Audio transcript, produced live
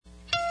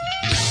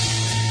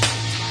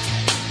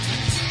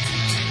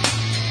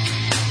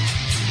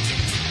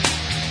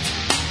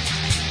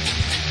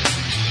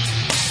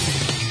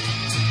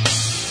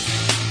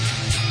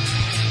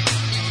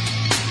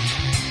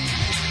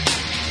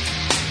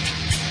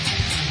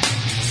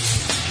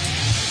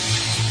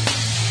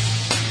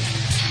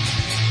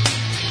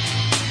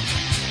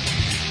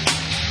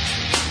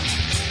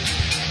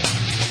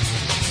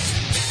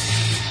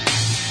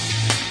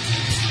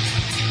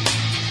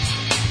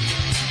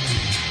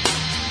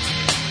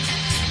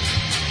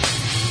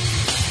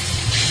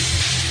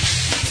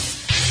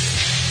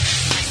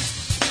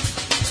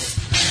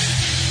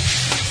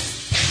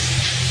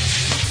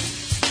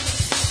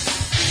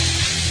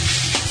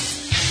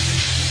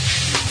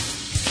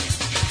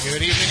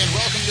and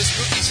welcome to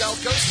Spooky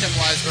South Coast. Tim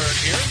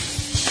Weisberg here,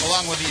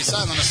 along with the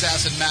silent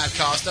assassin Matt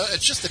Costa.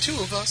 It's just the two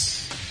of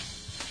us.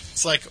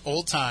 It's like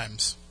old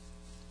times.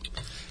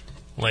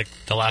 Like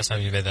the last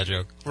time you made that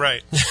joke.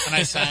 Right. And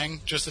I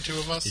sang just the two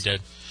of us? You did.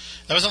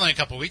 That was only a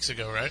couple weeks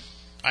ago, right?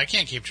 I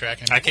can't keep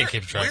track anymore. I can't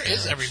keep track. Where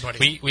is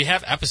everybody? We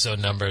have episode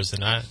numbers,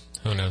 and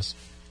who knows?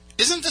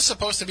 Isn't this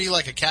supposed to be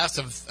like a cast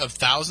of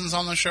thousands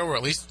on the show, or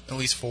at least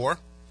 4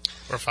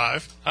 or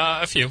 5?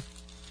 A few.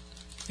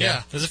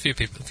 Yeah. There's a few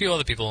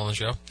other people on the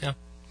show. Yeah.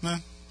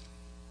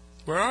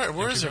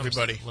 Where is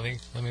everybody? Let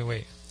me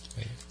wait.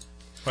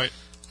 Wait.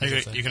 Are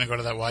you going to go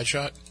to that wide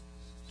shot?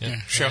 Yeah.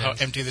 Show how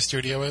empty the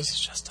studio is? It's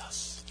just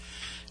us.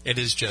 It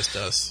is just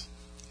us.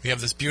 We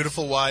have this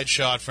beautiful wide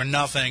shot for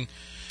nothing.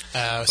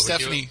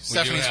 Stephanie's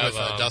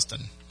with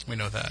Dustin. We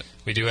know that.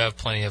 We do have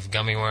plenty of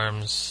gummy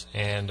worms,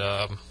 and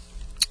I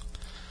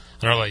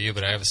don't know about you,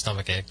 but I have a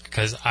stomach ache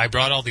because I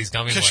brought all these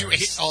gummy worms. Because you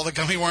ate all the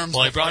gummy worms?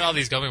 Well, I brought all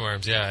these gummy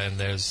worms, yeah, and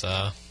there's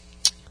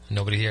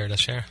nobody here to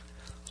share.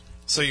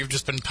 So you've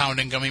just been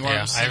pounding gummy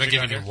worms? Yeah, I haven't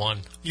given you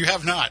one. You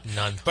have not?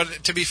 None.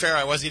 But to be fair,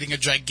 I was eating a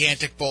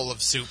gigantic bowl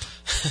of soup.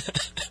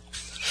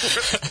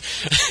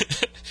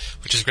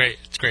 Which is great.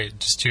 It's great.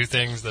 Just two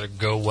things that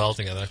go well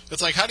together.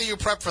 It's like, how do you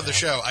prep for the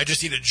show? I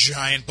just eat a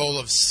giant bowl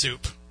of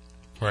soup.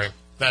 Right.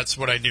 That's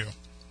what I do.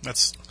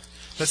 That's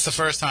the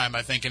first time,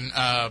 I think, in,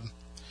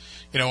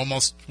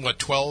 almost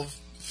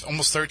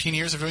 13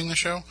 years of doing the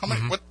show? How many?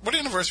 What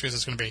anniversary is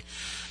this going to be?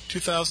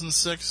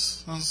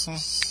 2006?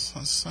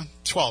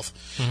 12. So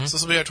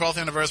this will be our 12th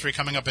anniversary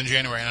coming up in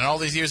January. And in all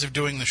these years of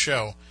doing the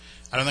show,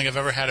 I don't think I've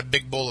ever had a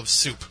big bowl of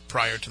soup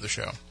prior to the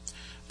show.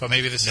 But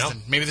maybe this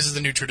is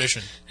the new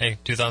tradition. Hey,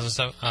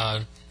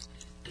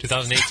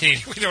 2018.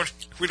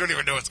 we don't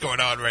even know what's going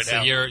on right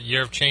now. It's a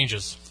year of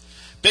changes.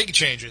 Big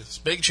changes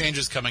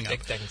coming up.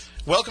 Big things.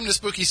 Welcome to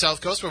Spooky South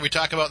Coast, where we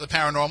talk about the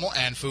paranormal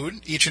and food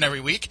each and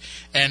every week.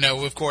 And,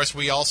 of course,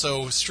 we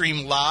also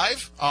stream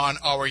live on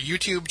our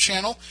YouTube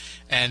channel.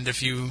 And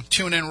if you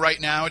tune in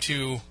right now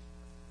to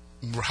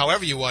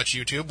however you watch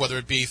YouTube, whether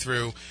it be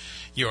through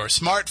your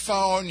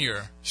smartphone,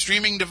 your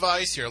streaming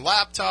device, your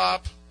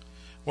laptop,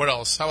 what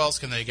else? How else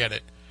can they get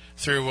it?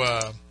 Through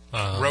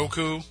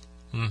Roku,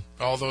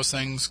 all those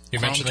things. You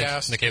mentioned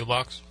the cable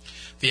box?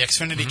 The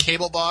Xfinity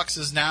cable box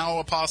is now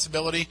a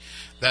possibility.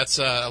 That's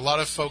a lot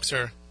of folks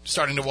are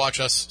starting to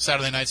watch us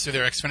Saturday nights through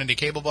their Xfinity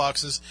cable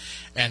boxes,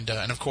 and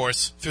of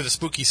course through the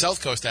Spooky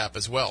South Coast app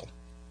as well.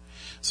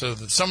 So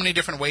there's so many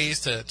different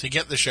ways to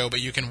get the show, but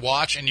you can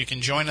watch and you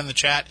can join in the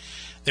chat.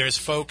 There's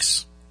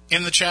folks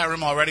in the chat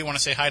room already. Want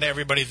to say hi to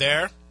everybody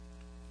there.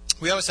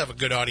 We always have a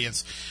good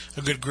audience,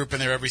 a good group in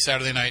there every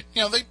Saturday night.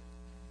 You know,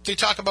 they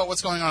talk about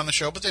what's going on the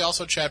show, but they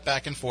also chat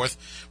back and forth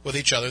with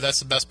each other. That's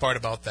the best part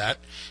about that.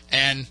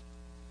 And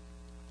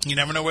you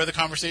never know where the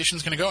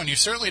conversation's going to go, and you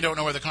certainly don't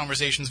know where the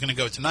conversation's going to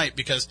go tonight,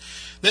 because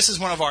this is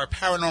one of our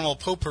paranormal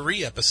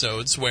potpourri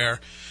episodes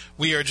where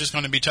we are just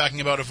going to be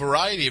talking about a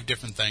variety of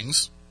different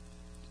things.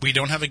 We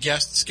don't have a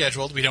guest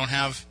scheduled. We don't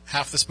have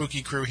half the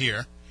spooky crew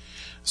here.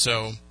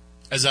 So,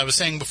 as I was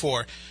saying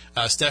before,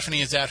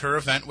 Stephanie is at her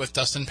event with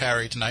Dustin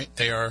Parry tonight.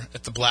 They are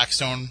at the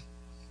Blackstone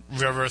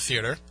River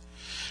Theater.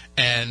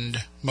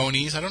 And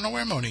Moniz, I don't know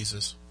where Moniz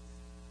is.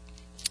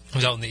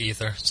 He's out in the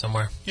ether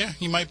somewhere. Yeah,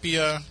 he might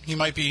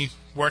be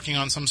working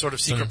on some sort of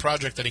secret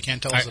project that he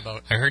can't tell us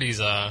about. I heard he's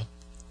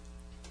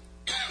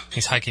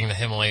hiking the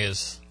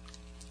Himalayas.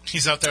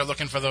 He's out there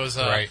looking for those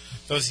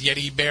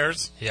Yeti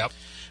bears. Yep.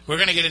 We're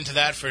going to get into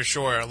that for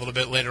sure a little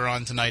bit later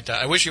on tonight.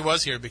 I wish he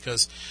was here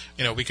because,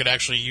 we could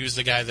actually use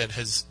the guy that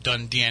has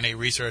done DNA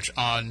research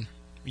on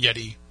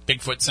Yeti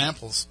Bigfoot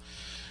samples.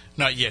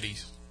 Not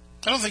Yetis.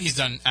 I don't think he's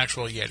done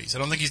actual Yetis. I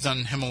don't think he's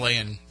done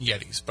Himalayan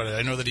Yetis, but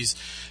I know that he's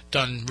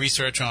done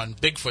research on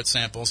Bigfoot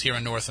samples here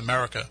in North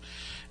America.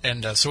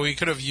 And so we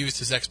could have used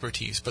his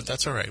expertise, but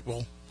that's all right.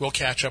 We'll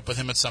catch up with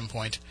him at some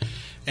point.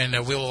 And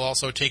we will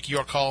also take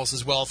your calls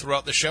as well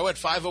throughout the show at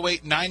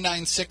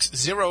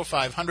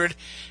 508-996-0500,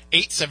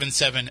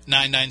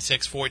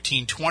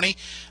 877-996-1420.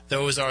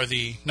 Those are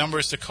the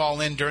numbers to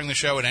call in during the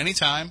show at any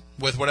time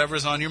with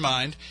whatever's on your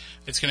mind.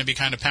 It's going to be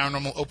kind of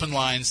paranormal open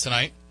lines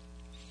tonight.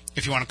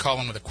 If you want to call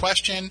in with a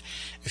question,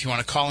 if you want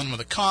to call in with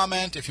a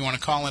comment, if you want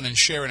to call in and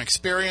share an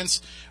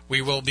experience,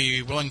 we will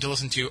be willing to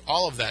listen to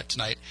all of that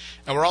tonight.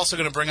 And we're also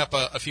going to bring up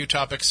a few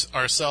topics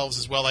ourselves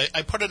as well.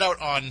 I put it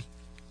out on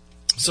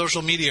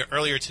social media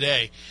earlier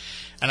today,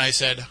 and I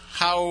said,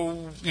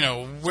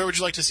 where would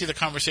you like to see the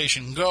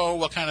conversation go?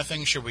 What kind of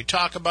things should we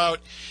talk about?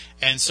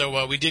 And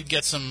so we did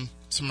get some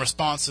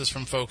responses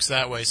from folks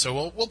that way.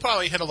 So we'll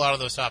probably hit a lot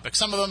of those topics.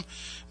 Some of them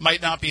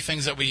might not be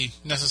things that we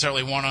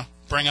necessarily want to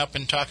bring up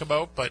and talk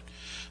about, but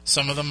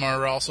some of them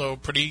are also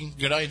pretty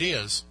good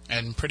ideas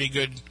and pretty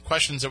good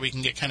questions that we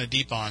can get kind of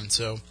deep on.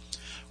 So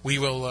we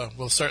will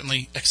we'll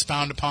certainly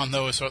expound upon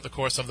those throughout the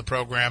course of the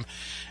program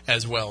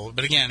as well.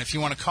 But again, if you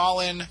want to call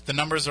in, the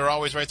numbers are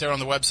always right there on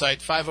the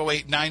website,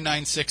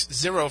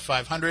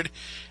 508-996-0500,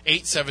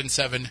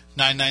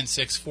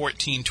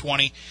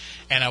 877-996-1420.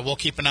 And we'll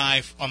keep an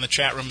eye on the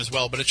chat room as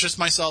well. But it's just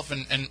myself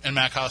and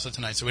Matt Costa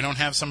tonight, so we don't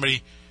have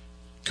somebody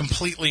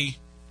completely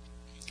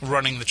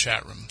running the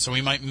chat room, so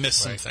we might miss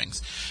some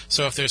things.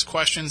 So if there's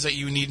questions that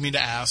you need me to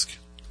ask,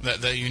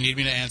 that you need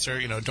me to answer,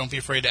 don't be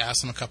afraid to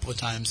ask them a couple of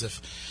times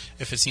if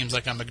it seems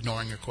like I'm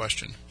ignoring your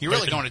question. You're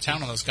really going to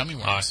town on those gummy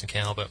worms. Oh, I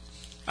can't help it.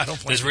 I don't.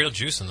 There's real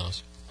juice in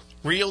those.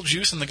 Real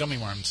juice in the gummy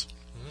worms,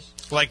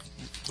 like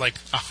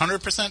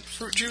 100%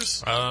 fruit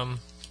juice,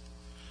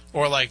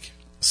 or like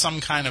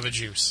some kind of a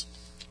juice.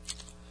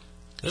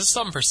 There's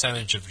some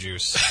percentage of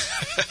juice.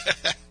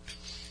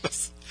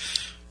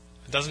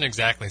 It doesn't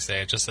exactly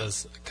say. It just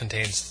says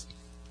contains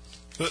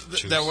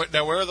juice.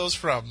 Now, where are those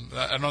from?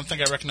 I don't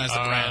think I recognize the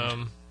brand.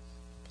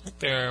 I think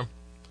they're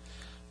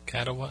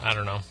Catawa. I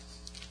don't know.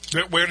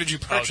 Where did you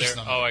purchase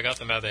them? Oh, I got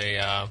them at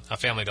a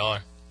Family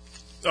Dollar.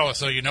 Oh,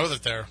 so you know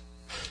that they're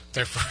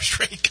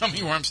first-rate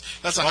gummy worms.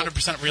 That's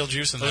 100% real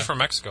juice in there. They're from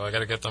Mexico. I got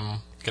to get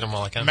them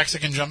while I can.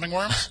 Mexican jumping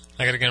worms?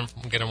 I got to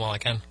get them while I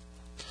can.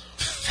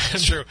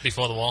 That's true.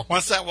 Before the wall.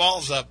 Once that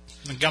wall's up,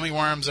 the gummy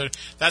worms are.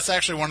 That's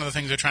actually one of the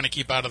things they're trying to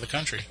keep out of the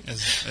country.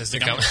 Is the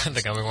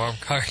gummy worm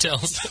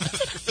cartels.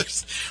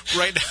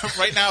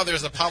 right now,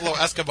 there's a Pablo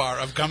Escobar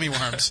of gummy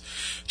worms,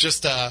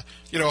 just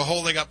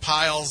holding up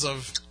piles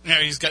of.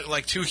 He's got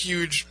like 2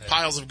 huge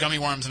piles of gummy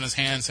worms in his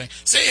hand, saying,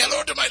 "Say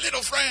hello to my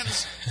little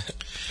friends."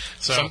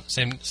 So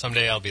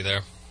someday I'll be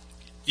there.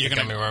 You're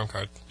gonna gummy worm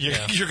card. You're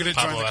gonna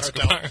join the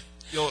Escobar.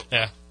 cartel.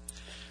 Yeah,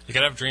 you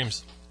gotta have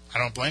dreams. I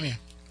don't blame you.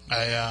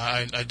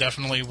 I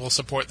definitely will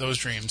support those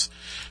dreams,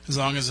 as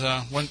long as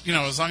as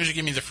long as you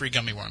give me the free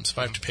gummy worms. If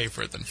I have to pay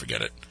for it, then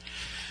forget it.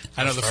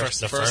 I know the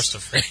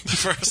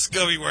first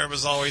gummy worm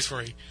is always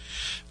free.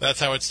 That's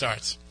how it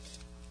starts.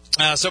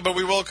 But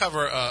we will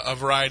cover a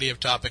variety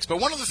of topics. But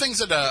one of the things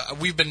that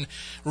we've been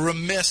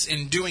remiss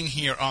in doing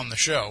here on the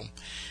show,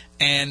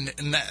 and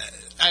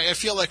I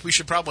feel like we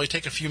should probably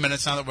take a few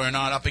minutes now that we're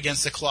not up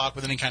against the clock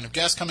with any kind of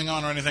guest coming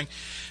on or anything.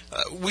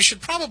 We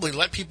should probably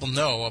let people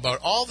know about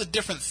all the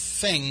different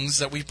things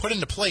that we put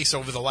into place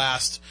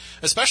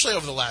especially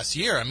over the last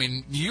year. I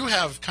mean, you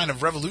have kind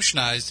of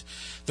revolutionized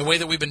the way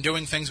that we've been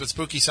doing things with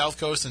Spooky South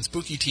Coast and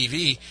Spooky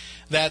TV,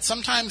 that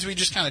sometimes we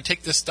just kind of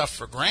take this stuff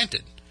for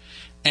granted.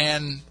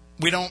 And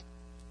we don't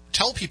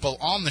tell people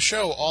on the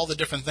show all the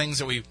different things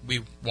that we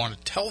want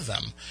to tell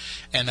them.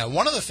 And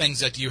one of the things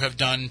that you have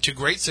done to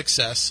great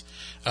success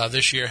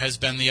this year has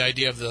been the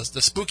idea of the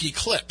spooky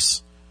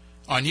clips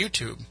on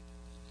YouTube.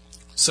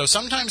 So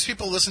sometimes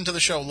people listen to the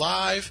show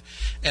live,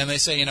 and they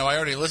say, I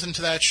already listened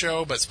to that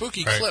show, but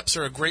spooky clips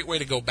are a great way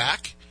to go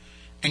back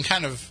and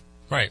kind of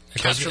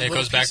It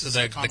goes back to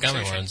the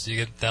gummy worms. You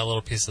get that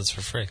little piece that's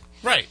for free.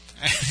 Right.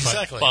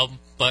 Exactly.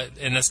 But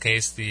in this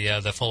case,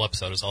 the full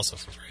episode is also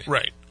for free.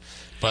 Right.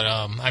 But,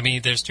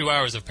 there's 2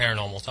 hours of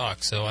paranormal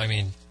talk, so,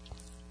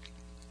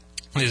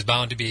 there's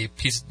bound to be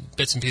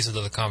bits and pieces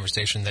of the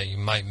conversation that you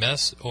might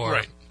miss, or...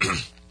 Right.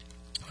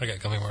 I got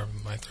gummy worm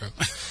in my throat.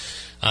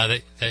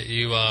 That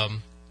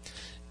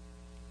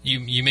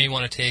you may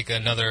want to take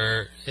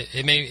another...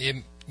 you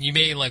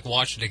may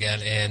watch it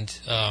again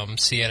and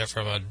see it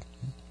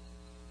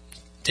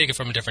take it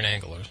from a different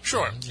angle.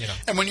 Sure.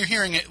 And when you're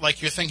hearing it,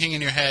 you're thinking in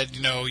your head,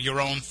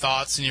 your own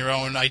thoughts and your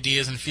own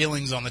ideas and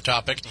feelings on the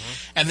topic.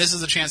 Mm-hmm. And this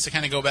is a chance to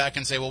kind of go back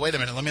and say, well, wait a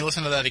minute, let me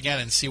listen to that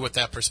again and see what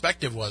that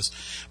perspective was.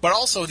 But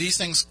also, these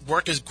things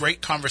work as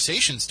great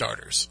conversation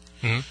starters.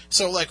 Mm-hmm.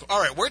 So,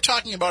 all right, we're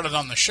talking about it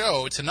on the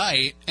show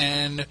tonight,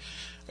 and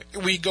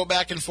we go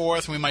back and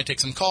forth, and we might take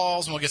some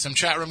calls, and we'll get some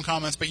chat room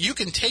comments. But you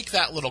can take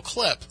that little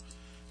clip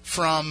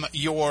from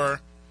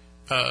your,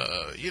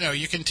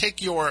 you can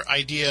take your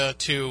idea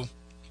to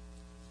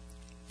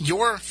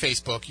your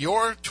Facebook,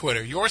 your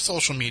Twitter, your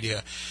social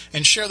media,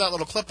 and share that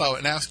little clip out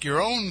and ask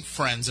your own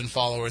friends and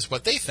followers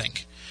what they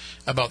think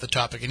about the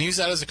topic, and use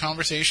that as a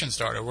conversation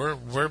starter.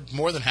 We're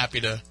more than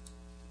happy to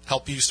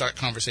help you start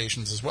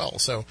conversations as well.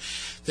 So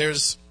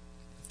those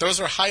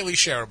are highly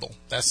shareable.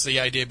 That's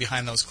the idea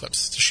behind those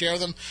clips, to share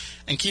them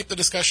and keep the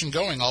discussion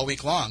going all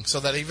week long,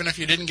 so that even if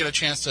you didn't get a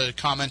chance to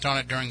comment on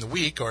it during the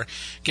week or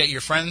get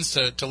your friends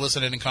to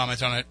listen in and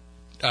comment on it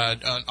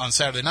on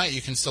Saturday night,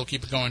 you can still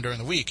keep it going during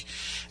the week.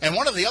 And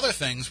one of the other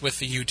things with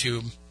the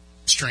YouTube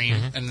stream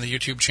and the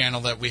YouTube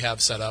channel that we have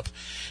set up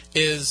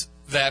is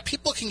that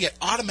people can get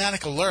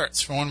automatic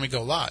alerts for when we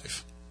go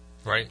live.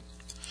 Right.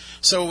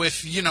 So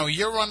if,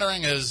 you're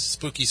wondering, is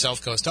Spooky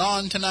South Coast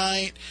on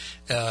tonight?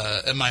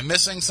 Am I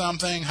missing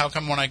something? How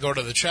come when I go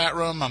to the chat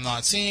room I'm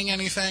not seeing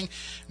anything?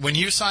 When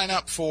you sign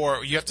up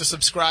you have to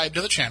subscribe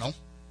to the channel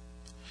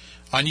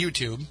on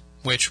YouTube,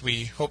 which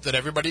we hope that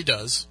everybody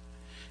does.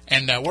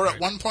 And we're at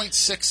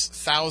 1.6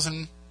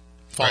 thousand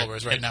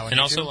followers right now on YouTube. And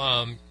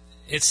also,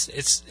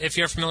 it's if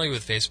you're familiar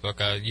with Facebook,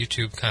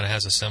 YouTube kind of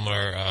has a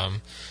similar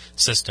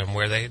system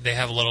where they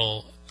have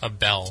a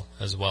bell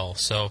as well.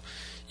 So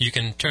you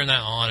can turn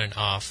that on and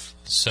off.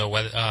 So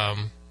whether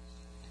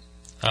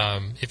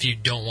if you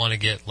don't want to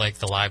get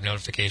the live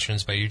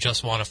notifications, but you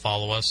just want to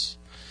follow us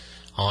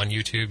on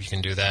YouTube, you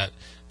can do that.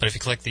 But if you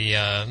click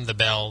the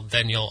bell,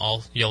 then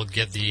you'll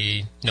get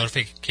the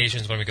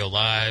notifications when we go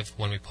live,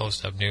 when we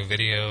post up new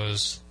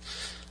videos,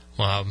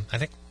 I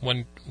think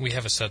when we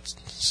have a set,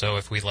 so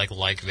if we like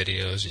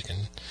videos, you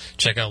can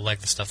check out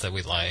the stuff that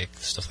we like,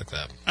 stuff like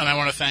that. And I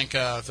want to thank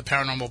the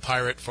Paranormal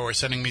Pirate for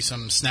sending me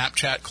some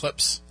Snapchat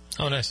clips.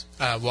 Oh, nice.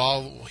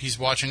 While he's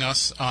watching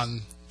us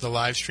on the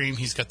live stream,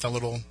 he's got the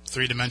little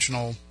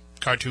 3-dimensional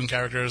cartoon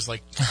characters, oh,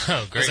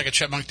 great. There's like a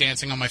chipmunk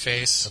dancing on my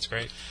face. That's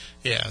great.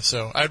 Yeah,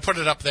 so I'd put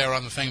it up there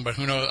on the thing, but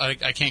who knows?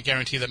 I can't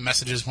guarantee that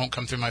messages won't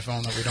come through my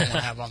phone that we don't want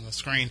to have on the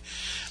screen.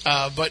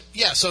 But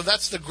yeah, so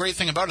that's the great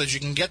thing about it is you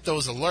can get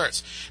those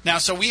alerts. Now,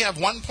 so we have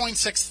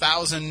 1.6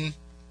 thousand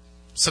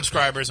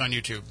subscribers on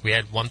YouTube. We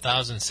had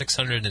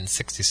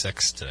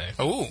 1,666 today.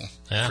 Oh,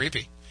 yeah.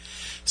 Creepy.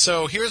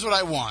 So here's what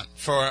I want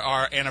for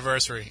our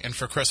anniversary and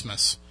for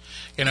Christmas.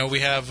 You know, we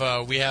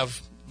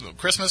have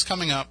Christmas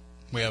coming up.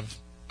 We have,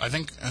 I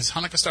think, has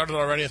Hanukkah started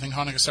already? I think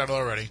Hanukkah started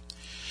already.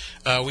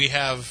 We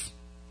have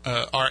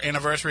our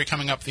anniversary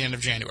coming up at the end of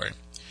January.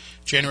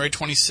 January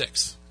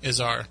 26th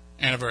is our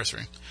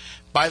anniversary.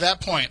 By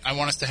that point, I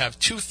want us to have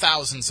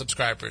 2,000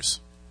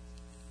 subscribers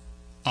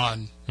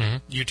on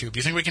YouTube. Do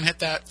you think we can hit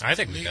that? I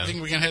think we can. You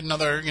think we can hit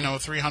another,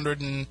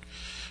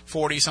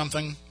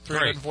 340-something,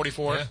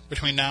 344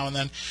 between now and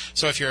then?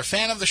 So if you're a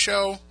fan of the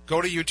show,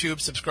 go to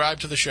YouTube, subscribe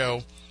to the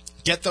show,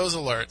 get those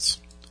alerts.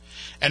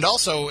 And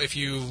also, if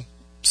you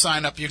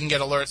sign up, you can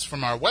get alerts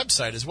from our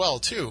website as well,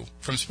 too,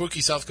 from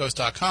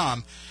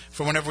SpookySouthCoast.com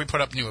for whenever we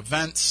put up new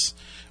events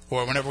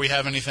or whenever we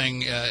have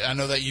anything. I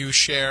know that you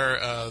share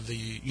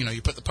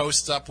you put the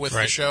posts up with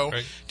the show.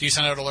 Right. Do you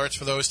send out alerts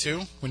for those,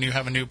 too, when you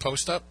have a new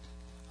post up?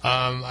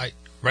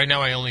 Right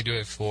now I only do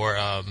it for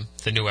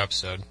the new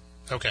episode.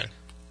 Okay.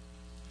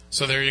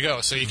 So there you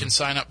go. So you can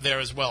sign up there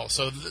as well.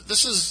 So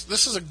this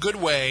is a good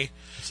way.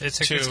 It's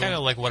kind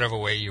of like whatever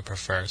way you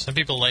prefer. Some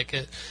people like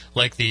it,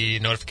 like the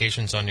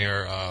notifications on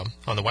your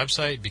on the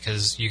website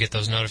because you get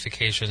those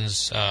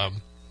notifications.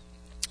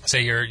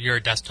 Say you're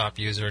a desktop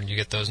user and you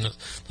get those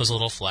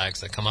little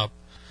flags that come up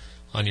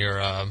on your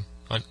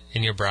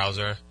in your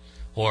browser,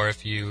 or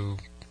if you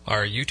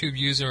are a YouTube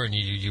user and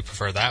you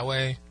prefer that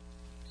way,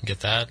 you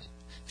get that.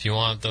 If you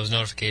want those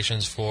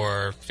notifications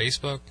for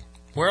Facebook,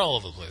 we're all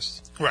over the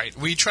place. Right.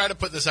 We try to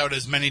put this out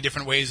as many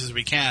different ways as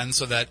we can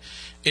so that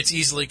it's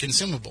easily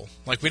consumable.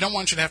 Like, we don't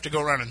want you to have to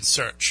go around and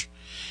search.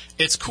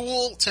 It's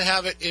cool to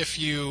have it if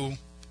you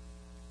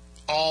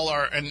all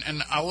are,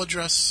 and I'll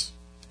address,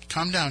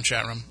 calm down,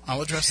 chat room.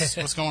 I'll address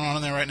what's going on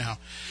in there right now.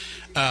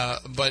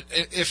 But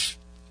if,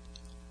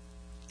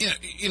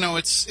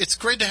 it's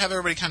great to have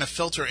everybody kind of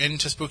filter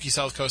into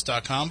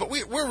SpookySouthCoast.com, but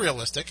we're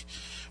realistic.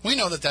 We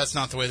know that that's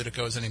not the way that it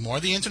goes anymore.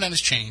 The Internet has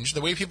changed.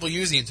 The way people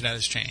use the Internet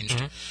has changed.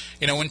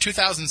 Mm-hmm. In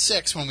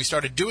 2006, when we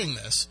started doing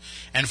this,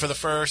 and for the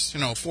first,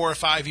 4 or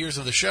 5 years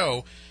of the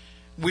show,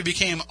 we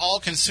became all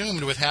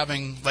consumed with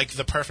having,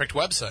 the perfect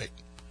website.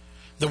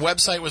 The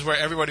website was where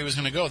everybody was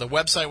going to go. The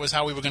website was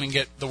how we were going to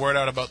get the word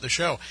out about the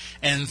show.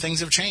 And things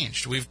have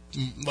changed. We've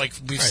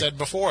said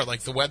before,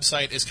 the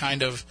website is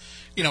kind of,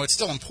 it's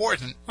still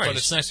important. Right, but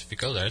it's nice if you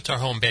go there. It's our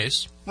home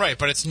base. Right,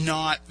 but it's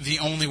not the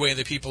only way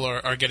that people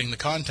are getting the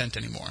content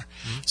anymore.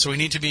 Mm-hmm. So we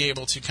need to be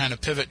able to kind of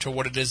pivot to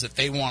what it is that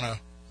they want to,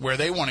 where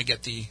they want to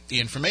get the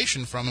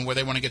information from and where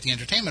they want to get the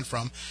entertainment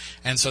from.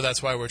 And so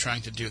that's why we're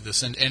trying to do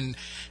this. And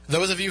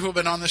those of you who have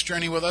been on this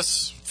journey with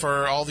us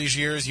for all these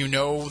years, you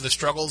know the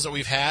struggles that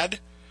we've had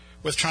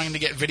with trying to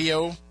get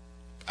video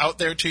out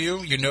there to you.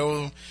 You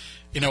know,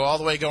 all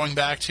the way going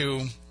back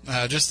to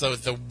just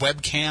the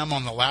webcam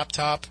on the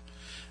laptop,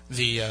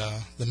 the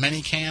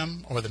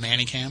Manycam, or the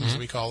Mannycam, as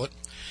we call it.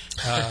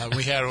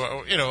 We had,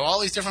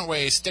 all these different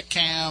ways,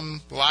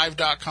 Stickcam,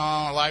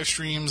 Live.com, live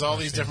streams, all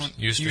these different,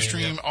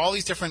 Ustream, all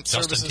these different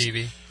services. Justin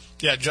TV.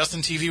 Yeah, Justin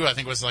TV, I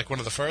think, was one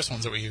of the first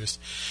ones that we used.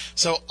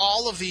 So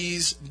all of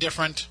these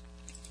different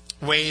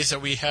ways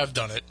that we have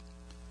done it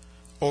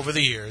over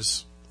the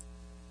years,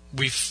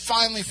 we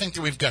finally think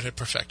that we've got it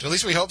perfected. At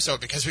least we hope so,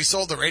 because we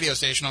sold the radio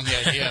station on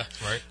the idea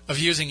right. of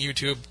using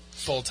YouTube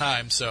full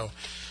time. So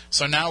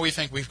now we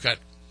think we've got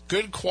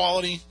good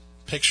quality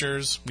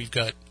pictures. We've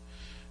got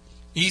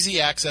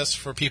easy access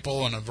for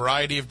people on a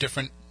variety of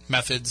different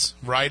methods,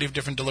 variety of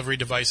different delivery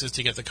devices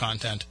to get the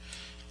content.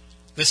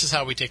 This is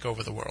how we take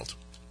over the world.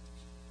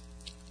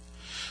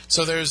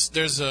 So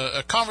there's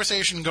a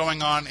conversation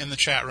going on in the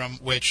chat room,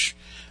 which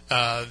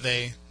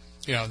they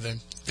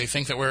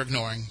think that we're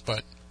ignoring,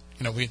 but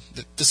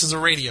this is a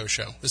radio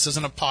show. This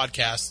isn't a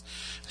podcast,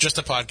 just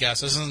a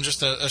podcast. This isn't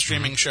just a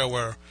streaming show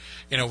where,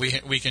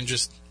 we can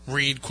just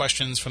read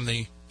questions from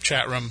the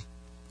chat room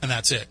and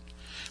that's it.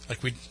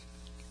 We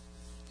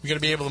got to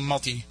be able to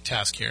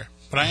multitask here.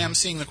 But I am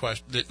seeing the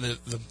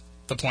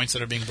points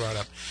that are being brought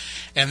up.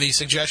 And the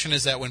suggestion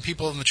is that when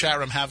people in the chat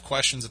room have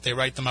questions, that they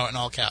write them out in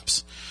all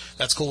caps.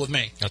 That's cool with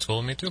me. That's cool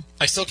with me too.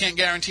 I still can't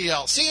guarantee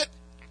I'll see it.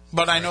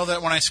 But I know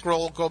that when I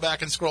go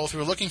back and scroll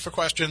through looking for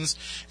questions,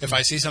 if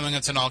I see something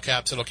that's in all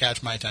caps, it'll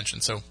catch my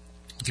attention. So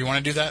if you want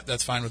to do that,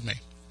 that's fine with me.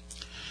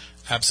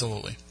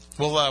 Absolutely.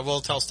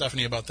 We'll tell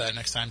Stephanie about that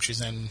next time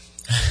she's in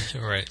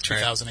right,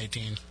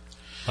 2018. Right.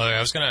 Oh,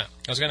 I was gonna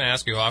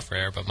ask you off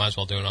air, but might as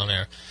well do it on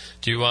air.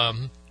 Do you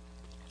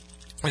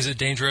Is it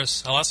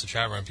dangerous? I'll ask the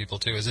chat room people,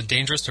 too. Is it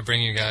dangerous to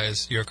bring you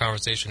guys your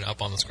conversation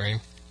up on the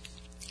screen?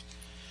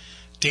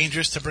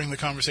 Dangerous to bring the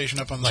conversation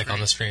up on the screen? Like on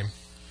the stream.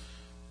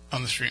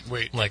 On the stream,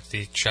 wait. Like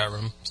the chat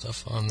room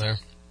stuff on there.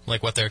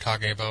 Like what they're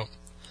talking about.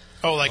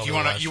 Oh, like you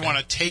want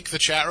to take the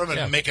chat room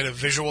and make it a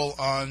visual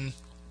on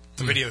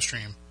the video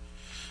stream.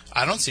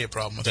 I don't see a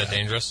problem with that. Is that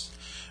dangerous?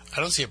 I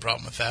don't see a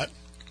problem with that.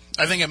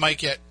 I think it might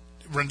get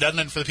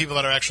redundant for the people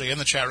that are actually in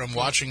the chat room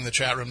watching the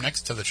chat room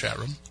next to the chat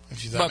room.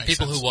 But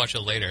people who watch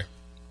it later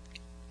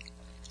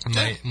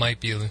might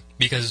be,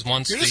 because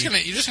once you're just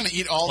gonna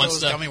eat all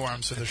those gummy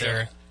worms for the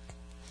show.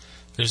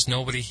 There's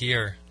nobody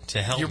here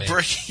to help me.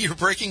 You're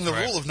breaking the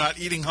rule of not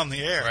eating on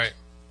the air. Right.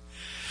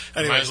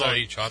 Anyway, might as well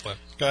eat chocolate.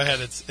 Go ahead.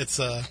 It's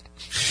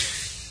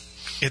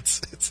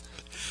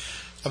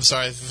I'm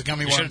sorry, the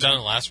gummy worms. We should have done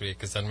it last week,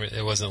 because then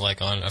it wasn't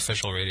like on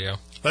official radio.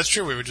 That's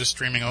true. We were just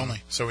streaming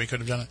only, so we could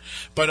have done it.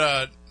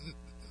 But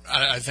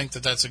I think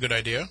that's a good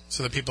idea,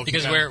 so that people can.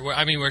 Because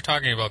we're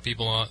talking about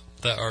people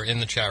that are in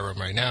the chat room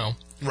right now,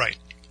 right?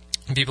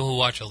 And people who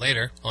watch it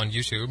later on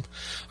YouTube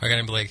are going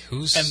to be like,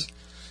 "Who's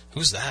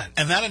that?"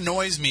 And that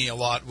annoys me a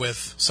lot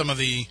with some of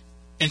the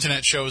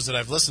internet shows that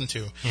I've listened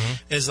to.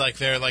 Mm-hmm. Is like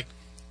they're like,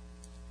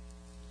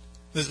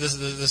 this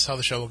is how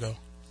the show will go.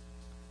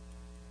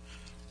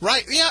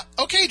 Right? Yeah.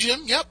 Okay,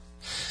 Jim. Yep.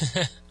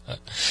 Yep.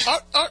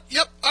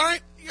 All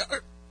right.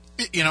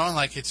 You know, and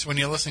like it's when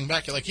you're listening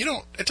back, you're like,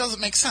 it doesn't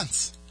make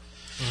sense.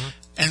 Mm-hmm.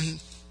 And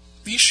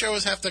these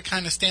shows have to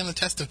kind of stand the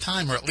test of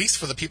time, or at least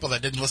for the people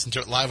that didn't listen to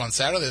it live on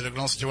Saturday, they're going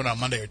to listen to it on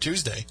Monday or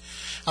Tuesday.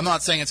 I'm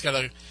not saying it's got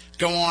to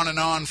go on and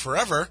on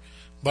forever,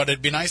 but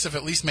it'd be nice if it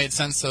at least made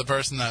sense to the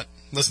person that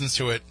listens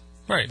to it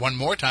one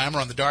more time, or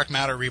on the Dark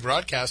Matter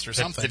rebroadcast or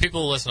something. The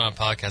people who listen on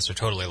podcasts are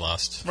totally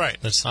lost. Right.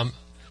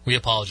 We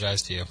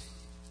apologize to you.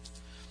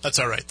 That's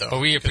all right, though.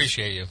 But we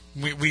appreciate you.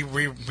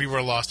 We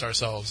were lost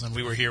ourselves, and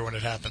we were here when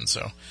it happened,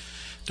 so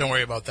don't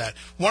worry about that.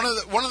 One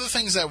of the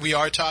things that we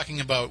are talking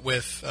about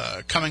with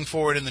coming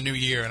forward in the new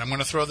year, and I'm going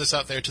to throw this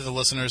out there to the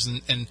listeners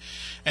and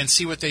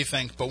see what they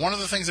think, but one of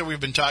the things that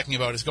we've been talking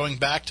about is going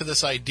back to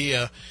this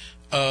idea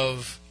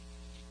of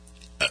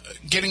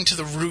getting to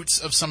the roots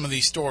of some of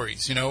these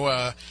stories. You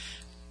know,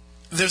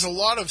 there's a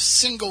lot of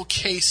single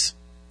case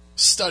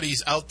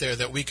studies out there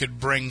that we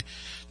could bring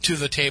to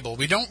the table.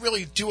 We don't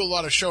really do a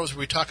lot of shows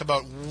where we talk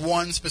about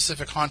one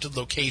specific haunted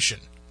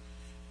location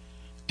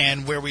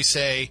and where we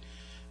say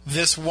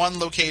this one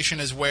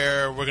location is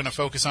where we're going to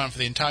focus on for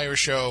the entire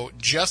show,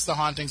 just the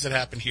hauntings that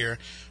happen here,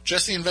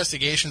 just the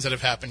investigations that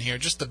have happened here,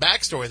 just the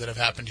backstory that have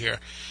happened here.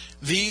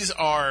 These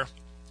are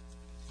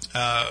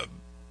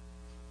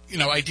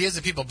ideas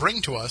that people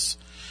bring to us,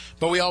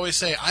 but we always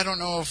say, I don't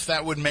know if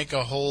that would make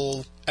a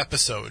whole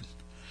episode.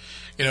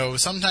 You know,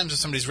 sometimes if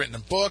somebody's written a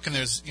book and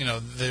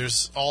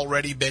there's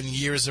already been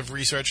years of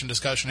research and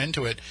discussion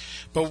into it,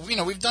 but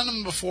we've done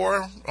them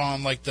before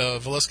on like the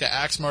Villisca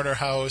Axe Murder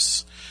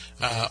House,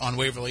 on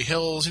Waverly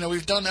Hills.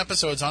 We've done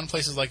episodes on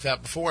places like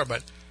that before,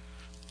 but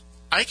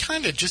I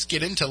kind of just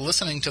get into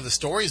listening to the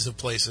stories of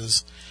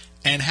places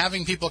and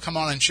having people come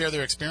on and share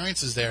their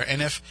experiences there.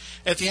 And if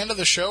at the end of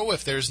the show,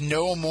 if there's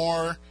no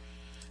more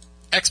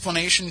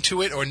explanation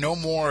to it or no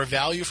more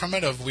value from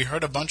it, we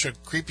heard a bunch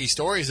of creepy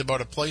stories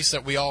about a place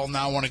that we all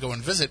now want to go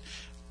and visit,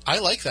 I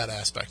like that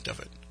aspect of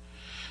it.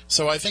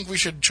 So I think we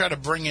should try to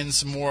bring in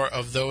some more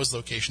of those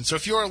locations. So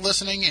if you are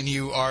listening and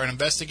you are an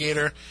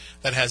investigator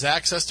that has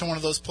access to one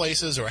of those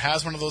places or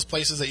has one of those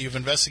places that you've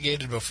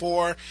investigated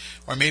before,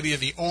 or maybe you're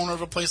the owner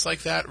of a place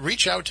like that,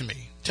 reach out to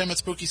me,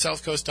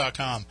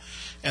 Tim@SpookySouthCoast.com,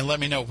 and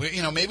let me know.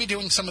 Maybe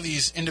doing some of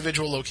these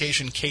individual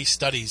location case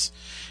studies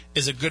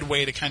is a good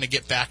way to kind of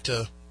get back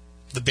to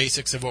the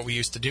basics of what we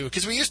used to do,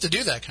 because we used to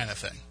do that kind of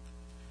thing.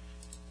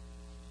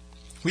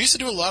 We used to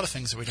do a lot of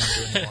things that we don't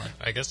do anymore.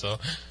 I guess so.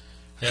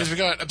 Because we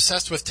got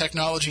obsessed with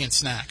technology and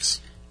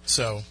snacks.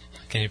 So,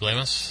 can you blame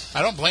us?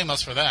 I don't blame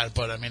us for that,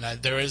 but I mean,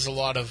 there is a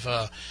lot of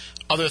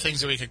other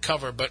things that we could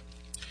cover. But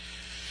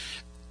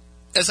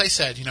as I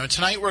said,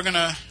 tonight we're going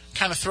to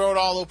kind of throw it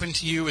all open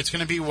to you. It's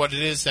going to be what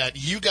it is that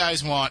you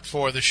guys want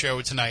for the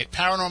show tonight.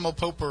 Paranormal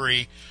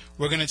Potpourri.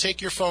 We're going to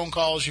take your phone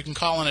calls. You can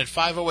call in at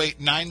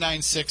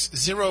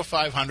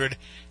 508-996-0500,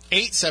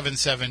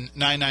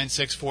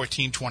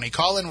 877-996-1420.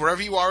 Call in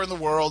wherever you are in the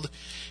world.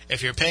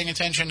 If you're paying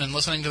attention and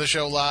listening to the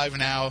show live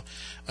now,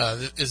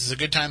 this is a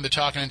good time to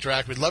talk and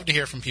interact. We'd love to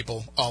hear from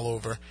people all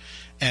over.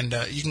 And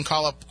you can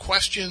call up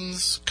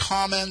questions,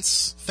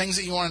 comments, things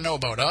that you want to know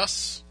about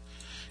us.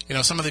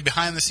 Some of the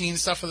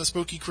behind-the-scenes stuff of the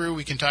Spooky Crew,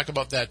 we can talk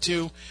about that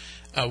too.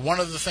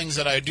 One of the things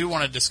that I do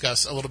want to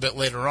discuss a little bit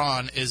later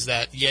on is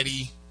that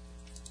Yeti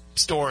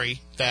story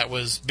that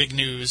was big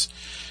news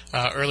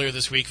earlier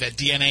this week, that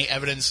DNA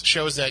evidence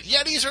shows that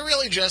Yetis are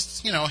really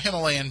just,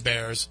 Himalayan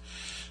bears.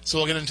 So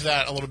we'll get into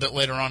that a little bit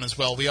later on as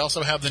well. We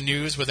also have the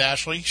news with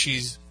Ashley.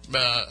 She's,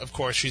 of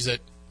course, she's at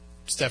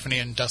Stephanie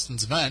and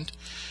Dustin's event,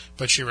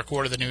 but she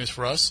recorded the news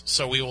for us.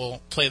 So we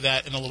will play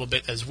that in a little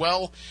bit as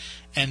well.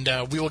 And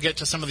we will get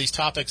to some of these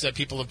topics that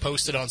people have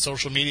posted on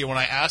social media when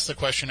I asked the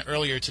question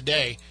earlier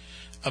today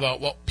about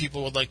what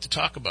people would like to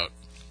talk about.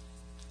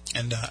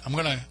 And I'm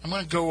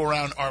gonna go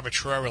around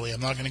arbitrarily.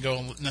 I'm not gonna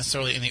go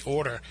necessarily in the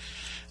order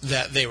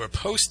that they were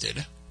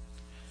posted,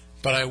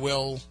 but I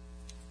will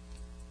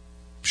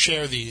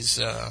share these.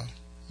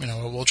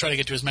 We'll try to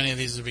get to as many of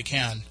these as we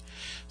can.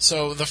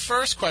 So the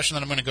first question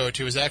that I'm going to go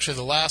to is actually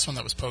the last one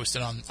that was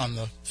posted on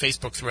the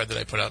Facebook thread that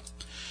I put up.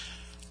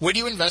 Would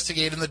you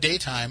investigate in the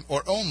daytime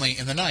or only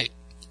in the night?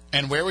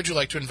 And where would you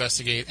like to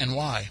investigate and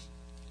why?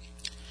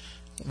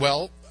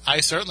 Well, I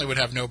certainly would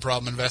have no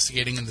problem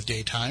investigating in the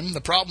daytime. The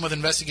problem with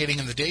investigating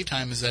in the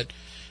daytime is that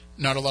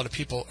not a lot of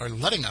people are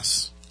letting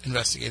us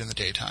investigate in the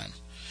daytime.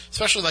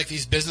 Especially like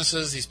these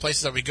businesses, these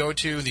places that we go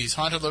to, these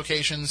haunted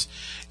locations,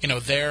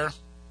 they're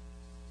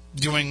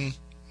doing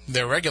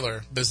their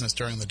regular business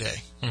during the day.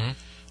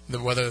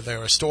 Mm-hmm. Whether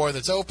they're a store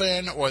that's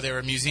open or they're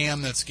a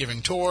museum that's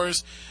giving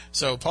tours.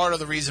 So part of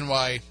the reason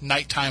why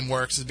nighttime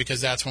works is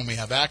because that's when we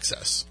have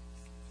access.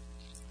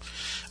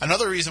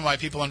 Another reason why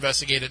people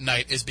investigate at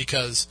night is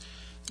because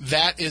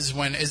that is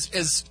when,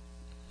 as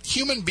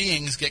human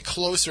beings get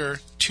closer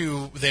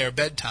to their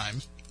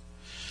bedtime,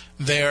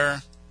 they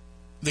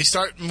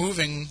start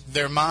moving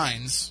their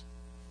minds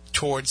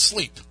towards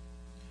sleep,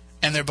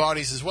 and their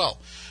bodies as well.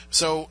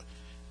 So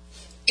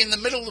in the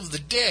middle of the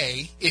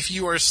day, if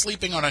you are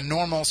sleeping on a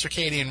normal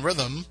circadian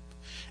rhythm,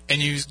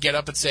 and you get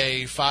up at,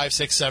 say, 5,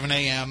 6, 7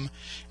 a.m.,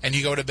 and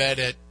you go to bed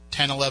at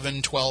 10,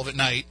 11, 12 at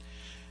night,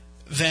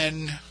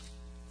 then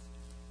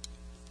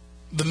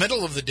the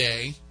middle of the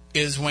day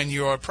is when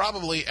you're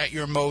probably at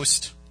your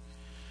most,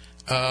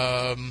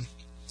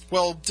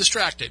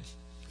 distracted.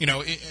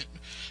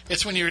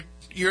 It's when you're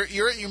at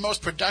your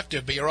most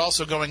productive, but you're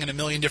also going in a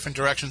million different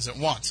directions at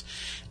once.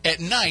 At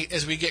night,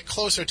 as we get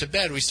closer to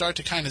bed, we start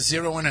to kind of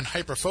zero in and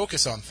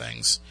hyper-focus on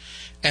things.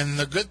 And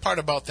the good part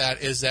about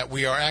that is that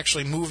we are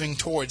actually moving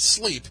towards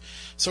sleep.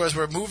 So as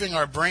we're moving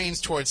our brains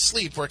towards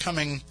sleep, we're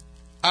coming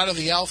out of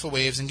the alpha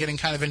waves and getting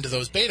kind of into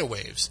those beta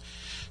waves.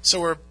 So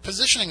we're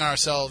positioning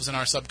ourselves in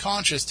our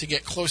subconscious to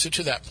get closer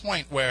to that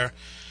point where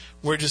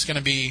we're just going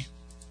to be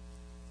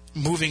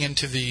moving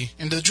into the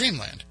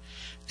dreamland.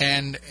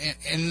 And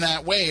in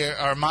that way,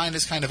 our mind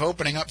is kind of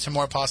opening up to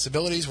more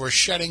possibilities. We're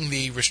shedding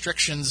the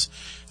restrictions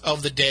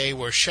of the day.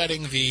 We're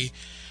shedding the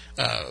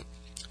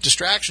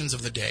distractions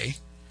of the day.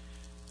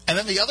 And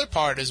then the other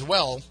part as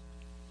well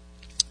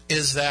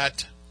is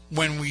that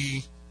when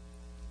we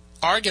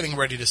are getting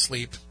ready to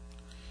sleep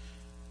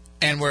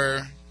and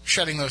we're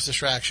shedding those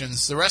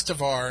distractions, the rest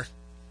of our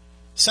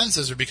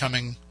senses are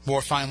becoming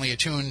more finely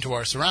attuned to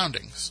our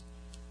surroundings.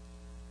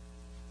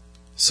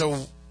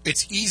 So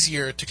it's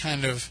easier to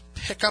kind of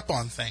pick up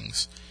on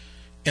things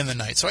in the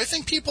night. So I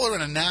think people are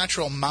in a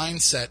natural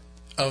mindset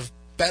of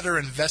better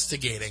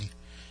investigating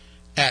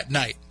at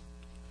night.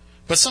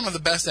 But some of the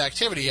best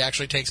activity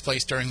actually takes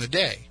place during the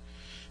day,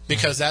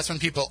 because that's when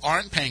people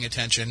aren't paying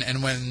attention,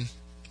 and when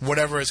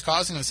whatever is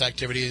causing this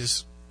activity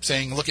is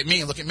saying, look at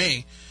me,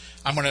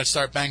 I'm going to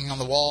start banging on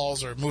the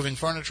walls or moving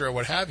furniture or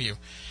what have you.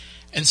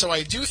 And so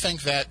I do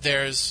think that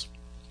there's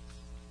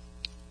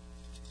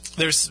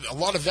a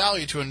lot of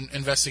value to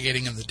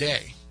investigating in the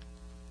day.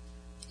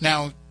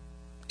 Now,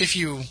 if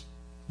you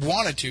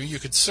wanted to, you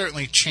could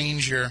certainly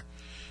change your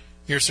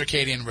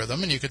circadian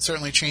rhythm, and you could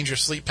certainly change your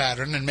sleep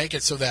pattern and make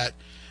it so that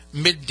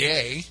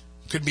midday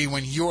could be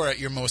when you're at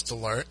your most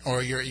alert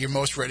or you're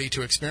most ready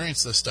to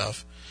experience this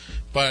stuff.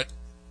 But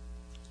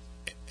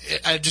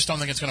I just don't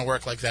think it's going to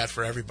work like that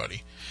for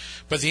everybody.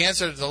 But the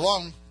answer, the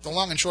long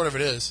and short of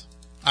it is,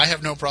 I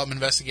have no problem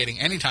investigating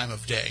any time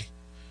of day.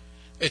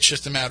 It's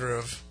just a matter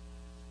of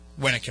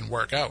when it can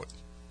work out.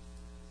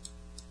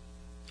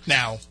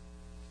 Now.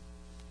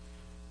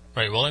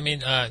 Right. Well, I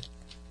mean, I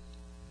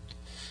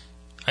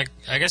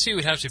guess you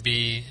would have to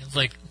be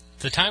like,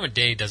 the time of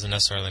day doesn't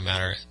necessarily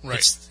matter.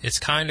 Right. It's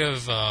kind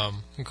of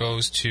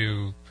goes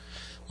to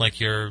like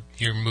your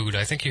mood.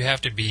 I think you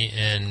have to be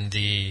in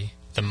the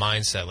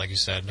mindset, like you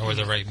said, or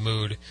the right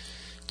mood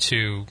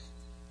to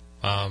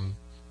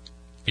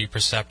be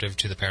perceptive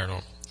to the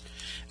paranormal.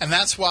 And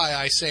that's why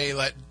I say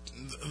that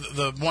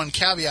the one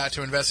caveat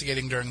to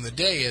investigating during the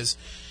day is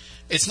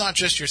it's not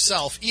just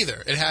yourself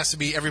either. It has to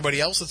be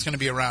everybody else that's going to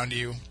be around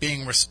you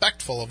being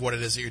respectful of what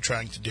it is that you're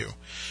trying to do.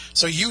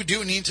 So you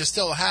do need to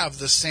still have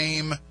the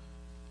same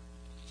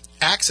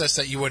access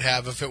that you would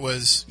have if it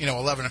was,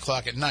 11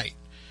 o'clock at night.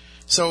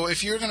 So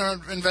if you're going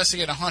to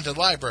investigate a haunted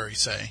library,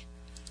 say,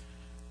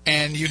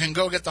 and you can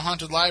go get the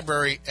haunted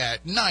library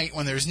at night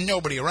when there's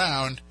nobody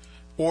around,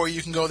 or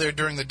you can go there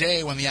during the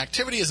day when the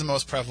activity is the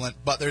most prevalent,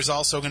 but there's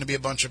also going to be a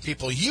bunch of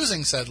people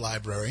using said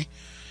library,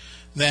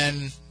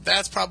 then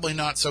that's probably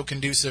not so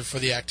conducive for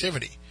the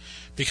activity,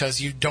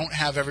 because you don't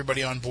have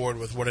everybody on board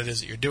with what it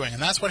is that you're doing.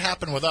 And that's what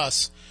happened with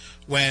us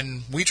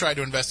when we tried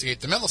to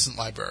investigate the Millicent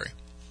Library.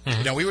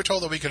 Mm-hmm. We were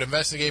told that we could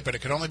investigate, but it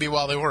could only be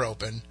while they were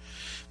open.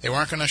 They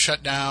weren't going to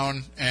shut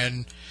down,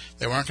 and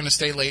they weren't going to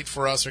stay late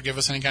for us or give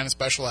us any kind of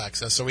special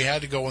access. So we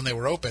had to go when they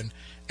were open,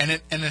 and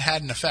it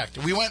had an effect.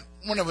 We went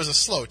when it was a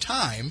slow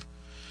time,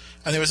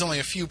 and there was only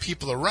a few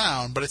people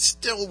around, but it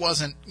still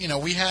wasn't,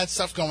 we had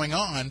stuff going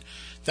on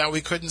that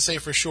we couldn't say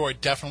for sure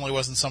it definitely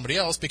wasn't somebody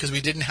else because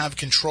we didn't have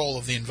control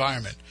of the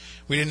environment.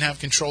 We didn't have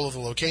control of the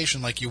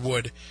location like you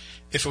would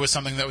if it was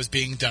something that was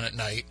being done at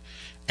night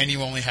and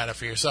you only had it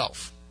for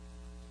yourself.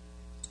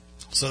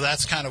 So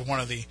that's kind of one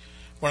of the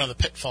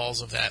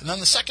pitfalls of that. And then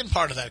the second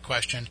part of that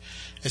question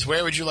is,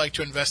 where would you like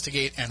to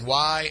investigate and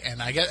why?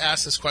 And I get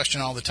asked this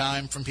question all the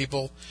time from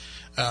people.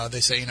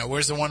 They say,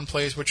 where's the one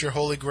place? What's your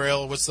holy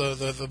grail? What's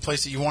the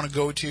place that you want to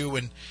go to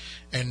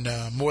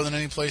and more than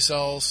any place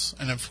else?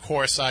 And of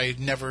course, I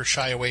never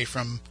shy away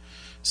from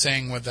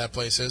saying what that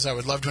place is. I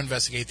would love to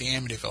investigate the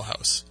Amityville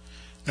house,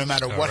 no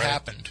matter what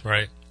happened.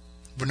 Right.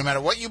 But no matter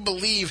what you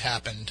believe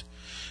happened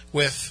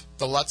with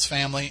the Lutz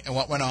family and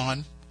what went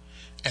on,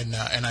 and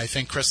I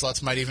think Chris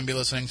Lutz might even be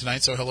listening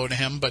tonight, so hello to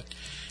him. But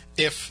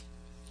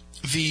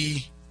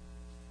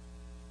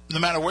no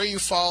matter where you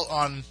fall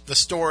on the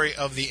story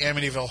of the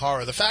Amityville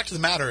horror, the fact of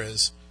the matter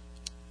is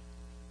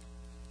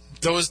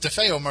those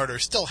DeFeo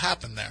murders still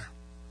happened there.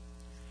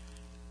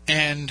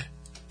 And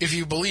if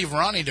you believe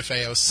Ronnie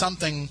DeFeo,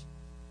 something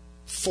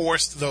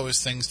forced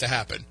those things to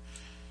happen.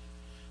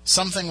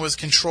 Something was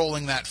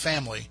controlling that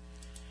family.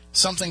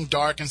 Something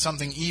dark and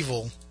something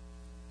evil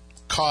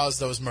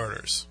caused those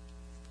murders.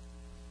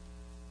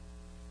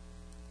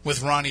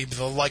 With Ronnie,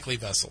 the likely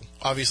vessel.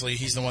 Obviously,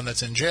 he's the one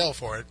that's in jail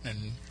for it,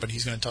 but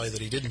he's going to tell you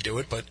that he didn't do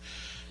it. But,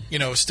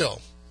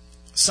 still,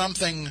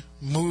 something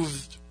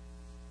moved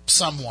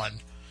someone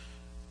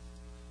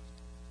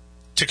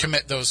to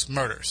commit those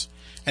murders.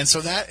 And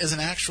so that is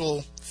an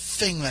actual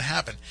thing that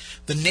happened.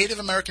 The Native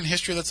American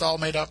history that's all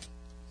made up,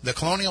 the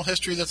colonial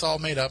history that's all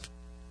made up,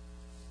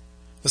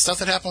 the stuff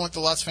that happened with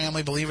the Lutz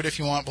family, believe it if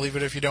you want, believe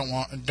it if you don't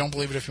want, don't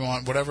believe it if you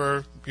want,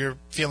 whatever your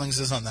feelings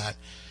is on that,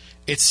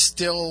 it's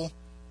still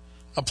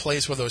a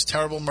place where those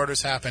terrible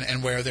murders happen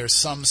and where there's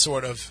some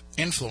sort of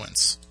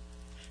influence.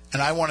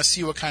 And I want to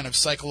see what kind of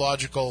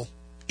psychological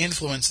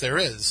influence there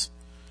is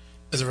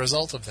as a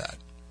result of that.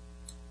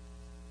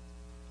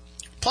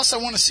 Plus, I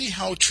want to see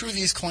how true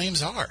these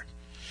claims are.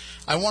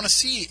 I want to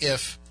see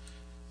if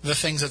the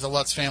things that the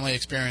Lutz family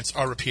experienced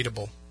are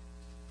repeatable.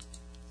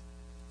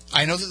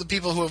 I know that the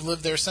people who have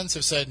lived there since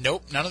have said,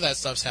 nope, none of that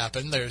stuff's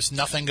happened. There's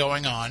nothing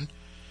going on.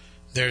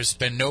 There's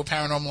been no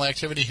paranormal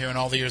activity here in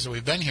all the years that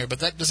we've been here, but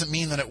that doesn't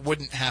mean that it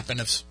wouldn't happen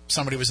if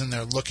somebody was in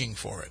there looking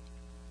for it.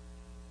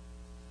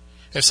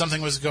 If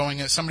somebody was going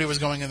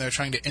in there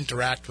trying to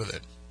interact with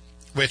it,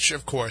 which,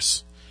 of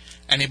course,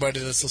 anybody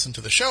that's listened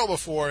to the show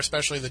before,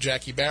 especially the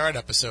Jackie Barrett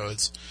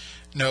episodes,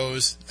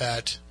 knows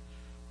that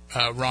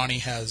Ronnie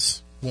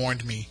has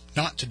warned me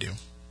not to do.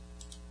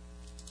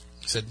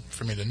 He said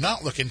for me to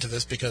not look into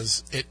this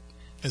because it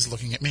is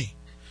looking at me.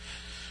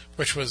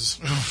 Which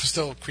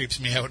still creeps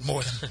me out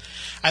more than...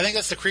 I think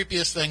that's the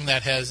creepiest thing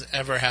that has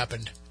ever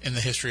happened in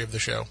the history of the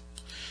show,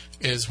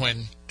 is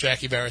when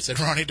Jackie Barrett said,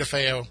 Ronnie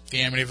DeFeo, the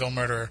Amityville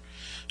murderer,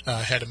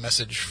 had a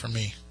message for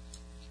me.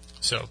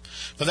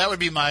 But that would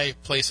be my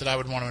place that I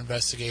would want to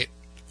investigate.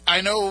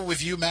 I know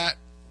with you, Matt,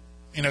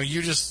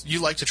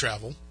 you like to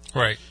travel.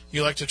 Right.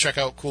 You like to check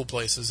out cool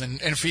places.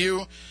 And for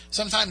you,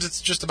 sometimes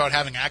it's just about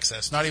having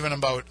access, not even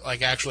about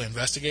actually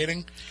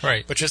investigating.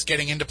 Right. But just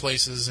getting into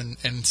places and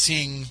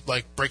seeing,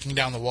 breaking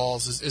down the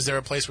walls. Is there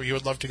a place where you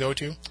would love to go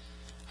to?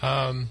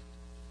 I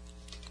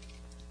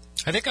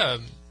think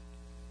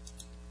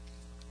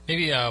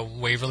maybe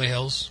Waverly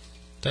Hills.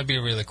 That'd be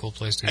a really cool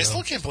place to go. I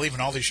still can't believe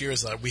in all these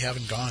years that we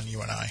haven't gone,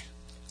 you and I.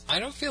 I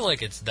don't feel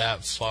like it's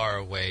that far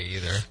away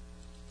either.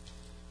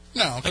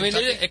 No, Kentucky. I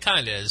mean, it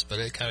kind of is, but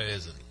it kind of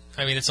isn't.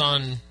 I mean, it's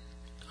on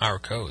our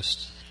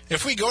coast.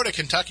 If we go to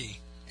Kentucky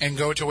and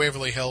go to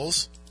Waverly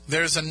Hills,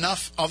 there's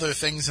enough other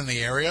things in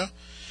the area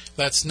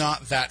that's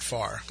not that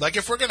far.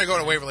 If we're going to go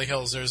to Waverly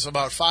Hills, there's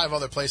about 5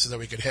 other places that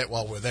we could hit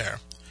while we're there.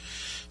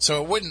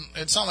 So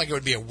it's not like it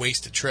would be a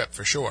wasted trip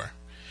for sure.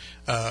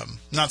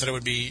 Not that it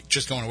would be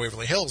just going to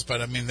Waverly Hills,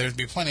 but I mean, there'd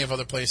be plenty of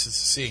other places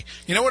to see.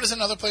 You know what is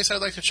another place I'd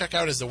like to check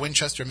out is the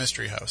Winchester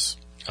Mystery House.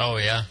 Oh,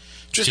 yeah.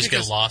 Just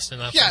get lost in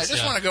that place? Yeah, I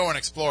just want to go and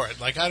explore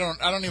it. I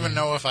don't even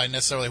know if I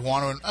necessarily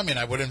want to. I mean,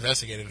 I would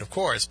investigate it, of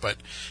course, but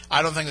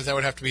I don't think that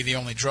would have to be the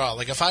only draw.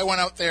 If I went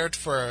out there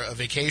for a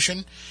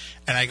vacation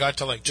and I got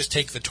to just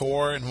take the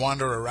tour and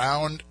wander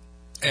around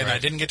and I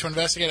didn't get to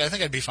investigate, I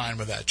think I'd be fine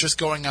with that. Just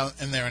going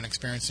out in there and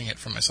experiencing it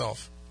for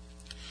myself.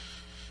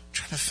 I'm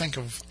trying to think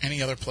of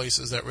any other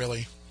places that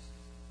really...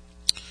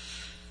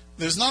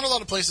 There's not a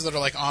lot of places that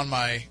are on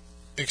my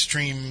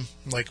extreme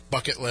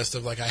bucket list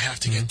of I have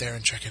to get there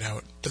and check it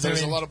out. But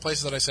there's a lot of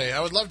places that I say I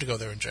would love to go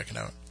there and check it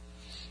out.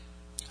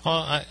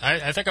 Well,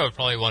 I think I would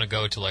probably want to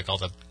go to all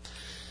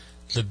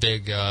the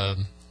big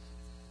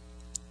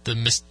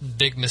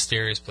big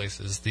mysterious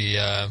places.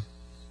 The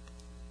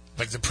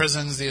the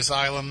prisons, the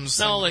asylums.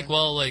 No,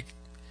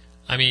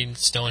 I mean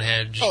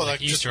Stonehenge,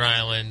 Easter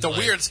Island, the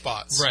weird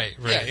spots. Right.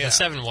 Yeah. The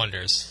Seven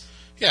Wonders.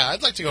 Yeah,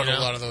 I'd like to go to a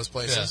lot of those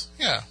places.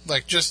 Yeah,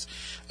 just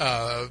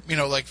the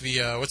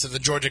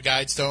Georgia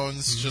Guidestones.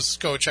 Mm-hmm.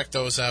 Just go check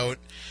those out.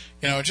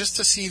 Just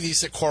to see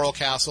these at Coral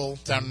Castle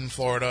down in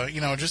Florida.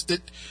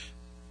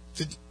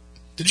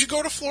 Did you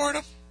go to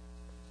Florida?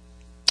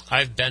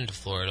 I've been to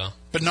Florida.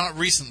 But not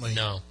recently?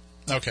 No.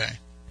 Okay.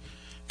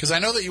 Because I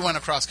know that you went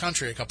across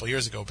country a couple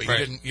years ago, but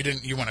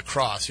you went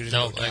across. You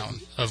didn't go down.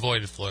 I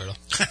avoided Florida.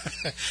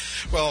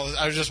 Well,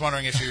 I was just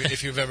wondering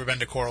if you've ever been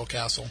to Coral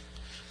Castle,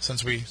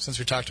 since we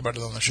talked about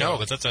it on the show. No,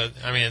 but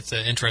it's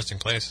an interesting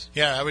place.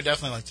 Yeah, I would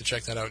definitely like to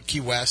check that out.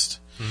 Key West.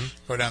 Mm-hmm.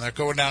 Go down there.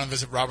 Go down and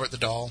visit Robert the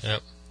Doll.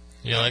 Yep.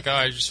 You're like,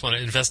 I just want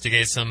to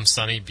investigate some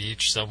sunny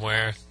beach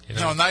somewhere. You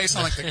know? No, now you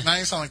sound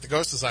like the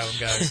Ghost Asylum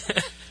guys.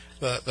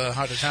 The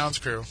Haunted Towns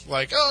crew.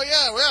 Like, oh,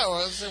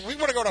 yeah, we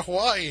want to go to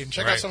Hawaii and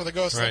check out some of the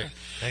ghosts there.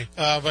 Hey.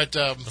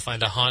 To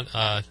find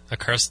a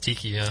cursed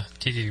tiki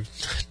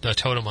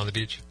totem on the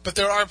beach. But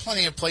there are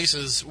plenty of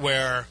places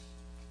where,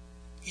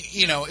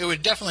 it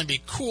would definitely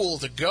be cool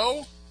to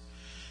go,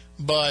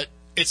 but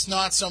it's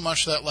not so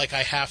much that, like,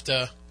 I have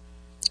to...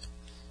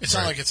 It's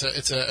not like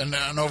it's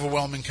an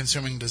overwhelming,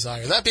 consuming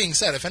desire. That being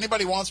said, if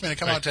anybody wants me to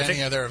come out to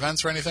any of their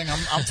events or anything,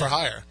 I'm for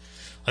hire.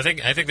 I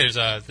think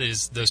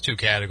there's those two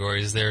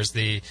categories. There's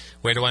the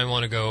where do I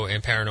want to go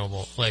in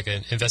paranormal, like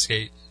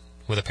investigate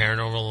with a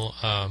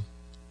paranormal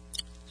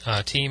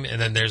team, and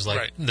then there's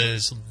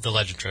there's the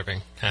legend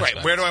tripping aspect.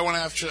 Right. Where do I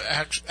want to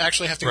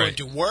actually have to go and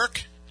do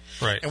work?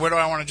 Right. And where do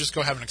I want to just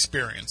go have an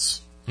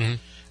experience? Mm-hmm.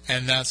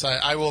 And that's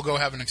I will go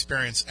have an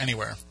experience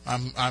anywhere.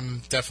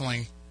 I'm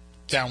definitely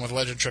down with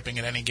legend tripping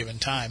at any given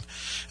time.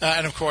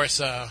 And of course,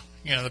 the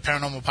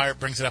Paranormal Pirate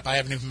brings it up. I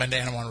haven't even been to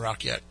Anawan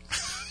Rock yet,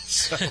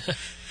 so.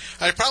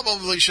 I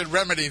probably should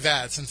remedy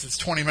that since it's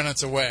 20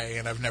 minutes away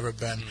and I've never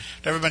been.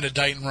 Never been to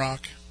Dighton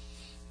Rock.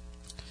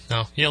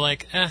 No, you're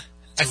like,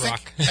 it's a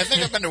rock. I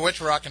think I've been to Witch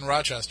Rock in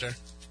Rochester.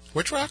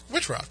 Witch Rock?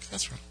 Witch Rock,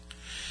 that's right.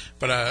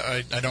 But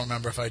I don't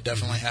remember if I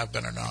definitely have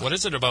been or not. What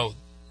is it about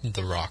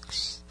the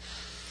rocks?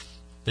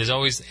 There's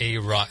always a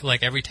rock,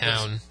 like every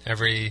town,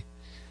 every...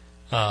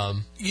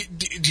 Do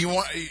you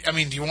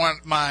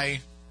want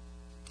my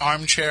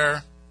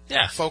armchair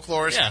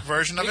folklorist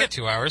version of it? We get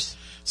 2 hours.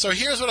 So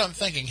here's what I'm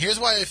thinking. Here's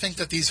why I think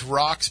that these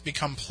rocks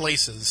become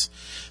places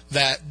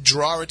that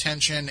draw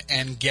attention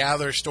and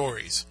gather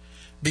stories.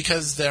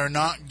 Because they're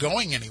not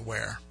going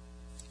anywhere.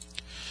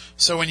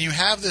 So when you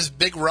have this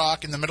big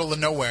rock in the middle of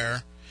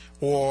nowhere,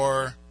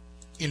 or,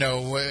 in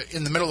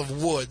the middle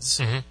of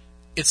woods,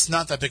 it's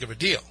not that big of a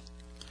deal.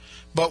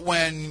 But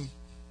when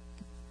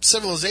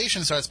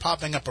civilization starts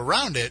popping up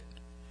around it,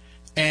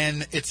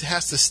 and it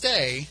has to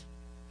stay,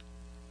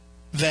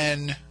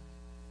 then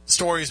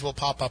stories will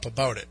pop up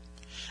about it.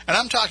 And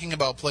I'm talking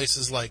about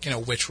places like,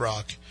 Witch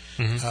Rock.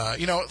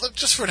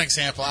 Just for an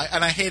example,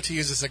 and I hate to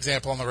use this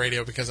example on the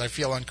radio because I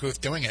feel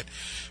uncouth doing it,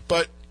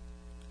 but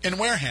in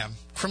Wareham,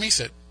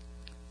 Cremisa,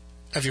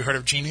 have you heard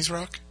of Jeannie's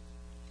Rock?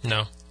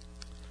 No.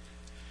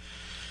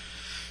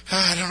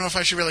 I don't know if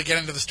I should really get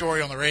into the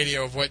story on the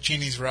radio of what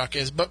Jeannie's Rock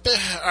is, but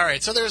all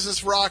right, so there's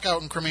this rock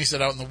out in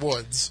Cremisa, out in the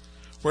woods,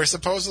 where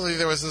supposedly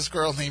there was this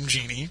girl named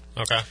Jeannie.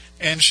 Okay.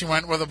 And she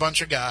went with a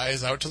bunch of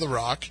guys out to the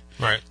rock.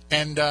 Right.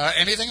 And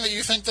anything that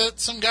you think that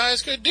some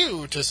guys could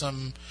do to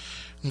some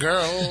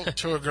girl,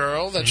 to a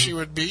girl, that she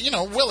would be,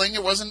 willing.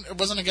 It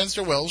wasn't against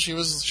her will. She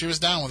was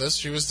down with this.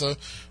 She was the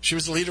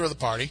leader of the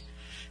party.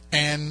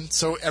 And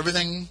so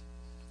everything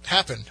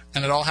happened,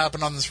 and it all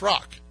happened on this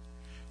rock.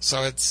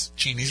 So it's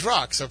Jeannie's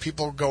Rock. So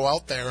people go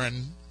out there,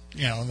 and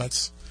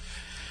that's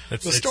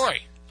the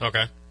story.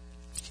 Okay.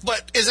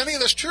 But is any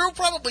of this true?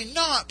 Probably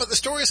not. But the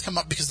stories come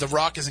up because the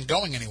rock isn't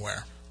going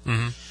anywhere.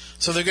 Mm-hmm.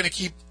 So they're going to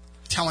keep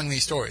telling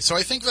these stories. So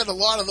I think that a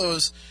lot of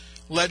those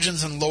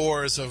legends and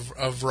lores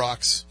of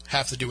rocks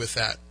have to do with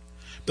that.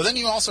 But then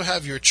you also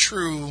have your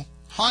true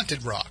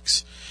haunted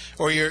rocks,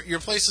 or your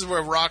places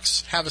where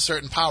rocks have a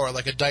certain power,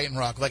 like a Dighton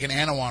Rock, like an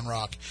Anawan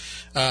Rock,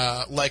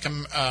 like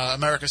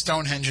America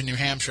Stonehenge in New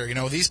Hampshire.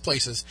 These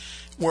places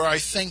where I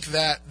think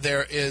that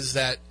there's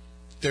that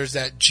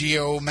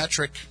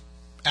geometric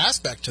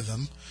aspect to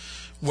them,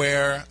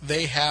 where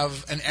they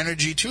have an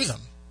energy to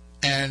them.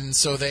 And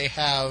so they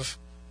have,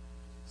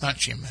 not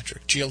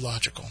geometric,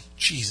 geological.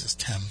 Jesus,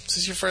 Tim. Is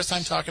this your first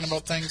time talking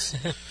about things?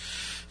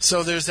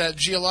 So there's that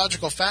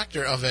geological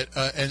factor of it,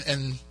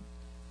 and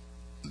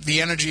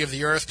the energy of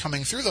the earth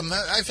coming through them.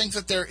 I think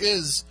that there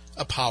is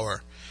a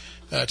power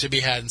to be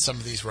had in some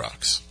of these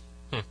rocks.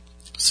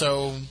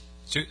 So...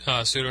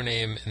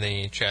 pseudonym in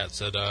the chat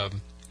said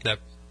that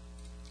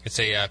it's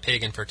a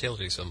pagan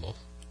fertility symbol.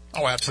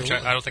 Oh, absolutely.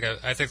 Which I don't think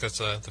I think that's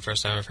the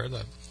first time I've heard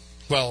that.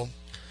 Well,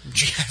 I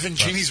think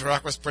Jeannie's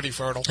Rock was pretty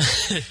fertile,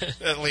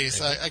 at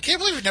least. I can't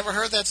believe we've never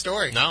heard that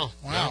story. No.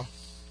 Wow.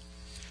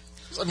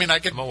 No. I mean,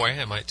 I'm aware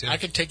I might too. I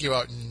could take you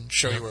out and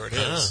show you where it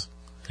is.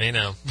 Hey,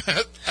 now.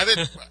 I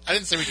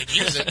didn't say we could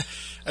use it.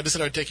 I just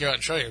said I would take you out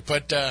and show you.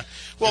 But I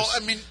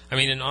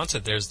mean, in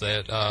Onset, there's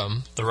that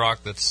the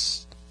rock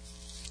that's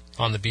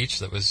on the beach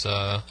that was.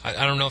 I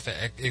don't know if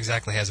it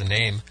exactly has a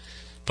name.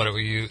 But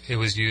it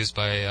was used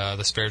by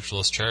the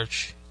Spiritualist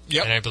Church,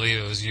 and I believe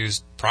it was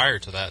used prior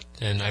to that,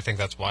 and I think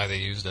that's why they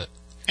used it.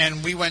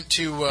 And we went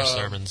to for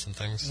sermons and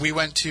things. We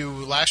went to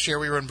last year.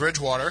 We were in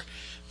Bridgewater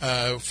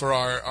for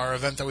our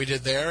event that we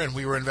did there, and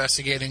we were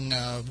investigating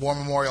War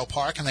Memorial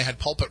Park, and they had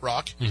Pulpit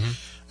Rock,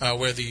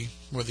 where the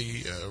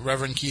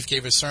Reverend Keith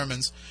gave his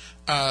sermons.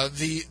 So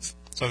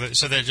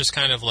they're just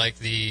kind of like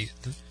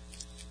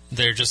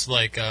they're just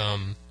like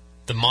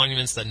the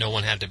monuments that no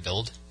one had to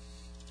build.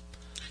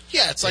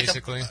 Yeah, it's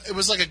basically. It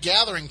was like a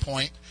gathering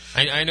point.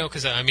 I know,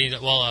 because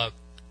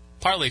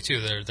partly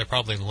too they're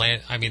probably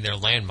they're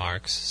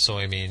landmarks. So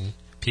I mean,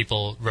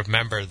 people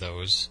remember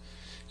those,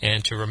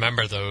 and to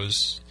remember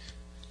those,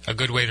 a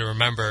good way to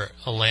remember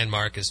a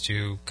landmark is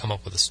to come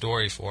up with a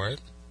story for it.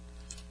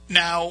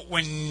 Now,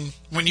 when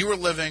you were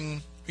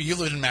living, you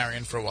lived in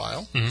Marion for a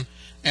while, mm-hmm.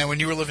 and when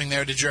you were living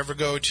there, did you ever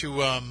go to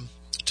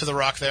the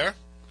Rock there,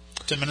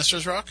 to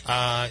Minister's Rock?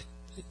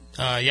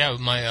 Yeah,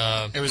 my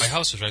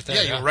house was right there.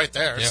 Yeah, you were right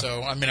there. Yeah.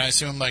 So, I mean, I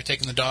assume like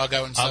taking the dog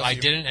out and stuff. I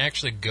didn't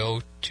actually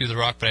go to the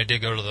Rock, but I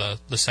did go to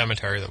the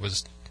cemetery that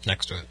was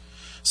next to it.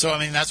 So, I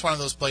mean, that's one of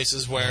those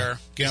places where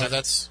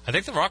that's. I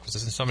think the Rock was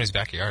in somebody's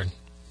backyard,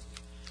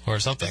 or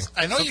something.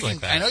 I know you can. Like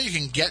that. I know you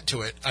can get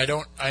to it. I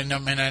know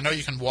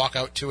you can walk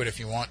out to it if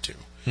you want to.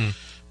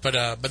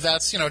 But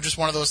that's just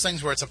one of those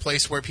things where it's a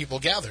place where people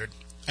gathered,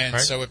 and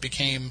right. So it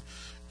became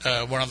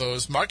one of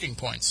those marking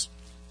points.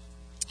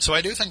 So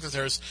I do think that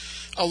there's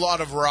a lot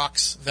of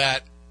rocks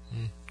that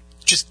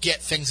just get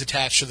things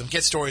attached to them,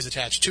 get stories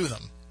attached to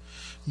them.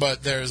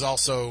 But there's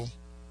also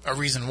a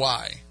reason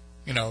why,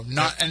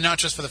 not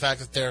just for the fact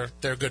that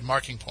they're good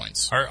marking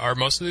points. Are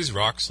most of these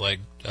rocks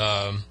like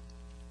kind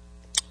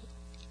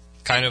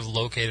of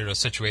located or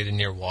situated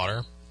near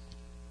water?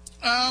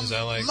 Is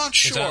that I'm not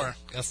sure. Is that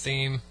a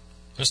theme?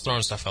 Just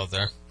throwing stuff out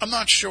there. I'm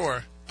not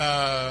sure.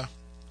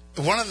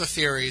 One of the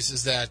theories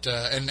is that,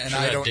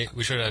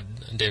 we should have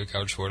David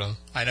Couchford on.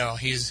 I know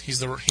he is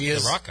the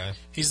rock guy.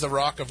 He's the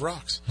rock of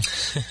rocks.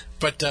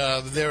 But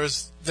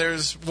there's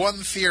one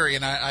theory,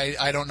 and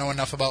I don't know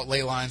enough about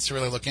ley lines to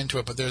really look into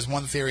it. But there's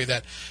one theory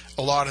that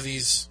a lot of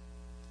these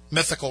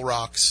mythical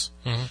rocks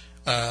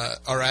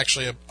are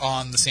actually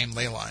on the same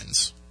ley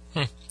lines,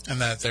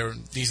 and that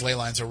these ley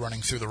lines are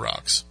running through the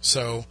rocks.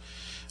 So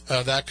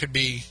that could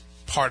be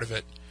part of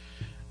it.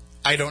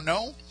 I don't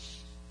know.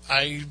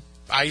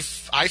 I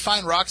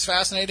find rocks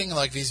fascinating.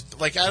 Like these,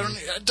 like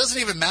it doesn't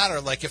even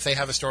matter like if they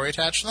have a story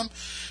attached to them.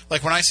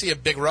 Like when I see a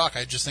big rock,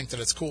 I just think that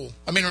it's cool.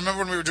 I mean, remember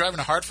when we were driving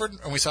to Hartford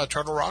and we saw a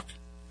turtle rock?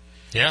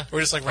 Yeah, we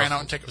just ran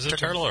out and took. Was it a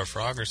turtle or a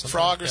frog or something?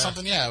 Frog or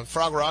something? Yeah,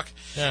 frog rock.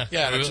 Yeah,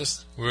 yeah.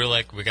 We were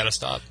like, we gotta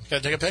stop.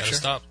 Gotta take a picture. Gotta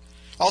stop.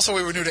 Also,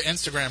 we were new to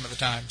Instagram at the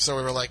time, so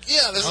we were like,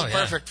 yeah, this is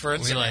perfect for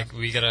Instagram.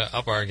 We gotta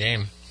up our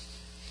game.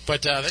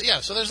 But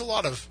so there's a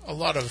lot of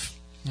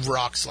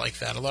rocks like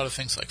that, a lot of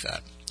things like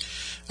that.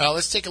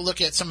 Let's take a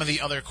look at some of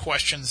the other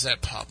questions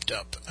that popped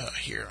up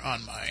here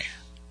on my...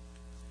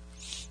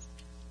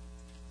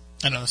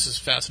 I know this is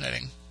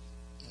fascinating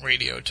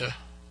radio to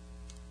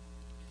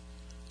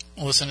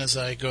listen as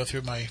I go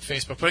through my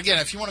Facebook. But again,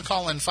 if you want to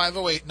call in,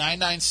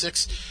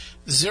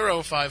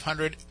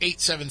 508-996-0500,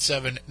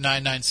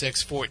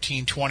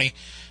 877-996-1420.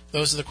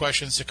 Those are the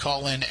questions to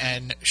call in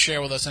and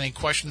share with us. Any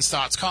questions,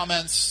 thoughts,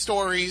 comments,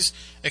 stories,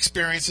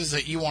 experiences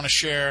that you want to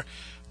share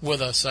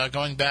with us.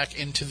 Going back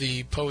into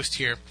the post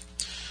here.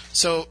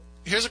 So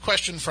here's a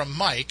question from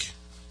Mike.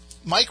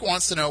 Mike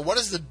wants to know, what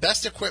is the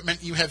best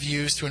equipment you have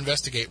used to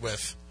investigate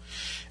with?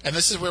 And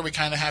this is where we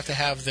kind of have to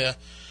have the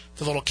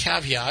little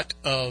caveat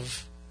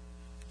of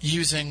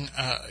using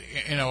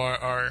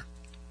our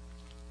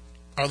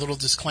little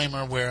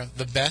disclaimer where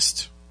the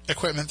best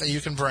equipment that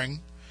you can bring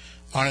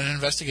on an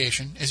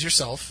investigation is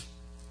yourself.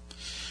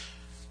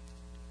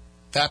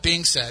 That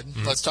being said,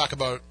 let's talk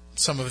about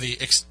some of the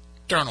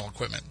external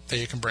equipment that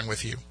you can bring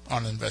with you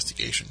on an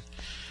investigation.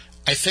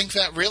 I think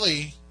that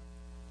really,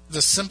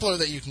 the simpler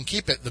that you can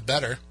keep it, the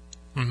better.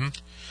 Mm-hmm.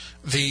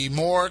 The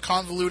more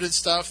convoluted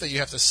stuff that you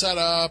have to set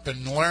up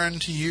and learn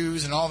to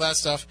use and all that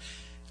stuff,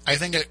 I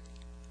think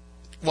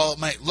while it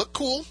might look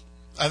cool,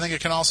 I think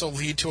it can also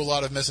lead to a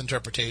lot of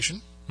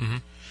misinterpretation. Mm-hmm.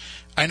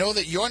 I know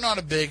that you're not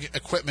a big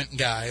equipment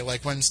guy.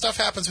 Like when stuff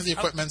happens with the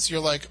equipments, you're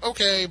like,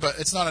 okay, but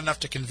it's not enough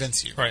to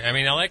convince you. Right. I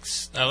mean, I like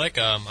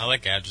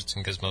gadgets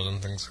and gizmos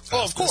and things like that.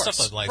 Oh, of course. Stuff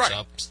that lights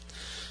up.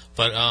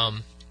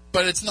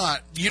 But it's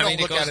not. You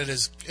don't look at it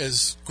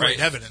as great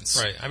evidence,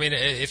 right? I mean,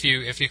 if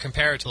you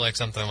compare it to like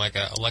something like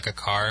a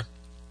car,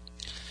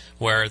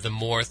 where the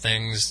more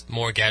gadgets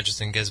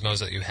and gizmos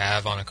that you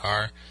have on a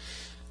car,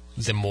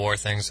 the more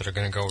things that are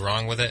going to go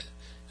wrong with it.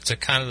 It's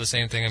kind of the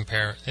same thing in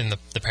the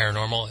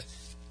paranormal.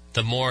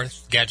 The more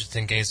gadgets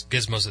and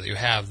gizmos that you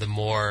have, the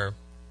more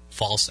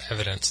false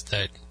evidence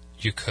that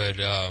you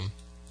could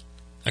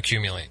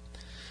accumulate.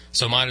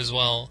 So might as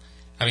well.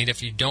 I mean,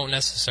 if you don't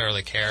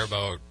necessarily care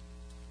about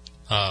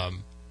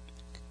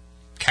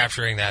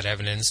capturing that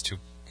evidence to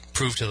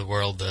prove to the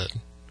world that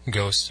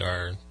ghosts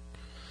are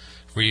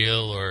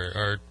real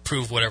or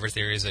prove whatever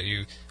theories that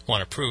you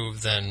want to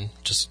prove, then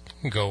just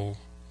go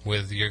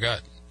with your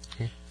gut.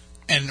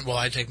 And, well,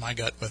 I take my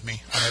gut with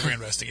me on every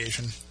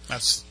investigation.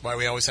 That's why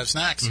we always have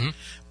snacks. Mm-hmm.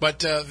 But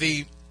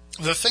the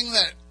thing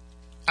that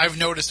I've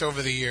noticed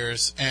over the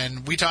years,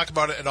 and we talk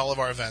about it at all of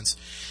our events,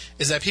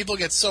 is that people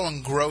get so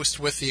engrossed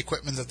with the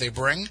equipment that they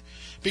bring,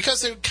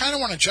 because they kind of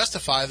want to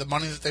justify the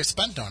money that they've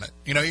spent on it.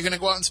 You know, you're going to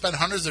go out and spend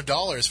hundreds of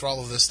dollars for all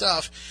of this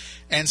stuff,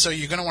 and so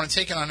you're going to want to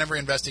take it on every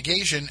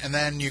investigation, and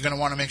then you're going to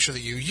want to make sure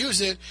that you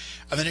use it,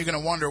 and then you're going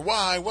to wonder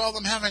why. Well,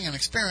 I'm having an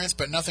experience,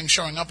 but nothing's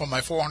showing up on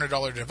my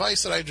 $400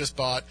 device that I just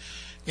bought.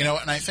 You know,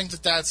 and I think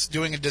that that's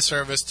doing a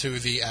disservice to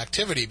the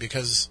activity,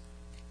 because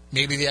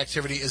maybe the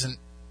activity isn't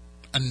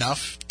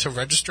enough to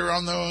register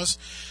on those.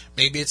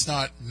 Maybe it's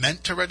not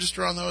meant to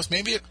register on those.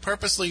 Maybe it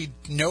purposely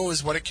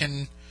knows what it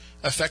can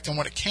affect and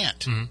what it can't.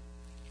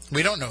 Mm-hmm.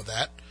 We don't know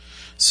that.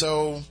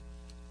 So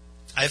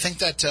I think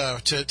that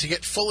to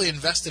get fully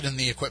invested in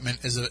the equipment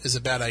is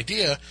a bad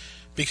idea,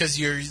 because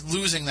you're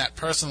losing that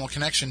personal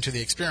connection to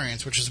the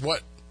experience, which is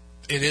what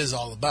it is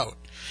all about.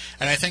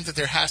 And I think that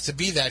there has to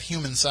be that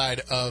human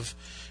side of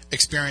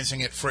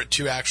experiencing it for it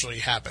to actually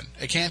happen.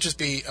 It can't just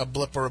be a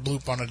blip or a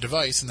bloop on a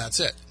device and that's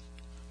it.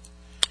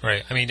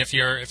 Right. I mean, if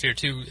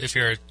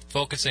you're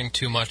focusing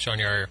too much on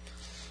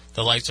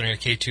the lights on your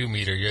K2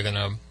 meter, you're going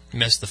to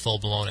miss the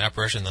full-blown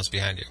apparition that's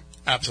behind you.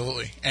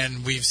 Absolutely.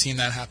 And we've seen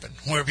that happen,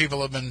 where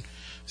people have been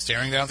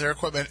staring down at their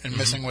equipment and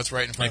missing what's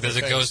right in front of their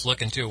face. Like there's a ghost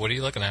looking too. What are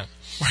you looking at?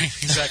 Right,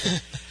 exactly.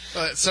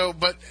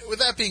 But with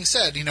that being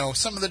said, you know,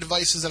 some of the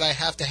devices that I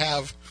have to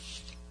have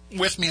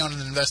with me on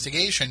an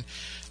investigation,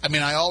 I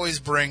mean, I always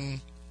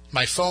bring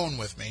my phone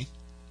with me,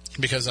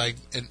 because I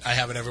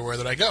have it everywhere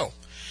that I go.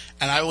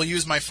 And I will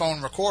use my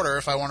phone recorder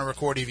if I want to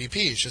record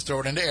EVPs. Just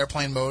throw it into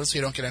airplane mode so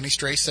you don't get any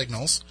stray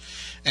signals,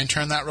 and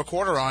turn that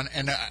recorder on.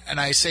 And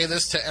I say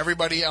this to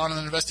everybody on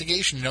an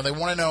investigation. You know, they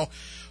want to know,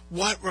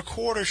 what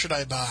recorder should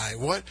I buy?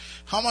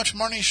 How much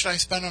money should I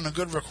spend on a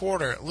good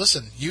recorder?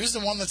 Listen, use the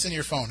one that's in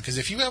your phone, because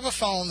if you have a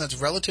phone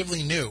that's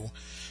relatively new,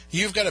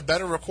 you've got a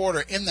better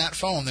recorder in that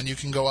phone than you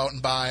can go out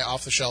and buy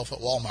off the shelf at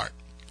Walmart.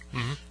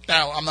 Mm-hmm.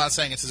 Now, I'm not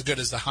saying it's as good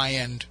as the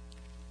high-end,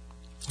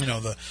 you know,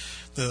 the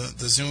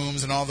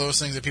Zooms and all those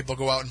things that people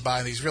go out and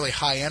buy, these really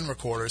high-end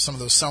recorders, some of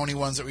those Sony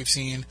ones that we've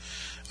seen.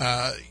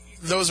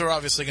 Those are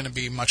obviously going to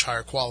be much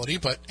higher quality,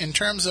 but in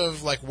terms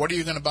of, like, what are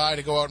you going to buy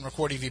to go out and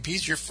record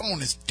EVPs, your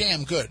phone is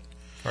damn good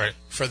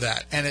for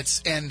that.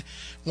 And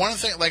one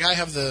of the things, like, I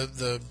have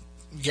the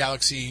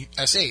Galaxy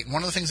S8, and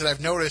one of the things that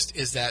I've noticed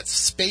is that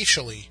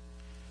spatially,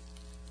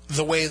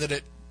 the way that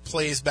it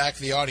plays back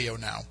the audio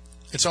now,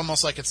 it's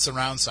almost like it's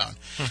surround sound.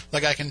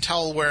 Like, I can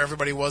tell where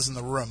everybody was in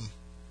the room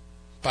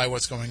by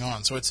what's going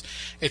on. So it's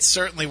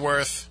certainly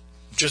worth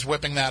just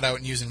whipping that out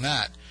and using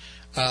that.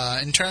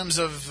 In terms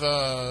of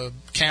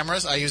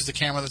cameras, I use the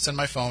camera that's in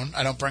my phone.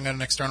 I don't bring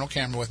an external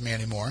camera with me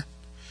anymore,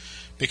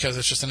 because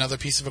it's just another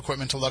piece of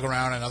equipment to lug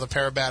around, another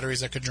pair of batteries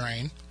that could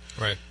drain.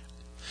 Right.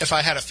 If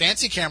I had a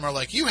fancy camera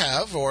like you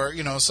have, or,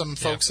 you know, some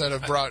folks that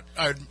have brought,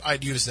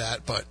 I'd use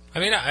that. But I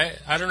mean,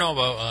 I don't know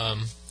about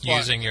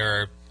using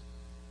your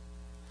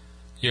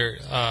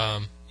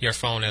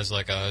phone as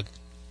like a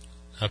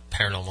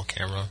paranormal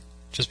camera,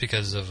 just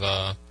because of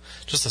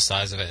just the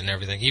size of it and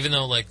everything. Even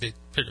though, like, the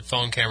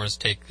phone cameras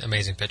take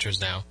amazing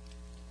pictures now,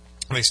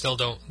 they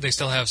still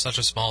have such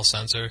a small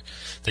sensor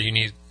that you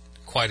need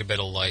quite a bit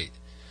of light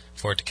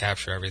for it to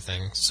capture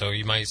everything. So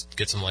you might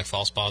get some, like,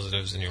 false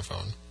positives in your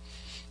phone.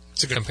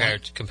 It's a good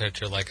compared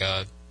to like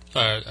a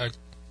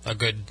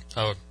good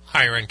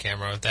higher end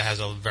camera that has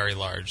a very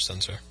large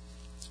sensor.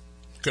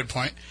 Good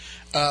point.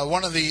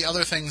 One of the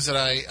other things that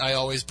I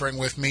always bring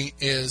with me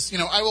is, you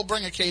know, I will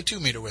bring a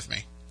K2 meter with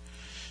me,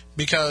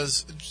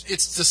 because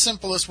it's the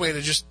simplest way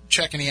to just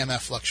check an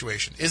EMF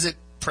fluctuation. Is it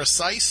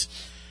precise?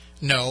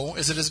 No.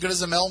 Is it as good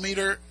as a Mel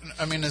meter?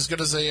 I mean, as good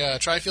as a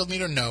tri-field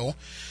meter? No.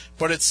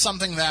 But it's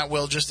something that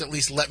will just at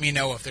least let me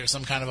know if there's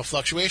some kind of a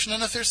fluctuation,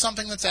 and if there's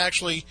something that's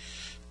actually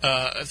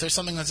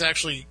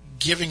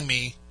giving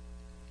me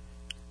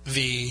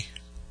the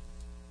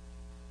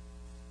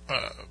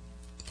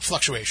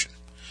fluctuation.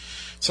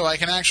 So I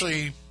can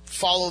actually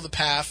follow the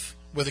path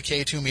with a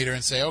K2 meter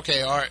and say,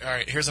 okay, all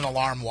right, here's an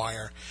alarm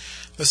wire.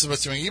 This is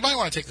what's doing. You might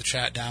want to take the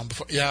chat down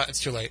before. Yeah,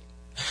 it's too late.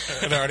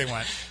 It already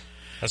went.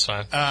 That's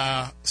fine.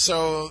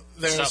 So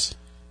there's. Sup.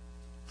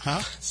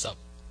 Huh? Sup.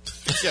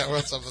 Yeah,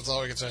 what's up? That's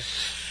all we can say.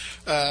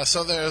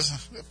 So there's.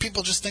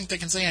 People just think they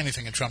can say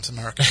anything in Trump's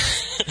America.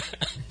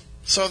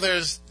 So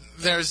there's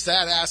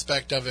that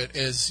aspect of it,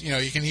 is, you know,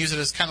 you can use it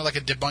as kind of like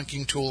a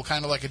debunking tool,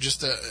 kind of like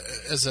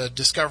as a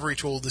discovery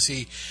tool to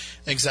see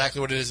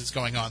exactly what it is that's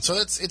going on. So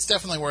it's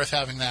definitely worth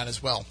having that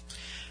as well.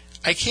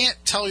 I can't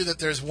tell you that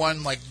there's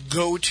one, like,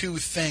 go-to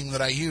thing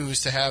that I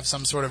use to have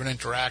some sort of an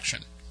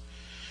interaction,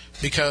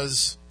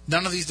 because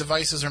none of these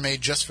devices are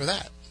made just for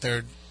that.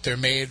 They're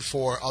made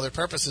for other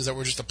purposes that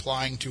we're just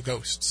applying to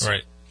ghosts.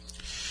 Right.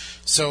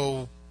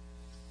 So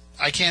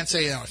I can't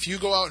say, you know, if you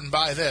go out and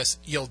buy this,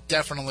 you'll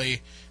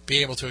definitely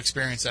be able to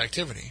experience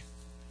activity.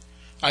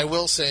 I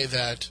will say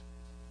that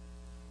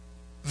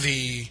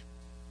the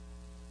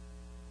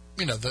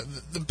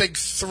big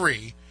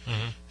three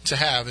to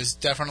have is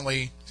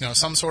definitely, you know,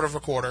 some sort of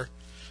recorder,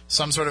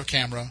 some sort of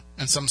camera,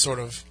 and some sort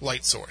of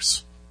light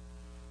source.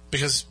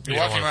 Because you're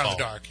walking around in the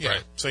dark, yeah.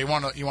 Right. So you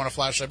want a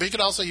flashlight, but you could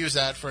also use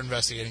that for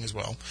investigating as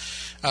well.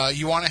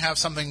 You want to have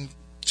something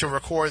to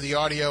record the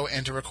audio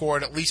and to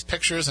record at least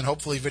pictures and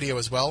hopefully video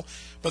as well.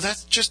 But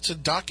that's just to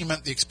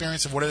document the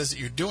experience of what it is that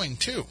you're doing,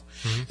 too.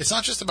 Mm-hmm. It's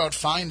not just about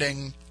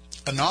finding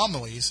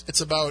anomalies.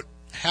 It's about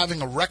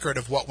having a record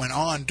of what went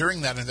on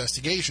during that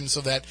investigation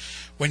so that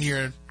when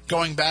you're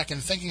going back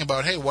and thinking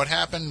about, hey, what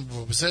happened,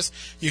 what was this,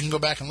 you can go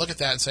back and look at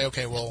that and say,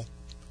 okay, well,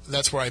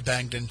 that's where I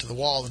banged into the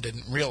wall and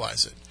didn't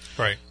realize it.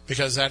 Right.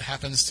 Because that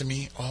happens to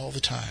me all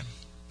the time,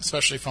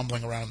 especially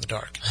fumbling around in the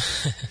dark.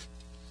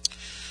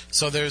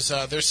 So there's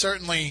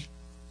certainly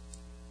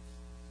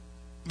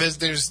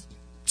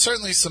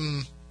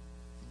some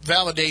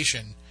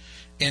validation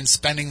in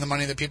spending the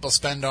money that people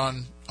spend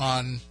on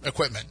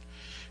equipment.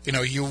 You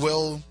know, you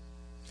will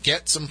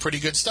get some pretty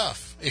good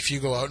stuff if you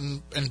go out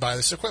and buy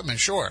this equipment,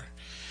 sure.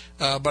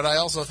 But I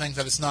also think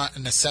that it's not a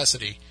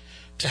necessity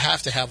to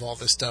have all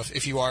this stuff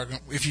if you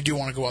do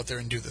want to go out there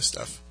and do this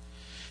stuff.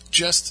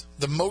 Just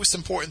the most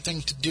important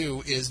thing to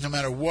do is, no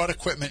matter what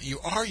equipment you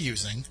are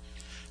using,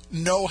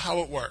 know how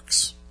it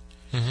works.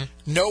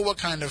 Mm-hmm. Know what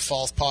kind of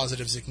false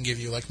positives it can give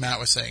you, like Matt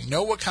was saying.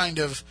 Know what kind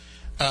of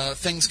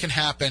things can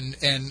happen,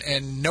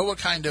 and know what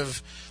kind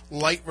of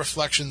light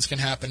reflections can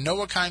happen. Know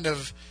what kind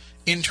of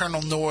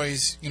internal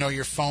noise,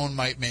 your phone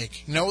might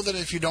make. Know that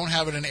if you don't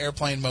have it in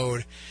airplane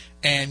mode,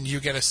 and you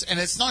get and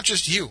it's not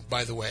just you,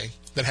 by the way,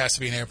 that has to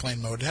be in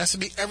airplane mode. It has to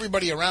be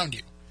everybody around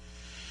you,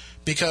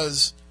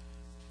 because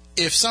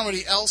if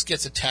somebody else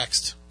gets a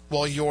text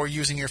while you're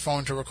using your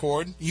phone to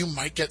record, you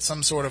might get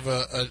some sort of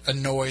a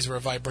noise or a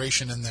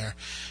vibration in there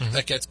mm-hmm.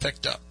 that gets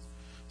picked up.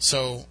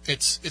 So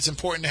it's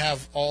important to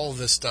have all of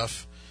this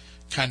stuff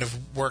kind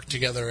of work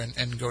together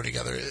and go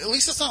together. At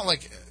least it's not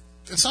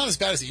as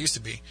bad as it used to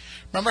be.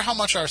 Remember how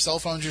much our cell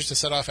phones used to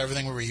set off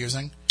everything we were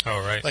using? Oh,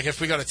 right. Like if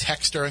we got a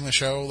text during the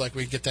show, like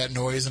we'd get that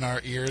noise in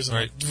our ears, and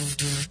right.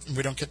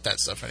 We don't get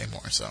that stuff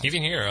anymore. So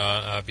even here,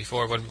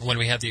 before when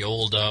we had the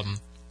old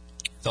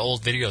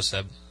video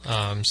set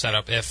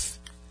up, if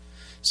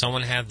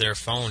someone had their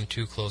phone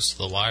too close to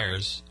the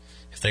wires,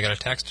 if they got a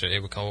text, it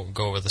would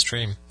go over the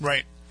stream.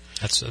 Right.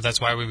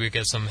 That's why we would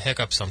get some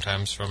hiccups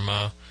sometimes from,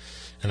 and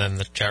then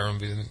the chat room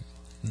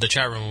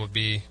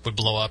would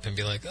blow up and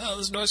be like, oh,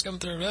 there's noise coming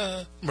through.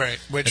 Right.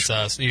 Which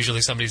it's usually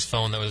somebody's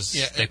phone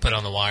that they put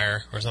on the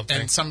wire or something,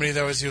 and somebody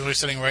that was usually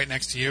sitting right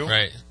next to you.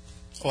 Right.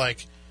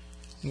 Like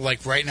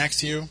right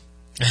next to you.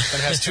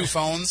 That has two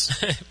phones,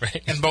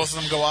 right. And both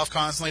of them go off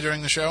constantly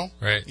during the show.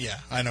 Right. Yeah,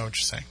 I know what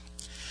you're saying.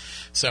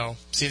 So,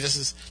 see, this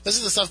is the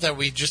stuff that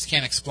we just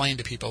can't explain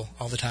to people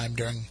all the time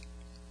during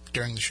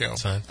the show.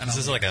 This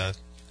is like a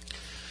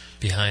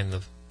behind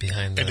the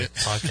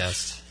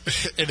podcast.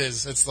 It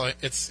is. It's like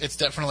it's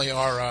definitely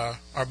our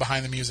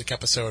behind the music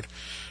episode,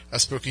 a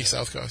Spooky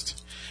South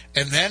Coast,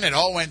 and then it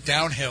all went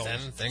downhill.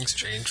 Then things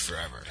changed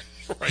forever.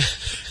 Right.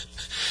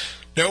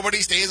 Nobody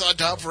stays on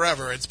top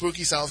forever, and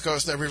Spooky South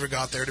Coast never even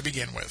got there to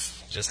begin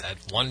with. Just had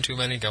one too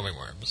many gummy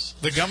worms.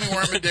 The gummy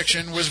worm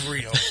addiction was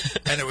real,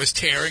 and it was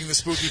tearing the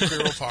spooky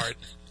crew apart.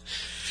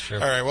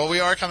 Sure. All right, well, we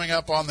are coming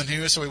up on the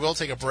news, so we will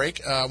take a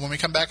break. When we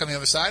come back on the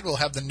other side, we'll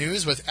have the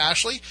news with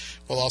Ashley.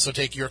 We'll also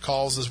take your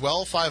calls as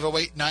well,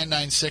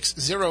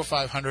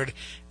 508-996-0500,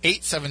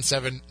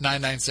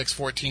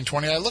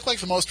 877-996-1420. I look like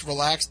the most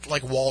relaxed,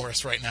 like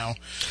walrus right now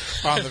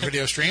on the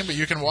video stream, but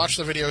you can watch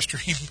the video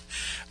stream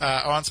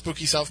on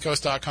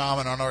SpookySouthCoast.com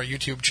and on our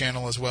YouTube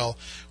channel as well.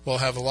 We'll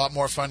have a lot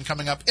more fun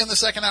coming up in the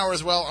second hour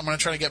as well. I'm going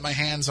to try to get my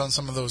hands on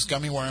some of those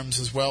gummy worms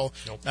as well,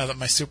 now that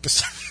my soup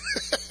is...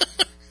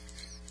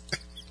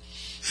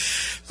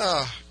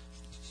 all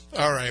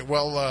right.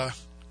 Well,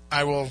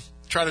 I will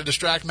try to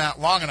distract Matt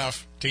long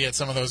enough to get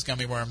some of those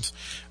gummy worms.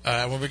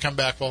 When we come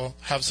back, we'll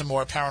have some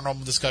more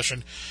paranormal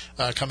discussion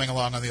coming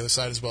along on the other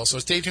side as well. So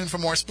stay tuned for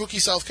more Spooky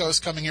South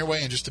Coast coming your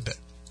way in just a bit.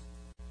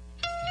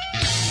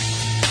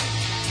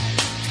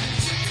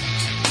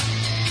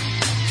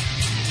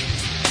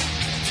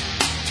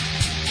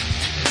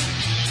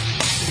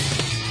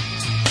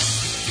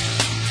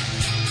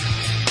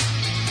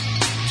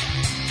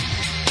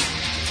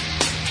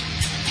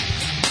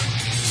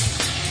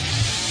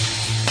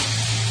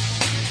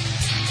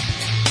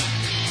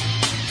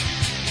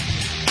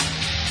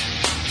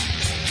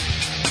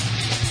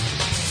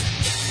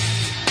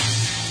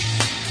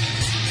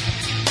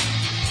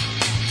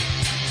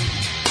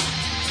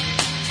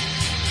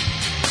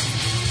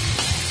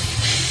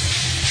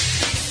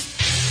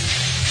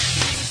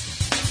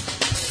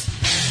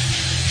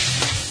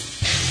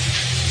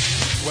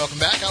 Welcome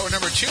back. Hour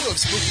number 2 of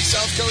Spooky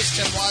South Coast.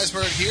 Tim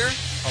Weisberg here,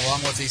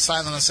 along with the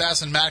silent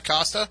assassin, Matt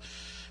Costa.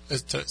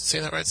 Say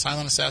that right?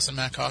 Silent assassin,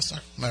 Matt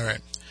Costa? All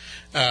right.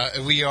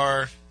 We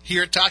are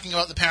here talking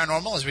about the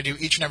paranormal, as we do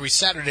each and every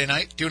Saturday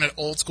night, doing it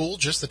old school,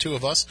 just the two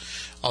of us,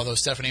 although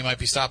Stephanie might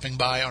be stopping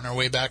by on her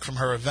way back from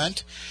her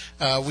event.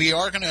 We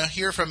are going to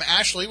hear from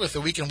Ashley with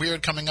the Week in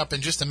Weird coming up in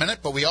just a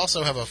minute, but we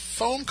also have a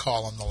phone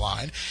call on the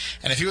line.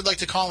 And if you would like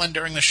to call in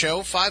during the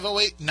show,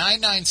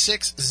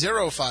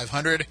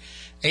 508-996-0500,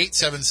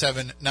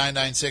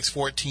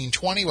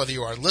 877-996-1420, whether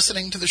you are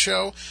listening to the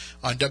show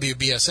on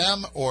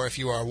WBSM or if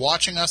you are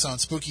watching us on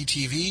Spooky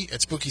TV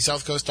at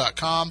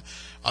SpookySouthCoast.com,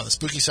 on the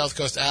Spooky South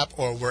Coast app,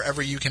 or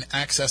wherever you can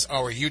access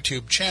our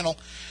YouTube channel.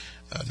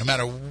 No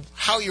matter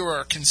how you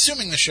are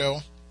consuming the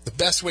show, the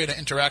best way to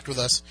interact with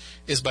us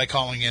is by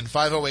calling in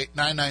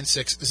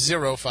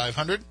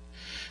 508-996-0500.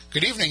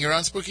 Good evening. You're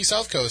on Spooky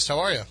South Coast. How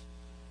are you?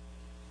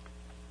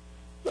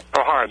 Oh,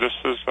 hi. This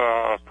is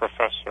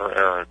Professor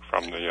Eric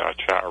from the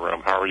chat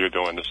room. How are you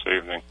doing this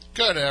evening?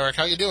 Good, Eric.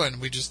 How you doing?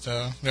 We just,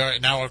 all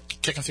right, now we're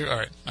kicking through. All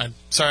right. I'm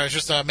sorry, I was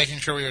just making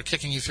sure we were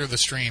kicking you through the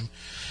stream.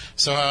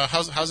 So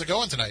how's it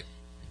going tonight?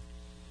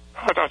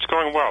 Oh, that's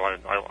going well.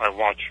 I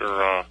watch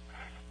your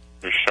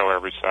show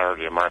every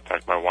Saturday. As a matter of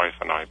fact, my wife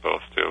and I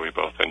both do. We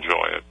both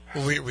enjoy it.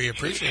 Well, we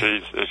appreciate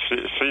it.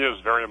 She is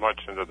very much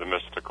into the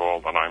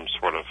mystical, and I'm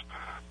sort of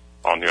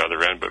on the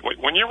other end. But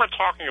when you were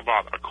talking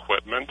about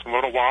equipment a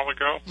little while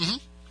ago, mm-hmm.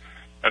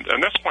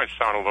 and this might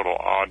sound a little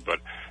odd, but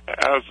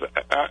as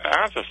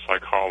a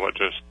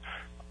psychologist,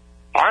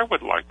 I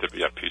would like to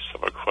be a piece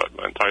of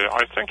equipment.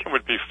 I think it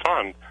would be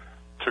fun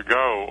to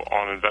go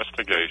on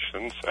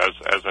investigations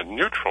as a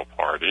neutral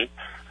party,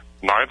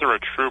 neither a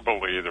true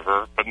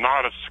believer, but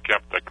not a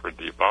skeptic or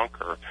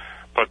debunker,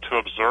 but to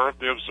observe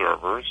the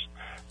observers,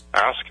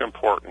 ask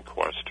important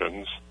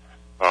questions.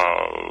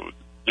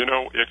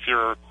 If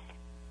you're,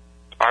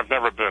 I've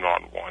never been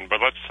on one, but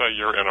let's say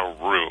you're in a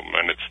room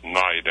and it's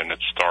night and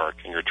it's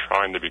dark and you're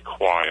trying to be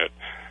quiet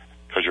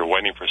because you're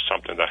waiting for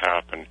something to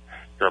happen.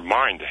 Your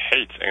mind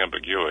hates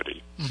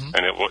ambiguity, mm-hmm.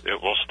 and it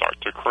will start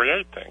to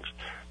create things.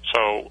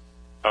 So,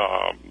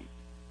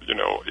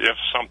 if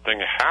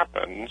something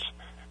happens,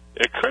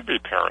 it could be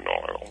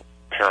paranormal,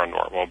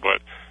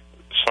 but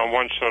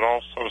someone should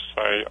also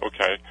say,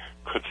 okay,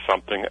 could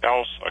something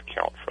else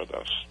account for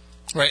this?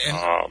 Right.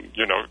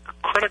 And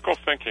critical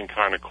thinking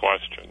kind of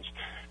questions.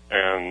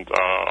 And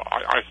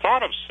I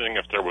thought of seeing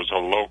if there was a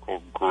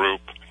local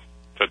group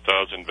that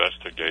does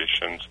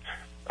investigations,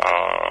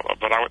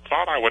 but I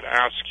thought I would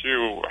ask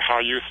you how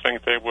you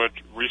think they would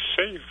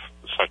receive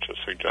such a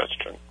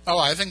suggestion. Oh,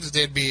 I think that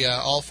they'd be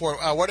all for.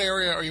 What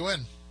area are you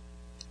in?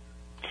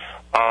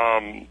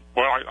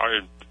 Well,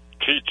 I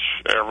teach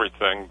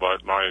everything,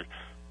 but my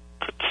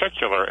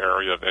particular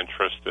area of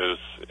interest is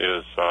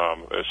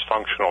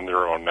functional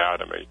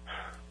neuroanatomy.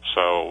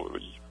 So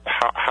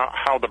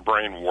how the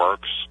brain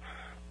works.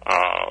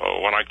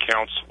 When I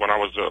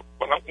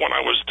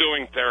was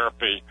doing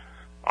therapy,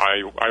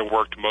 I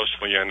worked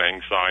mostly in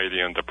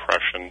anxiety and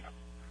depression.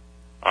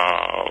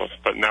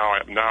 But now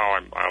I'm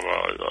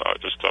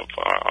just a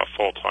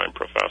full-time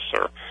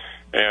professor,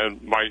 and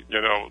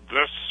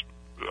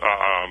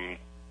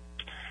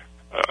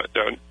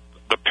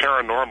the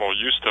paranormal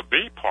used to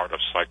be part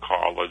of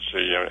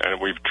psychology, and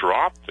we've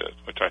dropped it,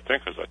 which I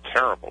think is a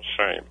terrible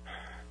shame.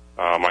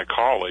 My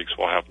colleagues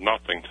will have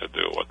nothing to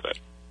do with it.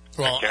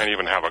 Well, I can't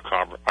even have a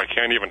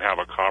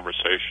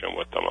conversation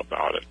with them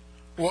about it.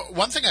 Well,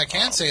 one thing I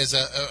can say is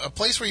a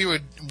place where you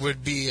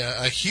would be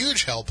a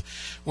huge help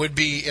would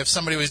be if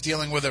somebody was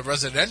dealing with a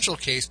residential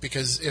case,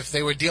 because if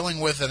they were dealing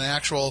with an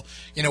actual,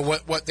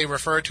 what they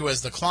refer to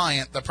as the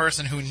client, the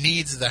person who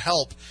needs the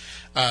help,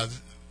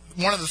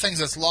 one of the things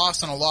that's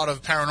lost on a lot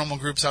of paranormal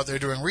groups out there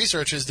doing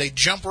research is they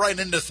jump right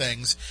into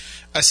things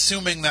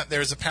assuming that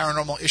there's a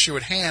paranormal issue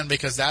at hand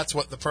because that's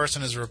what the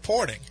person is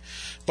reporting.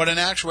 But in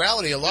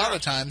actuality, a lot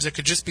of times it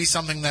could just be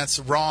something that's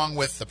wrong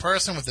with the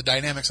person, with the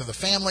dynamics of the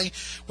family,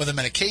 with the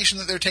medication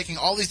that they're taking,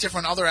 all these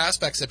different other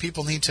aspects that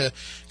people need to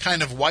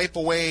kind of wipe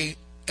away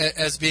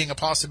as being a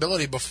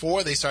possibility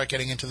before they start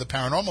getting into the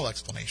paranormal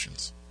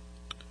explanations.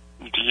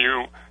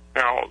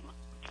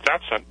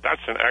 That's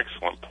an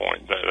excellent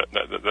point,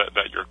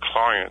 that your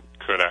client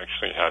could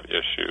actually have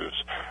issues.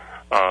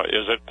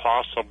 Is it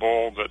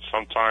possible that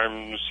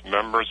sometimes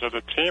members of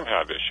the team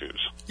have issues?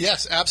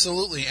 Yes,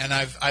 absolutely. And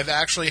I've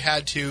actually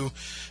had to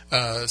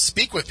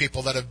speak with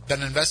people that have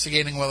been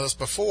investigating with us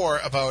before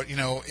about,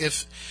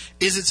 is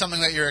it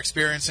something that you're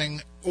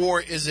experiencing,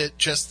 or is it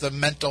just the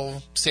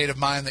mental state of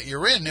mind that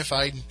you're in, if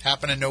I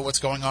happen to know what's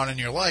going on in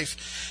your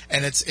life.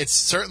 And it's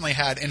certainly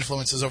had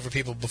influences over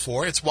people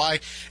before. It's one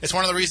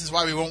of the reasons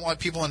why we won't let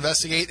people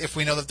investigate if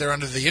we know that they're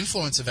under the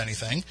influence of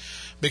anything,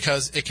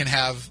 because it can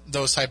have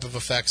those type of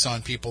effects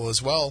on people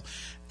as well.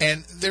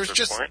 And there's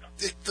just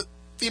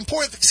the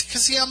important thing,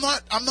 because see,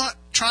 I'm not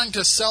trying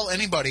to sell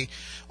anybody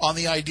on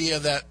the idea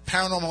that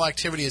paranormal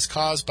activity is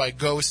caused by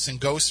ghosts, and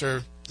ghosts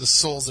are the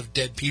souls of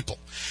dead people.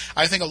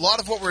 I think a lot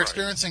of what we're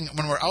experiencing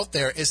when we're out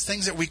there is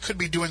things that we could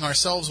be doing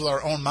ourselves with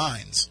our own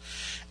minds.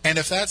 And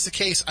if that's the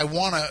case, I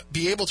want to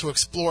be able to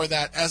explore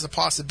that as a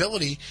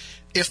possibility,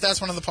 if that's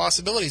one of the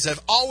possibilities.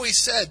 I've always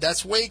said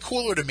that's way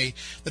cooler to me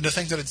than to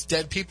think that it's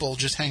dead people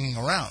just hanging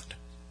around.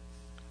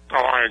 Oh,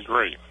 I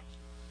agree.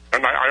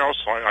 And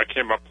I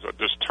came up with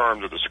this term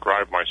to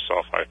describe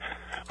myself. I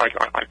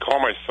call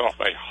myself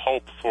a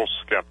hopeful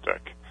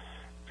skeptic,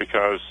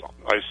 because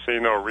I see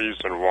no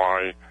reason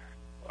why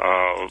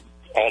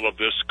all of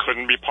this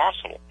couldn't be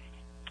possible.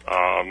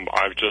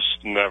 I've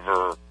just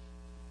never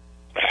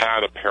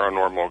had a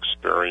paranormal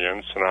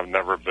experience, and I've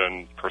never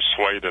been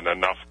persuaded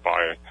enough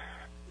by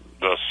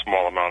the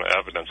small amount of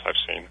evidence I've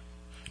seen.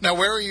 Now,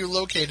 where are you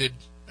located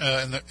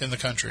in the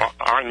country?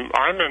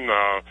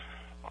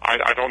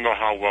 I don't know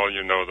how well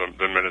you know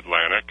the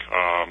Mid-Atlantic.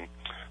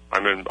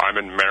 I'm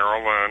in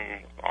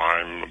Maryland.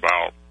 I'm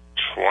about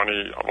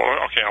 20.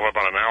 Well, okay, I'm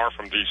about an hour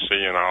from D.C.,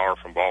 an hour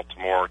from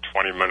Baltimore,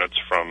 20 minutes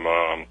from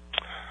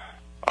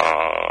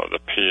the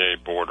PA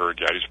border,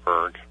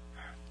 Gettysburg.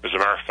 As a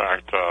matter of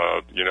fact,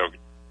 you know,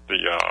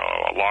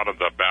 a lot of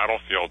the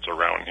battlefields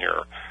around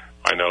here,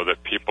 I know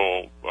that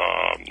people,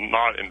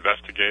 not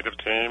investigative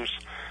teams,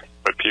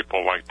 but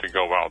people like to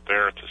go out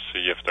there to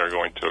see if they're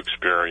going to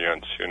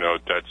experience, you know,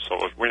 dead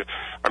soldiers.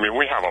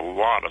 We have a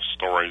lot of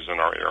stories in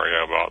our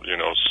area about, you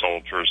know,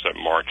 soldiers that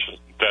march,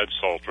 dead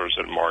soldiers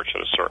that march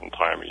at a certain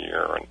time of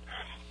year.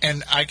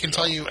 And I can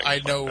tell you, I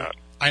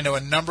know a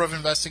number of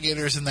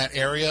investigators in that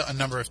area, a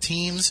number of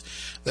teams,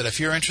 that if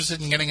you're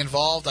interested in getting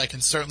involved, I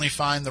can certainly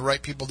find the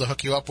right people to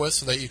hook you up with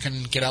so that you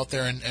can get out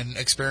there and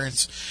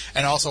experience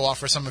and also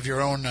offer some of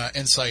your own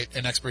insight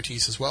and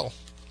expertise as well.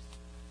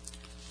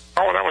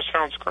 Oh,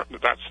 sounds great.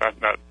 That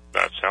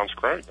sounds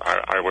great.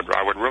 I would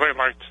really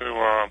like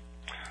to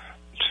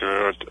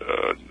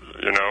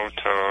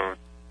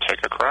take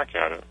a crack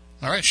at it.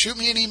 All right, shoot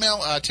me an email,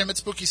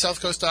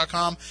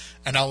 tim@SpookySouthCoast.com,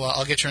 and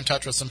I'll get you in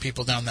touch with some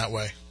people down that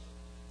way.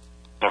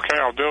 Okay,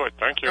 I'll do it.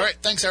 Thank you. All right,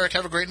 thanks, Eric.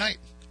 Have a great night.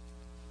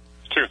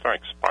 You too.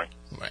 Thanks. Bye.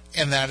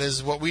 And that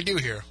is what we do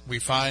here. We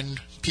find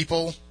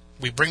people,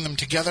 we bring them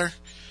together,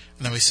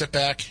 and then we sit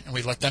back and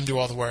we let them do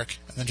all the work,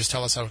 and then just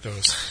tell us how it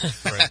goes.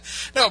 Right.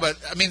 No, but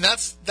I mean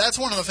that's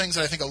one of the things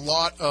that I think a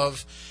lot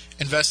of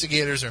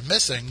investigators are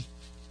missing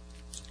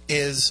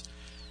is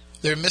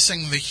they're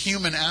missing the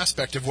human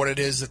aspect of what it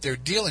is that they're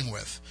dealing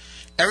with.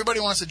 Everybody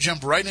wants to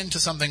jump right into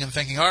something and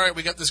thinking, all right,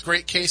 we got this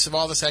great case of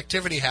all this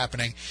activity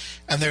happening,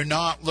 and they're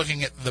not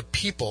looking at the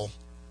people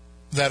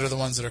that are the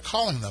ones that are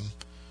calling them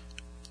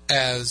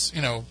as,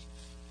 you know,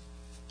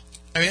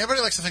 I mean,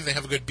 everybody likes to think they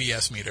have a good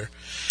BS meter,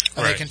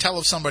 and right. They can tell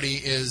if somebody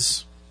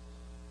is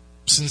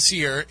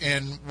sincere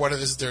in what it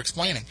is they're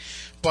explaining.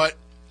 But,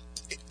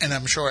 and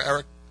I'm sure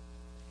Eric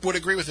would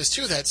agree with this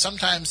too, that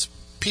sometimes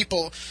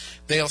people,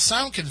 they'll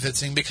sound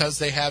convincing because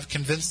they have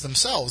convinced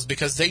themselves,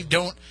 because they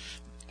don't,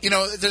 you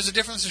know, there's a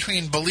difference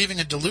between believing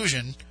a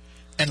delusion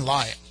and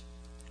lying.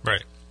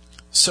 Right.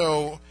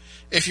 So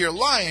if you're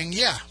lying,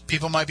 yeah,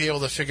 people might be able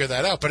to figure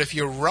that out. But if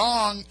you're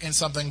wrong in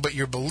something, but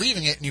you're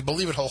believing it and you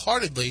believe it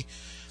wholeheartedly,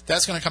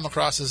 that's going to come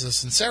across as a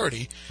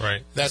sincerity.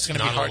 Right. That's going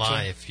to be hard to... Not a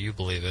lie if you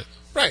believe it.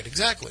 Right,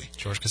 exactly.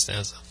 George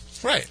Costanza.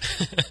 Right.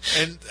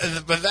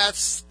 But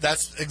that's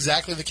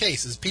exactly the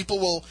case, is people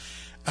will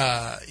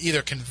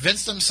either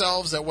convince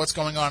themselves that what's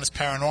going on is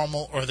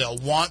paranormal, or they'll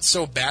want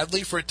so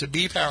badly for it to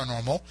be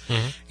paranormal.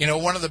 Mm-hmm. You know,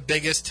 one of the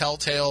biggest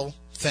telltale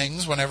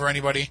things whenever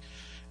anybody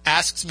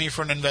asks me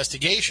for an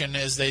investigation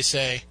is they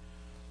say,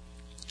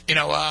 you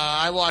know,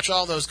 I watch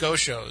all those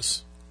ghost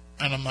shows.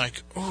 And I'm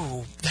like,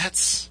 ooh,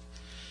 that's,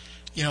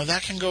 you know,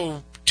 that can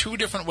go two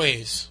different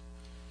ways,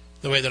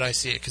 the way that I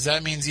see it. Because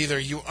that means either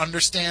you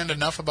understand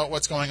enough about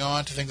what's going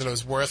on to think that it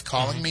was worth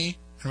calling mm-hmm. me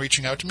and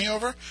reaching out to me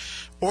over,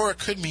 or it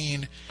could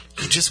mean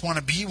you just want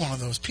to be one of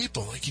those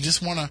people. Like, you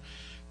just want to,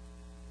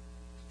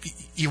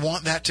 you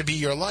want that to be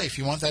your life.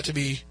 You want that to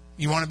be,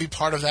 you want to be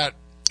part of that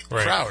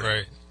crowd.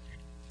 Right.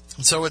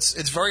 And so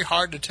it's very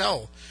hard to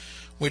tell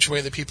which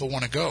way the people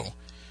want to go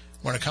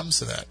when it comes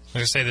to that.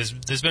 Like I say,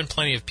 there's been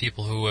plenty of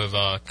people who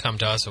have come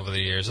to us over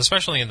the years,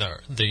 especially in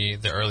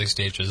the early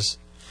stages,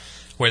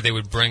 where they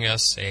would bring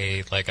us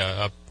an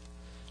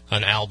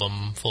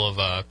album full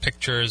of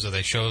pictures, or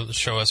they show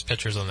us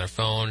pictures on their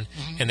phone,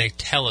 mm-hmm. and they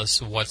tell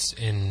us what's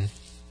in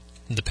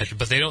the picture,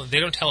 but they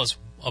don't tell us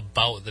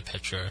about the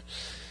picture.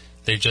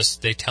 They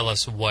tell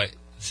us what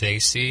they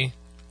see,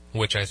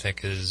 which I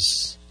think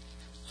is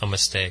a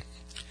mistake.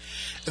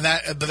 But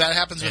that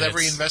happens with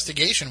every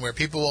investigation, where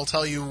people will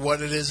tell you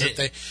what it is that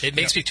they... It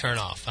makes me turn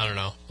off. I don't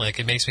know. Like,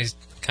 it makes me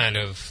kind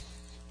of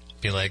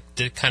be like,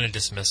 kind of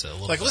dismiss it a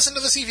little bit. Like, listen to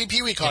the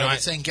CVP we caught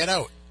it's saying, get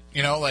out.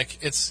 You know, like,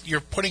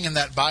 you're putting in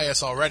that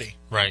bias already.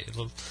 Right.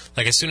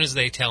 Like, as soon as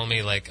they tell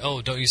me, like,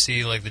 oh, don't you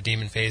see, like, the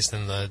demon face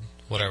and the,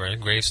 whatever,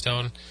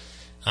 gravestone,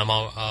 I'm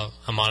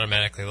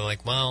automatically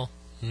like, well,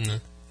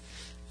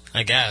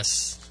 I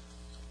guess.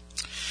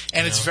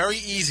 And it's very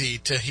easy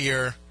to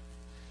hear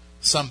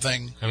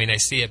something. I mean, I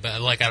see it, but,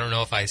 like, I don't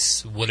know if I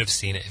would have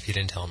seen it if you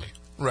didn't tell me.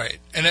 Right.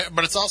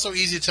 But it's also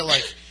easy to,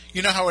 like,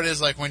 you know how it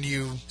is, like, when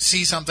you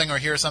see something or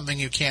hear something,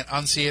 you can't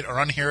unsee it or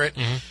unhear it.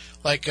 Mm-hmm.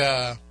 Like,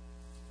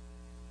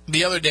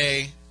 the other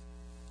day,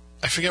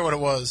 I forget what it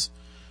was,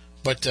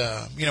 but,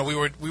 you know, we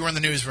were in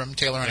the newsroom,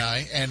 Taylor and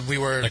I, and we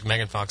were... Like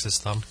Megan Fox's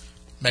thumb.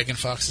 Megan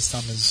Fox's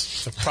thumb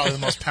is probably the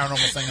most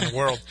paranormal thing in the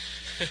world.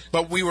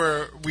 But we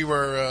were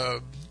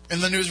in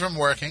the newsroom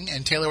working,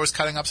 and Taylor was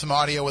cutting up some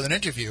audio with an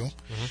interview,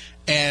 mm-hmm.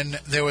 and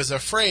there was a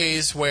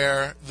phrase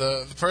where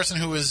the person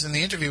who was in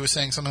the interview was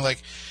saying something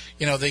like,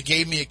 you know, they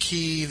gave me a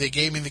key, they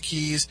gave me the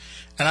keys,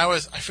 and I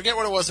forget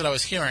what it was that I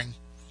was hearing,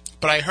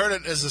 but I heard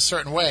it as a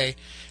certain way,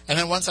 and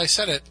then once I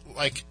said it,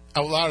 like,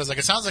 out loud, I was like,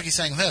 it sounds like he's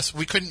saying this.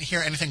 We couldn't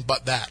hear anything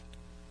but that.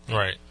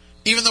 Right.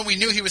 Even though we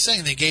knew he was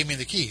saying they gave me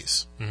the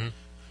keys. Mm-hmm.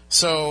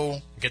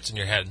 So It gets in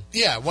your head.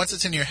 yeah, once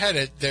it's in your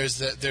head, there's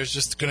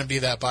just going to be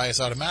that bias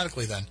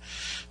automatically then.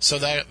 So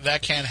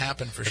that can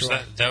happen for sure.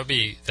 That would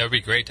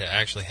be great to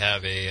actually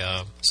have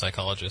a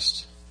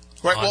psychologist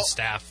Right, on well,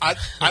 staff. I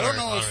don't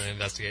know on if an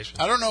investigation.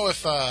 I don't know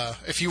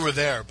if you were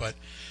there, but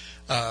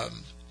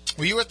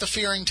were you at the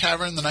Fearing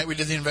Tavern the night we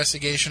did the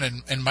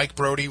investigation? And Mike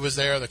Brody was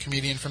there, the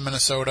comedian from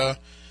Minnesota,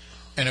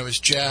 and it was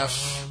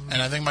Jeff,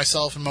 and I think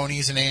myself and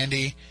Moniz and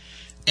Andy,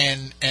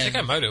 and I think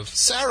I might have.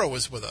 Sarah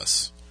was with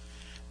us,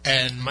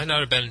 and Might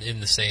not have been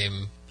in the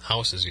same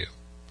house as you.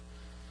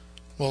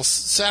 well,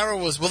 Sarah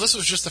was. Well, this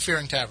was just the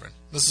Fearing Tavern.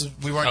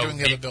 We weren't doing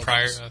the other buildings.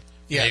 Prior,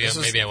 Yeah,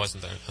 maybe I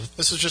wasn't there.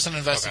 This was just an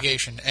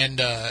investigation, and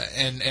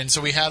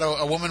so we had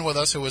a woman with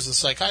us who was a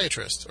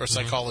psychiatrist or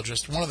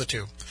psychologist, one of the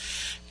two,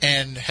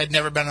 and had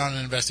never been on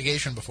an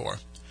investigation before,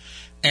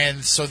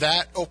 and so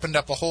that opened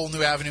up a whole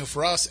new avenue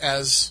for us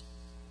as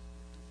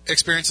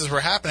experiences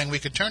were happening. We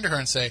could turn to her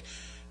and say,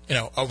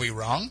 are we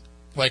wrong?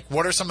 Like,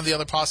 what are some of the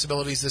other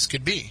possibilities this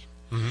could be?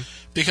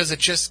 Because it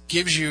just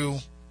gives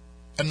you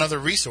another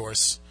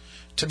resource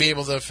to be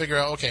able to figure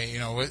out, okay,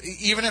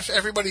 even if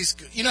everybody's,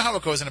 how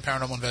it goes in a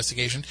paranormal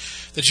investigation.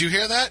 Did you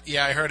hear that?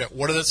 Yeah, I heard it.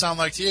 What did it sound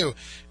like to you?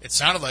 It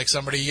sounded like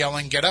somebody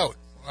yelling, "Get out."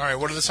 All right,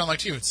 what did it sound like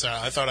to you?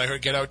 I thought I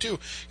heard "Get out" too.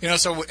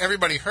 So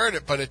everybody heard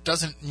it, but it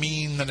doesn't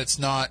mean that it's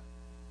not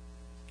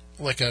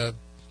like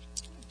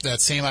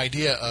that same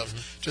idea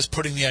of just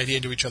putting the idea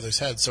into each other's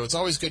heads. So it's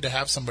always good to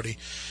have somebody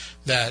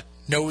that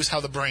knows how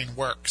the brain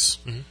works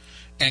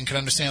and can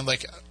understand.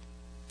 Like,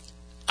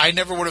 I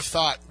never would have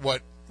thought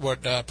what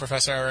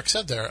Professor Eric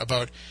said there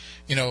about,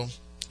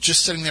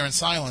 just sitting there in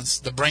silence.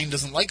 The brain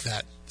doesn't like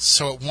that,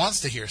 so it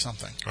wants to hear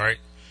something. Right.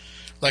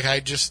 Like,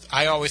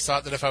 I always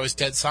thought that if I was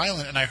dead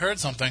silent and I heard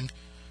something,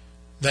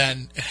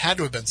 then it had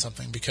to have been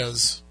something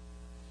because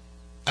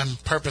I'm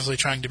purposely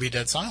trying to be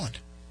dead silent.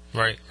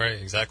 Right,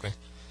 exactly.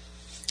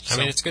 So, I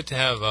mean, it's good to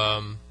have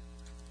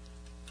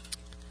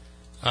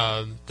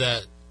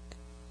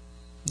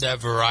that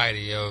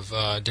variety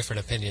of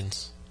different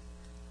opinions.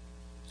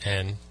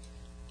 And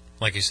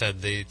like you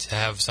said, to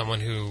have someone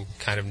who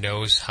kind of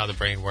knows how the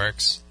brain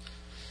works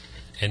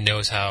and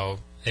knows how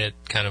it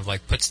kind of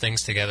like puts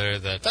things together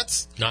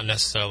that's not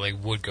necessarily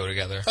would go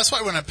together. That's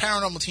why when a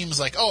paranormal team is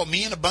like, oh,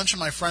 me and a bunch of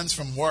my friends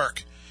from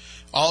work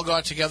all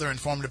got together and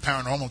formed a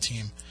paranormal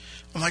team,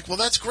 I'm like, well,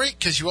 that's great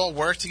because you all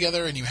work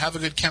together and you have a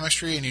good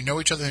chemistry and you know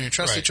each other and you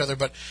trust each other.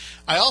 But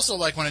I also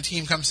like when a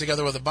team comes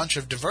together with a bunch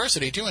of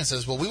diversity, too, and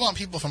says, well, we want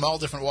people from all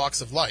different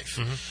walks of life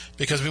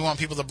because we want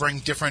people to bring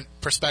different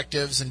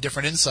perspectives and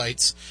different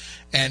insights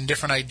and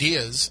different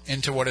ideas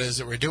into what it is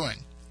that we're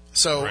doing.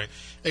 So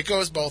it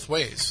goes both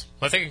ways.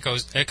 Well, I think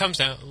it comes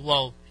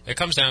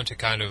down to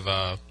kind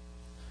of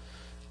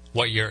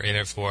what you're in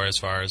it for as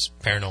far as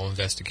paranormal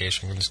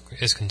investigation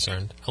is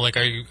concerned. Like,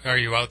 are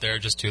you out there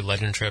just to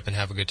legend trip and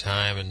have a good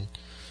time and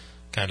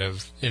kind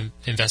of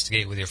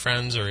investigate with your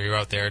friends, or are you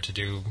out there to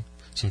do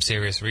some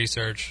serious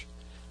research?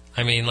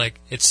 I mean, like,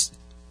 it's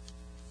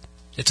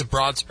a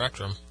broad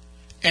spectrum,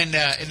 and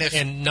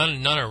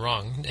none are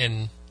wrong.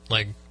 And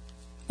like,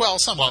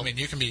 I mean,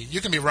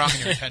 you can be wrong in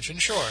your intention,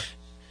 sure,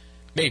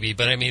 maybe,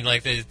 but I mean,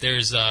 like,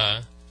 there's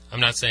I'm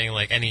not saying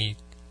like any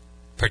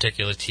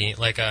particular team,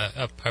 like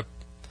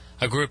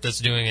a group that's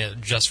doing it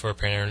just for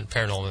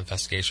paranormal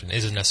investigation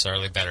isn't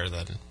necessarily better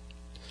than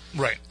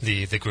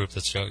the group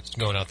that's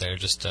going out there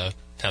just to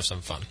have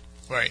some fun.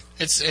 Right.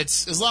 It's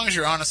as long as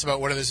you're honest about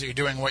what it is that you're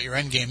doing, what your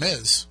end game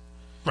is.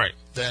 Right.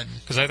 Then,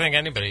 because I think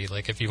anybody,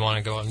 like, if you want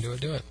to go out and do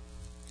it.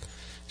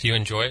 If you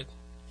enjoy it,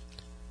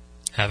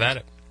 have at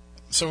it.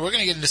 So we're going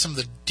to get into some of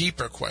the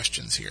deeper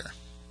questions here.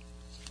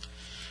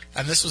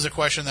 And this was a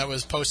question that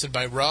was posted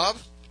by Rob,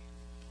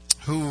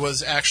 who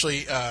was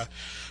actually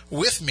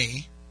with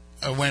me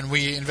when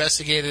we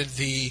investigated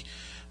the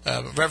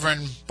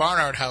Reverend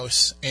Barnard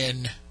House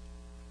in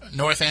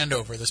North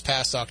Andover this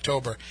past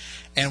October.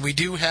 And we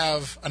do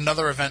have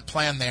another event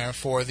planned there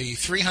for the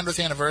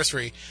 300th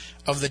anniversary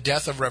of the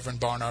death of Reverend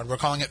Barnard. We're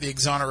calling it the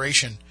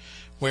Exoneration,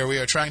 where we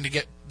are trying to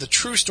get the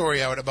true story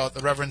out about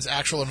the Reverend's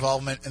actual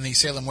involvement in the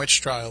Salem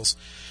witch trials.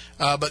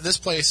 But this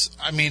place,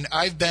 I mean,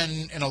 I've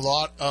been in a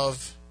lot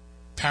of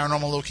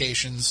paranormal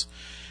locations,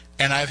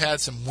 and I've had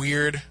some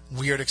weird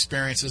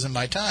experiences in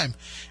my time.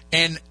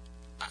 And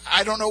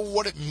I don't know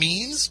what it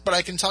means, but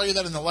I can tell you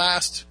that in the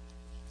last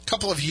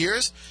couple of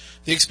years,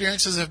 the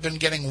experiences have been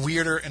getting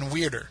weirder and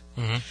weirder.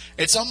 Mm-hmm.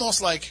 It's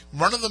almost like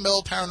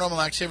run-of-the-mill paranormal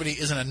activity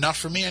isn't enough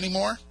for me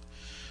anymore.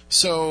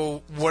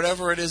 So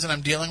whatever it is that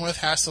I'm dealing with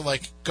has to,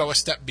 like, go a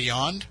step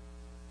beyond.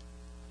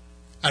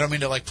 I don't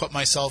mean to, like, put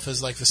myself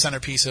as, like, the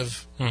centerpiece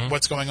of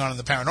what's going on in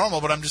the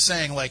paranormal, but I'm just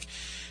saying, like,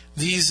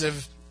 these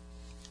have...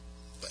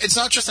 It's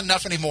not just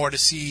enough anymore to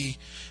see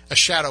a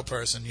shadow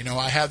person. You know,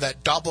 I have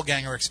that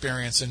doppelganger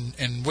experience in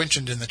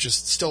Winchendon that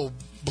just still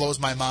blows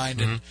my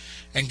mind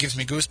and gives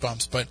me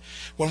goosebumps. But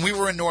when we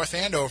were in North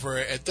Andover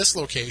at this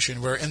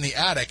location, we're in the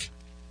attic,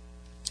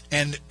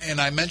 and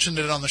I mentioned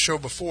it on the show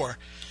before,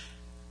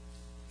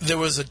 there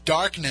was a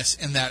darkness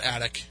in that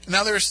attic.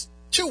 Now, there's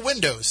two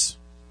windows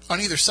on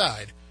either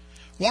side.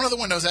 one of the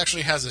windows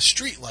actually has a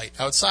street light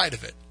outside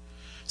of it.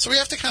 So we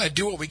have to kind of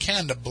do what we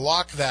can to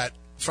block that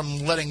from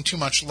letting too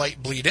much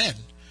light bleed in,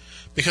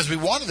 because we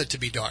wanted it to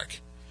be dark.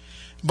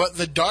 But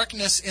the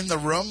darkness in the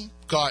room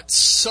got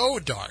so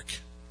dark,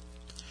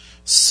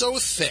 so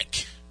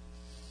thick,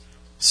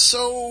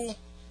 so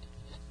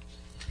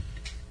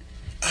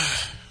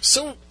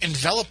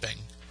enveloping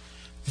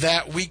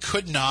that we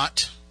could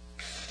not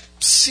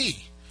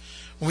see.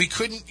 We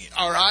couldn't.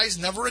 Our eyes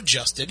never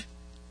adjusted.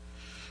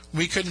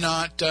 We could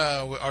not.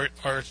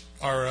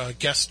 Our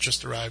guests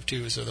just arrived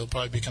too, so they'll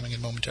probably be coming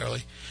in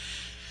momentarily.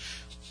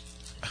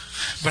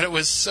 But it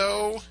was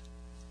so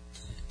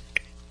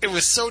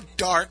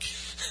dark,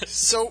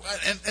 so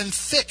and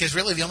thick is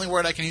really the only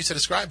word I can use to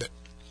describe it,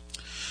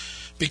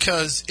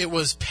 because it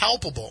was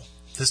palpable,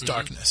 this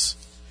darkness,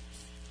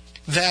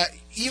 that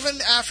even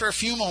after a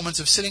few moments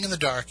of sitting in the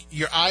dark,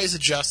 your eyes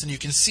adjust and you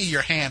can see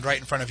your hand right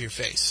in front of your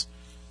face.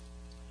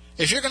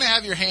 If you're going to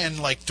have your hand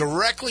like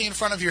directly in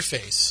front of your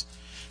face,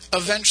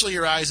 eventually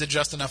your eyes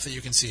adjust enough that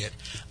you can see it.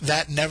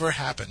 That never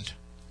happened.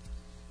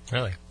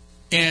 Really?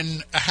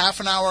 In a half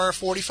an hour,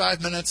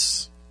 45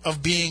 minutes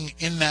of being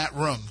in that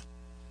room,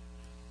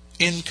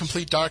 in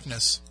complete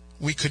darkness,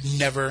 we could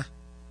never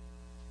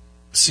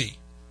see.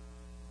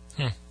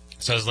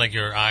 So it's like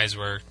your eyes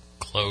were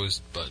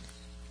closed, but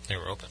they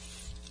were open.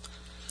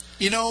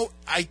 You know,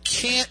 I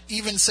can't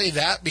even say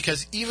that,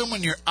 because even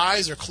when your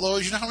eyes are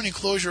closed, you know how when you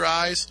close your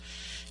eyes,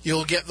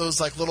 you'll get those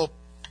like little,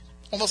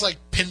 almost like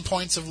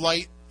pinpoints of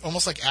light,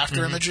 almost like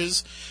after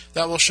images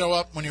that will show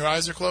up when your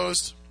eyes are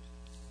closed?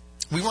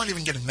 We weren't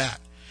even getting that.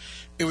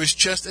 It was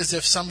just as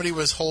if somebody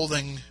was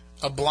holding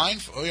a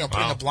blindfold,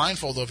 putting a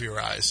blindfold over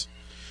your eyes.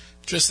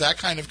 Just that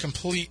kind of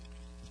complete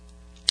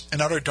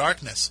and utter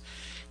darkness.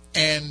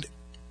 And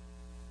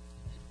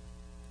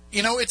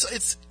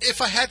it's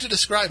if I had to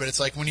describe it, it's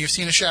like when you've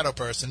seen a shadow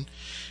person,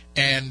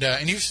 and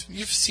you've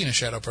seen a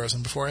shadow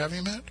person before, haven't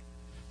you, Matt?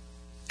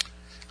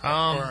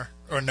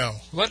 Or no?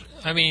 What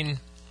I mean,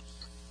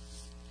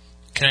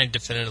 can I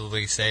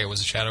definitively say it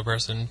was a shadow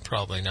person?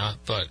 Probably not.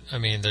 But I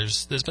mean,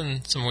 there's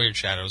been some weird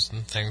shadows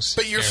and things.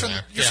 But you're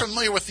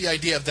familiar with the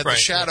idea that the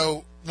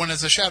shadow, when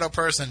it's a shadow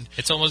person,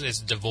 it's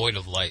devoid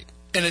of light,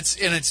 and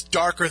it's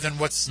darker than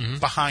what's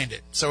behind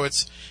it. So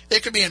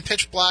it could be in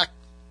pitch black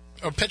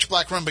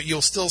room, but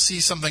you'll still see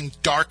something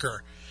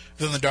darker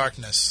than the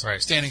darkness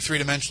standing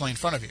three-dimensionally in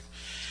front of you.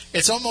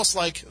 It's almost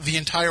like the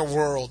entire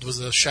world was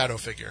a shadow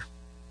figure.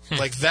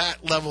 Like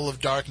that level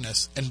of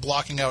darkness and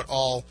blocking out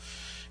all...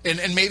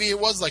 And maybe it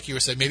was like you were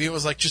saying. Maybe it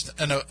was like just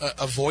an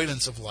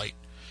avoidance of light.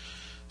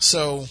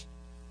 So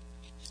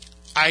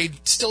I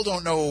still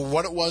don't know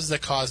what it was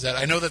that caused that.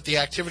 I know that the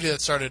activity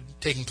that started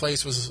taking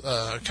place was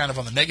kind of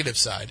on the negative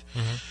side.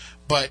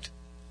 But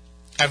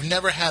I've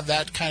never had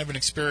that kind of an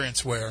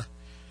experience where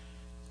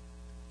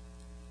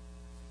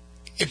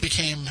it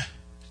became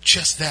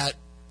just that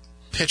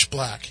pitch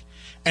black.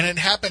 And it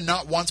happened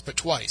not once but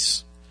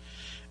twice.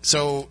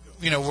 So,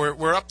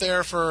 we're up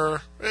there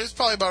for, it's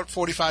probably about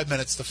 45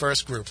 minutes, the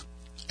first group,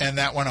 and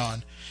that went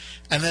on.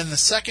 And then the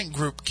second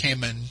group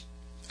came in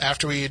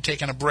after we had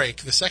taken a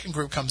break. The second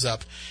group comes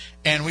up,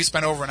 and we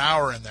spent over an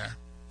hour in there,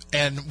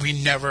 and we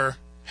never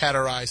had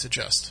our eyes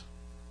adjust.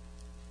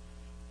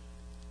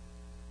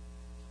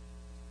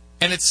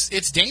 And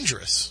it's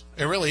dangerous.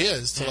 It really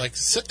is to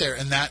sit there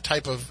in that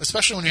type of,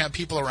 especially when you have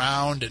people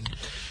around and,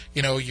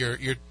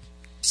 you're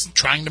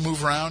trying to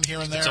move around here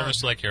and there. It's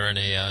almost like you're in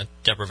a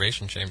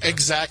deprivation chamber.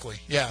 Exactly.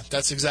 Yeah,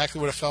 that's exactly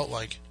what it felt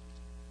like.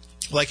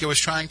 Like it was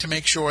trying to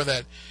make sure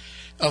that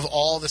of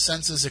all the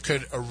senses it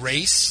could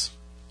erase,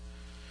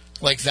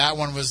 like that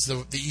one was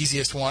the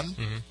easiest one.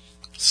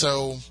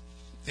 So,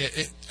 do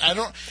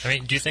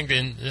you think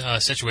in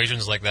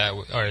situations like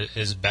that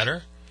is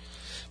better,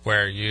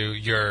 where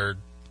you're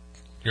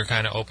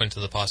kind of open to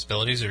the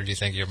possibilities, or do you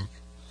think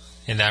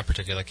in that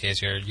particular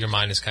case your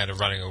mind is kind of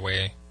running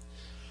away?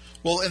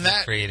 Well,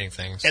 creating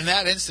things. In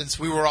that instance,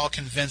 we were all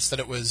convinced that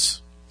it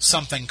was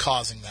something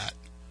causing that.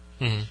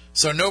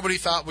 So nobody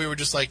thought we were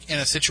just like in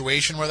a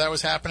situation where that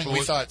was happening.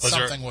 We thought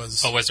something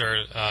was. Was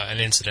there an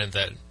incident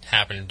that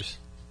happened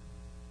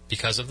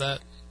because of that?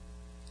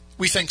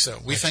 We think so.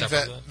 We think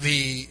that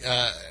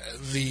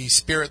the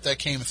spirit that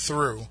came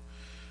through,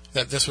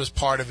 that this was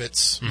part of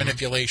its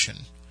manipulation.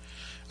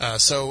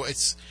 So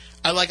it's.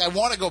 I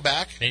want to go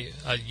back. Hey,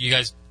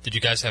 did you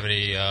guys have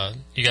any?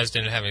 You guys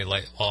didn't have any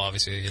light. Well,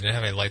 obviously you didn't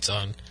have any lights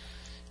on.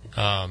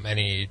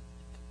 Any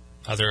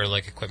other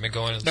equipment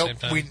going at the same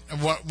time?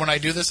 When I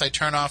do this, I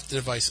turn off the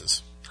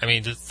devices. I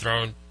mean, just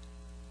throwing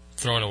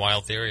a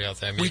wild theory out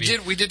there. Maybe,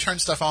 we did turn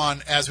stuff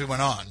on as we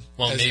went on.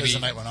 Well, as the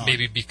night went on.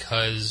 Maybe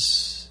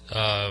because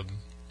that,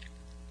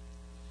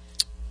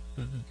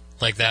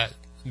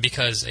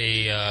 because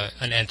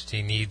an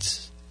entity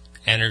needs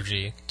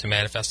energy to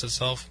manifest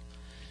itself.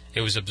 It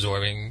was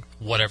absorbing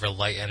whatever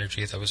light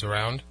energy that was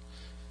around.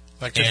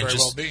 That could very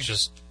well be.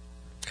 Just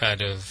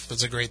kind of...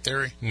 That's a great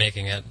theory.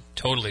 Making it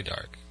totally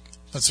dark.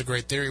 That's a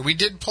great theory. We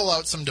did pull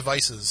out some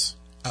devices.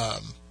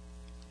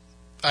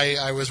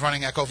 I was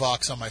running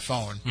EchoVox on my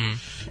phone,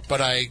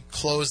 but I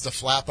closed the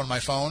flap on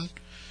my phone,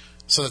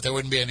 so that there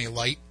wouldn't be any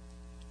light,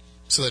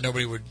 so that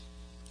nobody would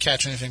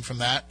catch anything from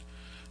that.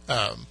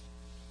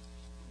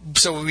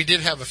 So we did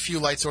have a few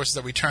light sources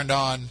that we turned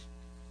on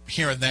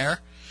here and there,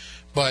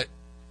 but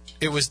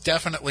it was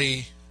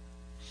definitely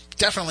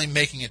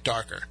making it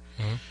darker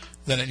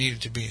than it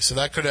needed to be. So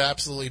that could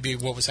absolutely be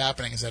what was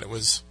happening, is that it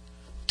was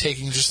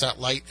taking just that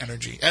light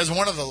energy as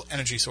one of the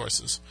energy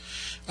sources,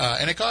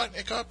 and it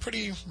got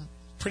pretty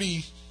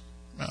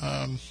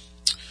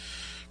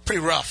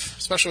rough,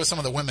 especially with some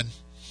of the women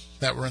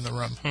that were in the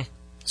room.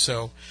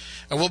 So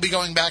we'll be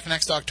going back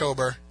next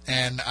October,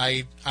 and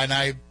I'm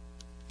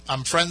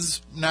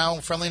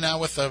friendly now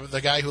with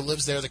the guy who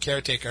lives there, the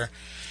caretaker,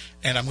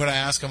 and I'm going to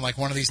ask him, like,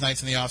 one of these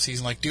nights in the off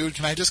season, like, dude,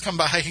 can I just come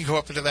by and go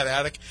up into that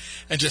attic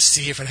and just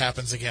see if it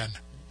happens again?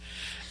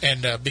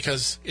 And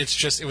because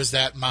it was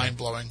that mind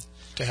blowing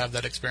to have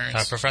that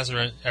experience.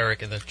 Professor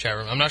Eric in the chat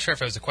room, I'm not sure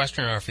if it was a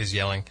question or if he's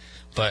yelling,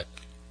 but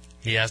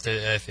he asked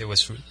if it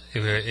was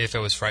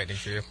frightening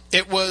for you.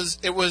 It was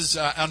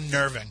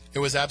unnerving. It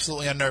was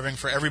absolutely unnerving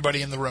for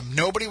everybody in the room.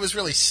 Nobody was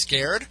really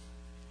scared.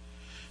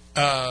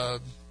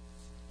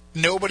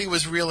 Nobody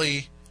was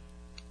really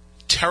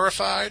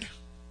terrified.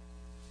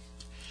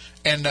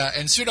 And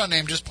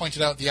Pseudoname just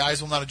pointed out the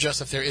eyes will not adjust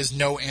if there is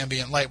no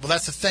ambient light. Well,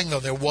 that's the thing, though.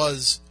 There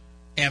was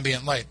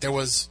ambient light. There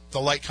was the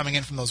light coming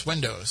in from those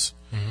windows.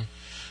 Mm-hmm.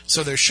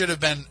 So there should have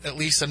been at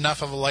least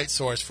enough of a light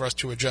source for us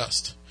to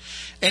adjust.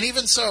 And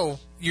even so,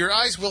 your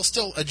eyes will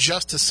still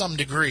adjust to some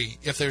degree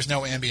if there's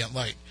no ambient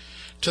light.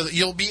 So that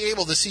you'll be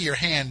able to see your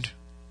hand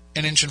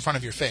an inch in front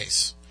of your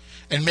face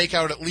and make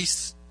out at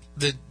least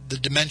the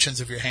dimensions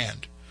of your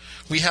hand.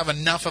 We have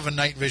enough of a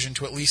night vision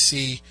to at least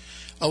see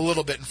a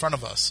little bit in front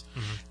of us,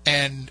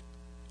 and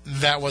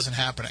that wasn't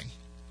happening.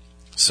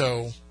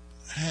 So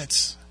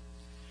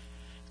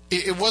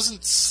it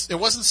wasn't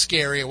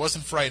scary, it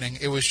wasn't frightening.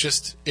 It was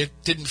just, it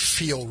didn't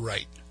feel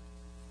right.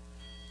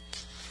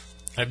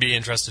 I'd be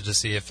interested to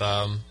see if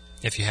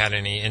you had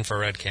any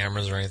infrared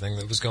cameras or anything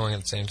that was going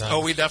at the same time.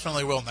 Oh, we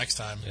definitely will next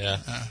time. Yeah,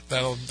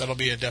 that'll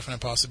be a definite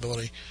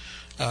possibility.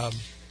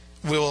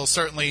 We will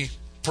certainly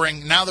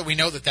bring, now that we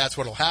know that that's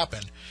what'll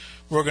happen,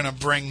 we're going to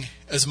bring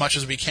as much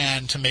as we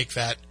can to make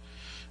that,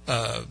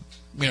 to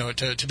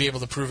be able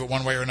to prove it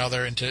one way or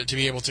another, and to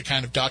be able to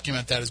kind of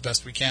document that as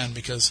best we can,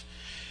 because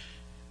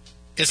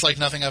it's like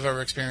nothing I've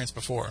ever experienced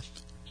before.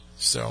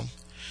 So,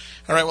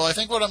 all right, well, I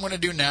think what I'm going to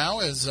do now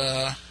is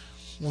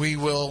we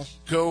will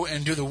go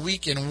and do the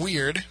Week in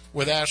Weird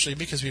with Ashley,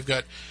 because we've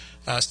got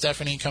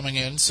Stephanie coming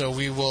in, so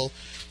we will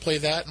play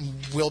that, and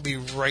we'll be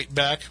right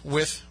back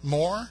with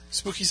more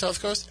Spooky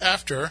South Coast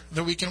after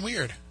the Week in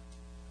Weird.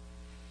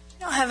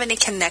 I don't have any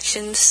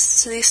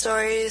connections to these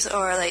stories,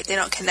 or like they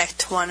don't connect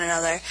to one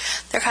another.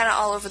 They're kind of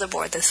all over the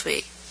board this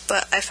week,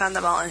 but I found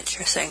them all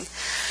interesting.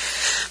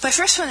 My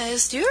first one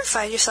is, do you ever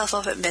find yourself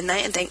up at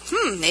midnight and think,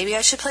 maybe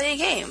I should play a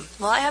game?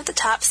 Well, I have the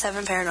top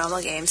 7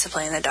 paranormal games to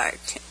play in the dark.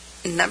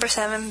 Number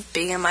 7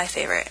 being my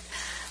favorite.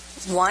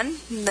 1,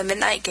 the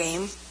Midnight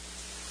Game.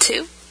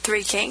 2,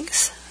 Three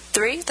Kings.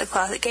 3, the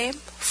Closet Game.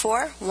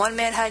 4, One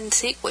Man Hide and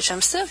Seek, which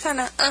I'm still kind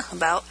of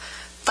about.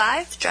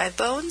 5, Dry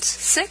Bones.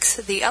 6,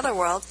 The Other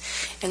World.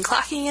 And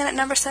clocking in at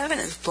number 7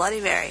 is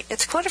Bloody Mary.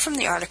 It's quoted from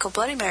the article,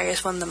 Bloody Mary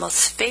is one of the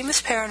most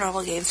famous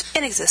paranormal games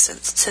in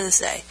existence to this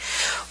day.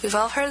 We've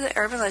all heard the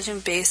urban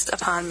legend based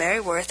upon Mary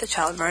Worth, a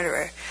child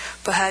murderer.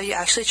 But have you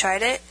actually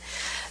tried it?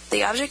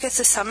 The object gets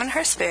to summon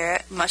her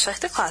spirit, much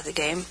like the Closet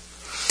Game.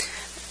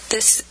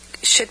 This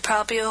should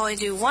probably only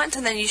do once,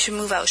 and then you should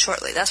move out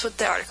shortly. That's what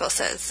the article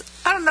says.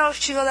 I don't know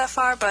if you go that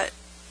far, but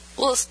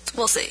we'll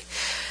see.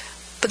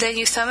 But then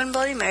you summon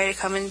Bloody Mary to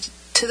come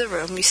into the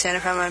room. You stand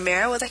in front of a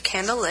mirror with a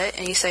candle lit,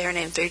 and you say her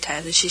name 3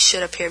 times, and she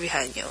should appear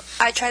behind you.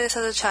 I tried this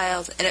as a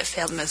child, and it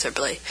failed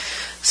miserably.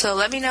 So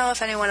let me know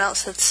if anyone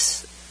else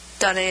has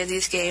done any of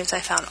these games. I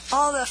found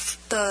all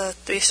the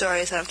 3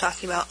 stories that I'm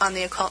talking about on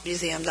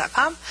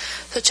theoccultmuseum.com,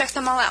 so check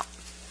them all out.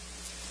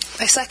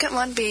 My second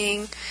one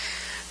being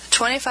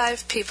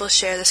 25 people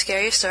share the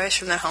scariest stories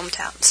from their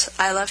hometowns.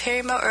 I love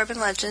hearing about urban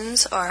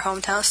legends or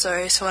hometown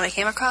stories, so when I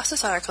came across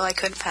this article, I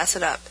couldn't pass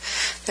it up.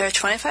 There are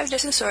 25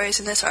 different stories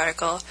in this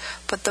article,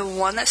 but the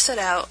one that stood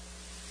out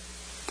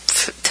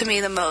to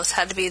me the most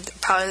had to be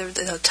probably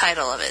the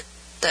title of it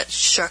that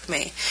struck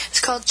me. It's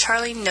called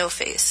Charlie No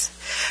Face.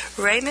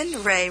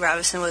 Raymond Ray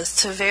Robinson was a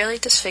severely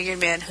disfigured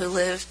man who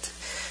lived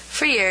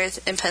for years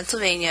in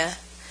Pennsylvania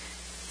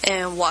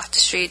and walked the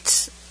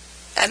streets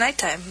at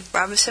nighttime.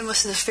 Robinson was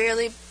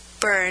severely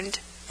burned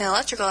in an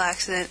electrical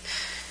accident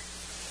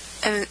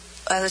as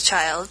a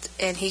child,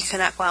 and he could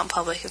not go out in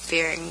public in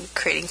fear and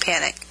creating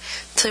panic.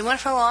 So he went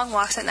for long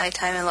walks at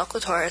nighttime, and local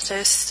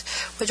tourists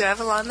would drive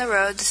along the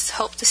roads,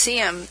 hope to see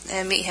him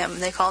and meet him.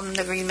 They called him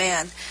the Green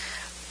Man.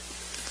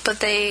 But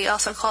they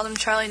also called him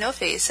Charlie No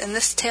Face. And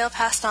this tale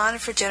passed on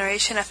for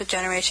generation after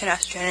generation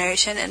after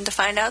generation, and to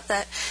find out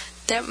that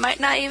there might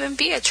not even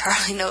be a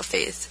Charlie No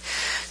Face.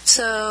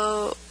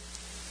 So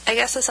I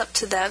guess it's up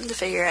to them to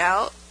figure it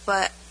out,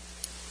 but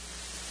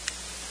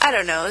I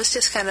don't know. It's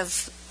just kind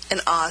of an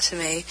awe to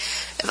me.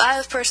 If I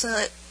was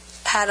personally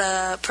had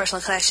a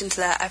personal connection to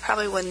that, I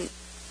probably wouldn't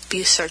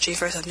be searching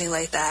for something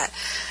like that,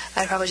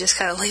 I'd probably just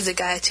kind of leave the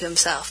guy to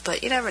himself,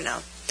 but you never know.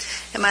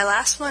 And my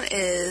last one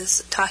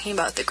is talking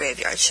about the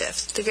graveyard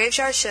shift. The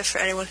graveyard shift, for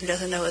anyone who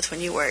doesn't know, is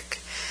when you work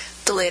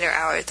the later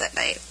hours at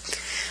night.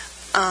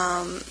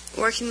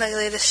 Working the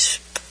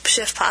latest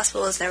shift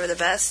possible is never the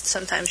best.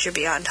 Sometimes you're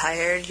beyond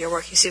tired, you're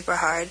working super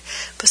hard,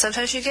 but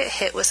sometimes you get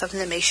hit with something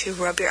that makes you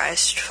rub your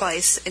eyes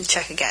twice and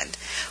check again.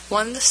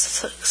 One of the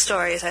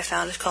stories I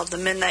found is called The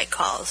Midnight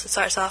Calls. It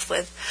starts off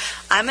with,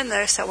 I'm a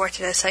nurse that worked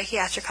in a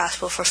psychiatric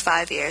hospital for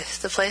 5 years.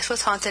 The place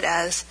was haunted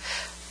as,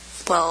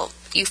 well,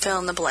 you fill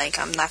in the blank.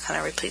 I'm not going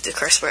to repeat the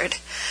curse word.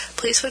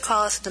 Police would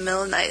call us in the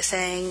middle of the night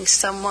saying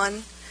some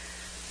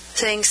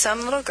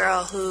little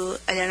girl who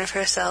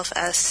identified herself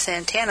as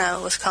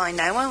Santana was calling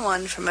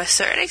 911 from a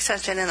certain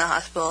extension in the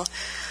hospital.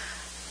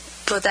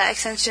 But that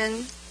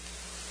extension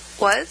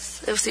was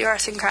the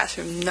arts and crafts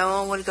room. No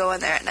one would go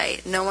in there at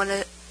night. No one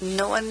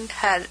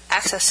had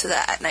access to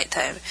that at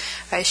nighttime.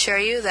 I assure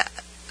you that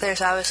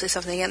there's obviously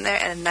something in there,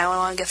 and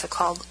 911 gets a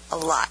call a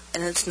lot,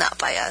 and it's not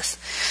by us.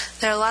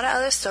 There are a lot of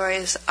other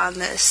stories on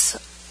this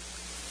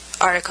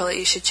article that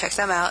you should check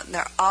them out, and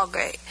they're all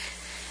great.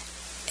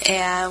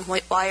 And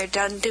while you're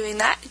done doing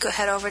that, go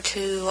head over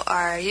to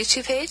our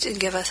YouTube page and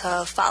give us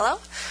a follow.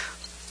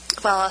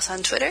 Follow us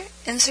on Twitter,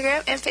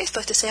 Instagram, and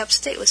Facebook to stay up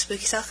to date with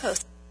Spooky South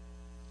Coast.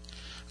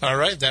 All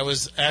right, that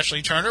was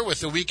Ashley Turner with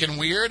The Week in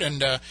Weird,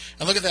 and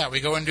look at that. We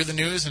go and do the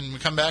news, and we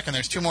come back, and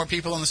there's two more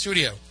people in the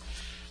studio.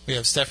 We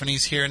have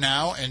Stephanie's here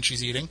now, and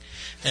she's eating,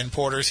 and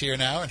Porter's here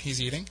now, and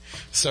he's eating.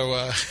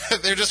 So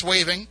they're just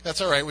waving.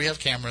 That's all right. We have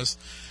cameras,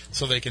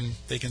 so they can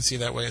see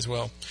that way as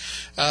well.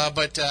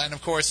 And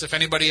of course, if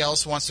anybody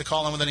else wants to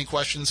call in with any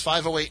questions,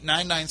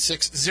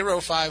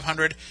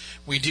 508-996-0500.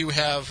 We do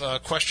have a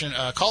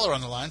caller on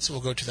the line, so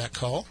we'll go to that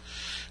call.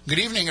 Good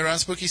evening, around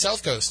Spooky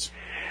South Coast.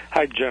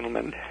 Hi,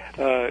 gentlemen.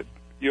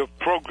 Your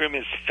program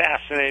is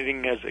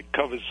fascinating as it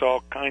covers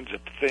all kinds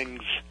of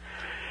things,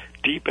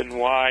 deep and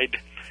wide.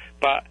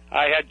 But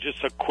I had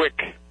just a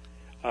quick,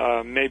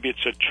 maybe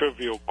it's a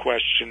trivial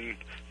question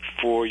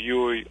for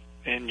you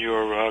and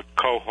your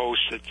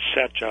co-hosts,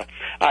 etc.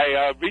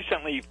 I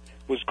recently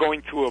was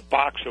going through a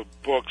box of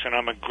books, and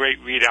I'm a great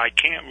reader. I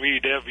can't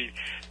read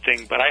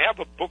everything, but I have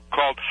a book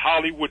called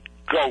Hollywood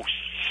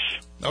Ghosts.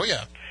 Oh,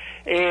 yeah.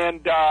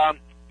 And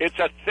it's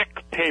a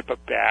thick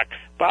paperback,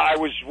 but I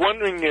was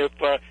wondering if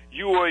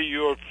you or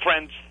your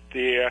friends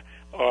there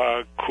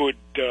could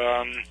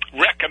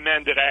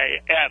recommend that I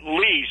at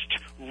least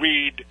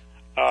read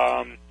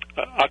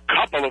a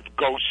couple of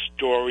ghost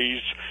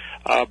stories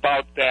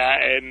about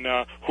that, and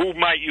who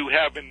might you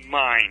have in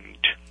mind?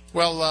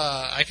 Well,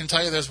 I can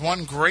tell you there's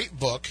one great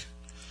book.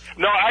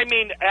 No, I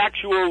mean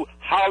actual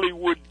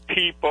Hollywood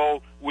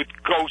people with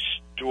ghost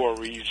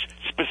stories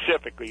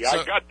specifically.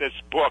 I got this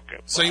book.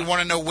 So you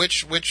want to know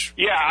which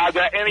yeah, are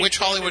there any which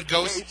Hollywood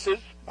ghosts? Cases?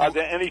 Are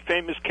there any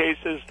famous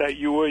cases that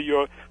you or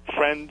your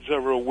friends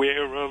are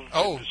aware of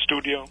in the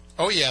studio?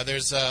 Oh yeah,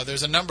 there's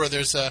a number.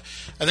 There's I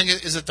think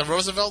is it the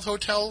Roosevelt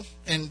Hotel?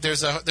 And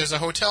there's a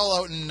hotel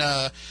out in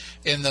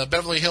the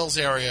Beverly Hills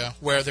area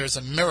where there's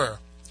a mirror,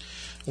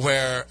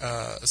 where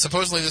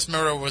supposedly this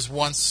mirror was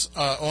once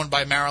owned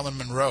by Marilyn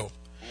Monroe.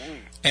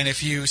 And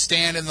if you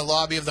stand in the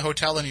lobby of the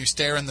hotel and you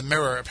stare in the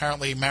mirror,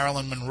 apparently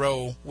Marilyn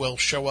Monroe will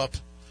show up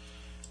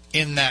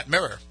in that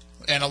mirror.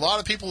 And a lot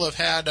of people have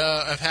had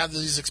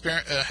this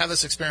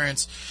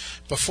experience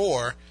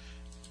before,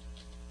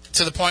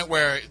 to the point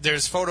where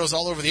there's photos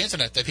all over the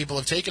internet that people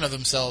have taken of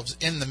themselves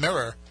in the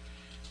mirror.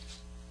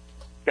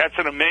 That's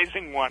an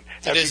amazing one.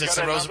 It is. It's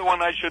another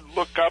one I should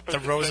look up. The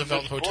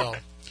Roosevelt Hotel.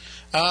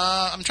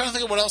 I'm trying to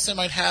think of what else they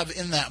might have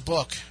in that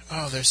book.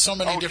 Oh, there's so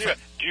many different.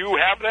 Do you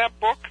have that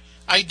book?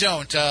 I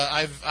don't.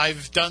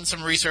 I've done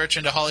some research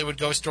into Hollywood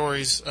ghost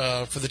stories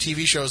for the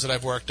TV shows that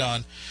I've worked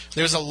on.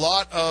 There's a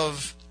lot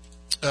of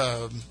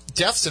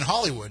deaths in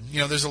Hollywood.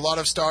 You know, there's a lot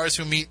of stars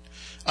who meet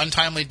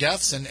untimely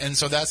deaths, and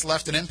so that's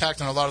left an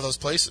impact on a lot of those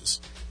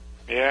places.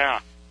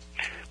 Yeah.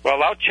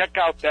 Well, I'll check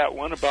out that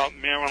one about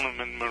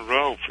Marilyn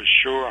Monroe for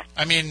sure.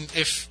 I mean,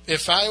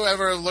 if I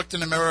ever looked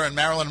in the mirror and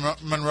Marilyn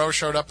Monroe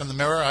showed up in the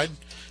mirror,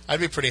 I'd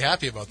be pretty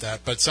happy about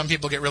that. But some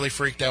people get really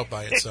freaked out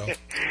by it. So.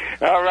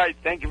 All right.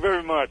 Thank you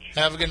very much.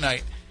 Have a good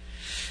night.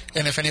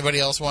 And if anybody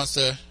else wants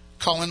to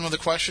call in with a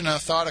question, a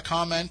thought, a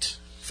comment,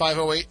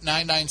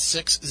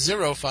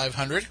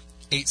 508-996-0500,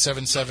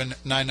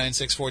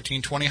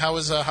 877-996-1420. How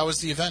was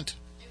the event?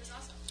 It was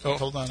awesome. Oh,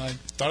 hold on. I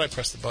thought I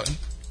pressed the button.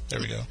 There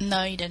we go.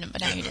 No, you didn't,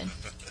 but now you did.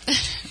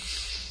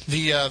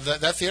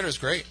 That theater is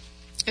great.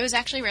 It was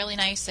actually really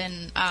nice,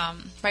 and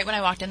right when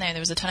I walked in there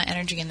was a ton of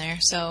energy in there.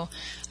 So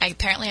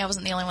apparently I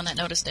wasn't the only one that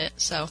noticed it.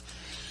 So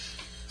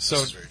this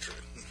is very true.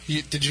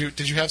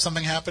 Did you have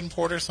something happen,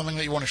 Porter? Something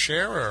that you want to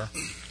share, or?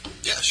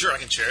 Yeah, sure, I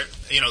can share it.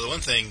 You know, the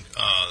one thing,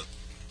 I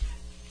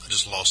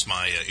just lost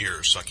my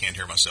ears, so I can't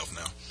hear myself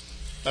now.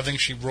 I think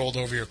she rolled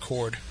over your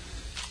cord.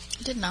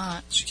 I did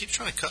not. She keeps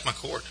trying to cut my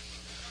cord.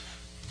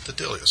 The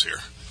Delia's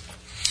here.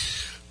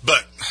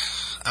 But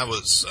I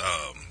was,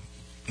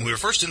 when we were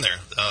first in there,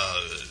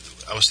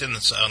 I was sitting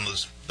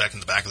back in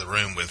the back of the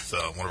room with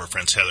one of our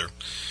friends, Heather,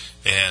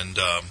 and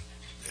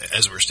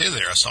as we were standing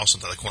there, I saw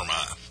something out of the corner of my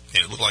eye,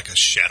 and it looked like a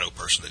shadow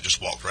person that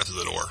just walked right through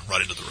the door,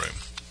 right into the room.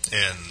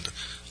 And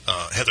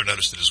Heather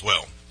noticed it as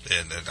well.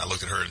 And I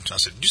looked at her and I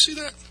said, "Did you see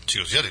that?" She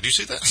goes, "Yeah, did you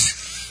see that?"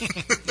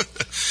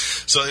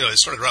 So it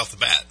started right off the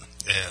bat,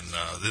 and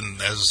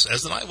then as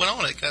the night went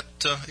on, it got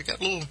a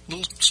little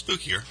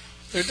spookier.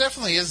 There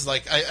definitely is,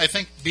 I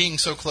think being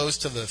so close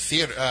to the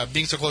theater,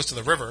 being so close to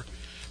the river,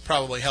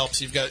 probably helps.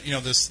 You've got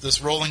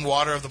this rolling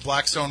water of the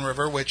Blackstone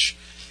River, which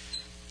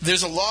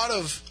there's a lot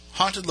of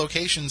haunted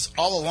locations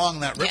all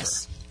along that river.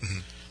 Yes. Mm-hmm.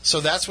 So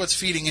that's what's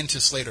feeding into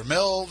Slater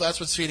Mill. That's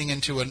what's feeding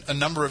into a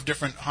number of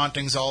different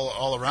hauntings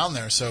all around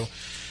there. So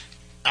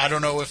I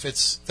don't know if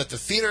it's that the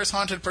theater is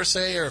haunted per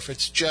se, or if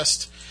it's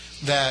just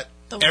that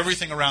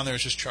everything around there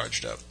is just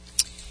charged up.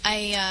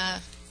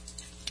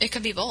 It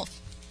could be both.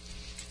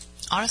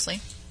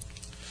 Honestly.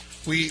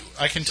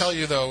 I can tell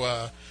you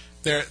though,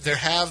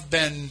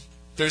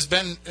 there's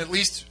been at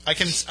least I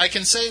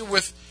can say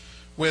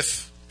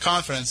with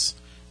confidence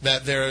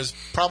that there's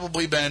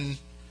probably been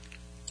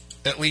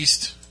at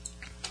least,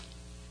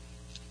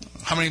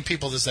 how many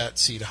people does that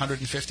seat?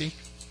 150?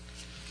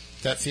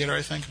 That theater,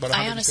 I think? About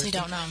 150? I honestly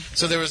don't know.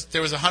 So there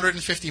was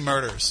 150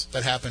 murders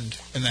that happened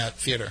in that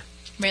theater.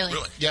 Really?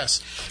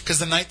 Yes. Because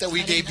the night that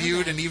we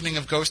debuted an Evening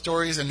of Ghost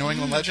Stories and New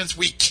England Legends,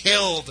 we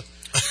killed.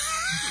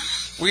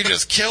 We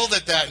just killed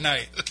it that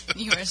night.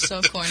 You are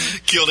so corny.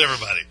 Killed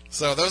everybody.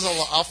 So there was an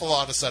awful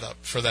lot of setup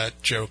for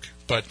that joke.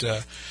 But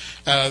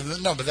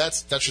no, but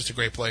that's just a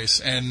great place.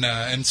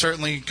 And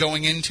certainly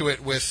going into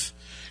it with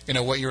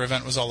what your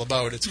event was all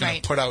about, it's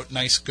going to put out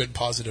nice, good,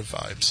 positive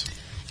vibes.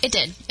 It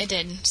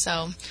did.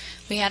 So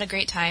we had a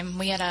great time.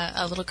 We had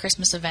a little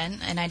Christmas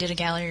event, and I did a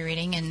gallery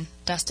reading, and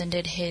Dustin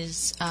did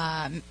his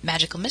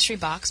Magical Mystery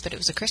Box, but it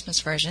was a Christmas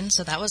version,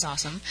 so that was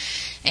awesome.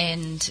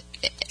 And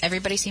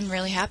everybody seemed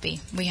really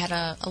happy. We had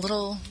a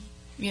little,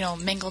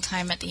 mingle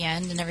time at the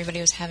end, and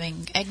everybody was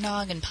having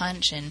eggnog and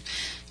punch and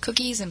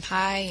cookies and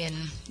pie,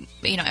 and,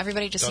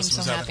 everybody just Dustin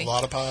seemed so happy. Having a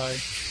lot of pie.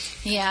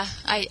 Yeah,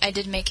 I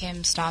did make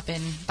him stop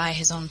and buy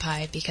his own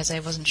pie because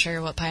I wasn't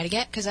sure what pie to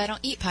get because I don't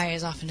eat pie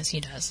as often as he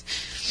does.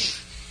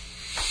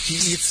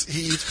 He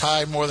eats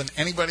pie more than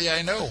anybody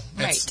I know.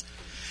 Right.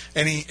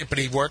 But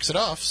he works it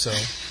off, so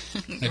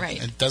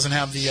it doesn't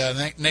have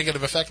the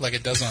negative effect like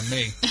it does on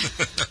me.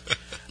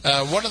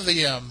 One of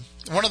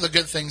the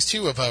good things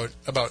too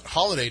about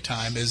holiday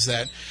time is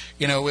that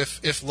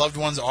if loved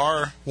ones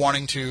are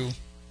wanting to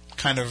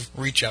kind of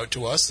reach out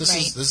to us,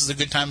 this is a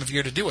good time of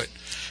year to do it.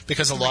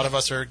 Because a lot of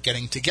us are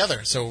getting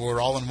together, so we're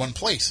all in one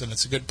place, and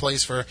it's a good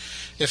place for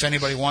if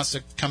anybody wants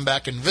to come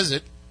back and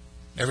visit.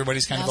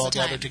 Everybody's kind of all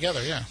gathered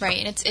together, yeah. Right,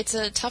 and it's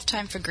a tough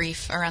time for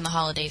grief around the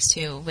holidays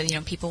too, with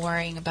people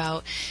worrying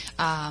about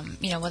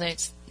whether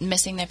it's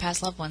missing their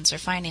past loved ones or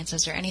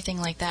finances or anything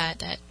like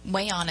that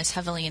weigh on us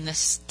heavily in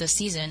this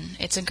season.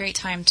 It's a great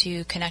time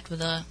to connect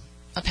with a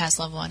past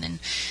loved one and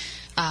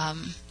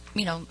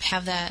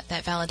have that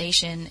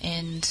validation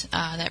and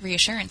that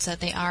reassurance that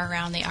they are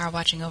around, they are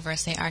watching over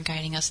us, they are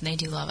guiding us, and they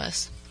do love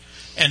us.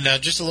 And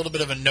just a little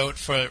bit of a note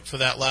for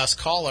that last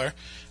caller,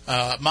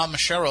 Mama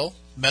Cheryl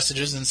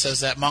messages and says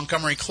that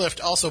Montgomery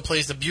Clift also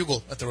plays the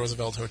bugle at the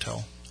Roosevelt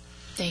Hotel.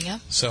 There you go.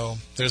 So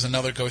there's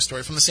another ghost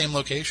story from the same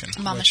location.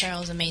 Mama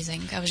Cheryl is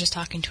amazing. I was just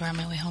talking to her on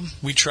my way home.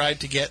 We tried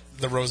to get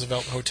the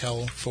Roosevelt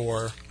Hotel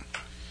for,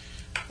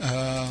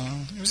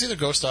 it was either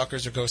Ghost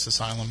Stalkers or Ghost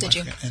Asylum. Did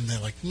you? And they're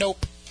like,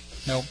 nope,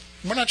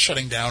 we're not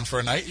shutting down for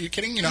a night. Are you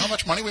kidding? You know how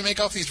much money we make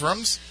off these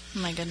rooms? Oh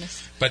my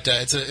goodness. But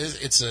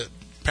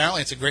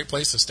apparently it's a great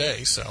place to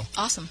stay. So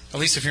awesome. At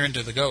least if you're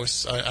into the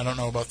ghosts. I don't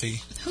know about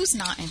who's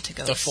not into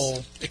ghosts. The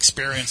full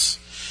experience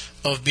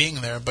of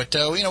being there. But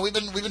we've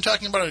been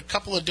talking about a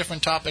couple of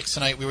different topics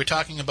tonight. We were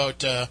talking about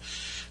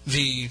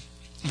the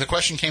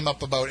question came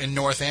up about in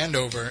North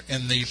Andover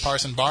in the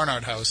Parson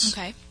Barnard house.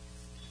 Okay.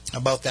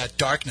 About that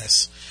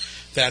darkness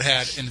that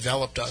had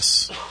enveloped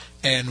us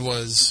and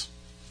was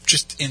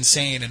just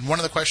insane. And one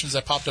of the questions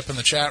that popped up in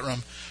the chat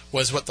room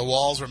was what the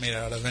walls were made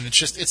out of, and it's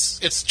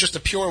just a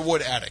pure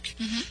wood attic.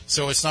 Mm-hmm.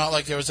 So it's not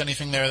like there was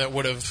anything there that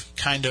would have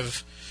kind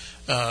of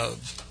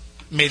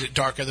made it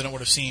darker than it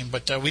would have seemed.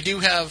 But we do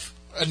have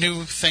a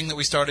new thing that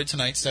we started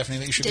tonight, Stephanie,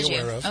 that you should be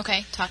aware of.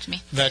 Okay, talk to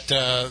me. That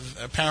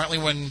apparently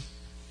when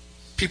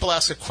people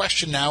ask a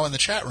question now in the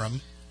chat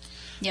room,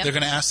 they're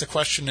going to ask the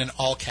question in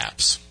all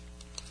caps.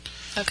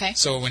 Okay.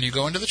 So when you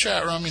go into the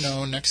chat room,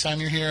 next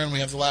time you're here and we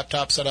have the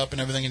laptop set up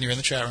and everything and you're in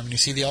the chat room and you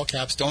see the all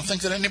caps, don't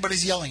think that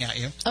anybody's yelling at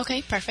you.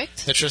 Okay,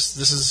 perfect. It's just,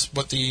 this is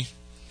what the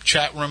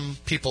chat room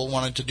people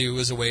wanted to do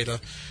as a way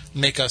to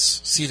make us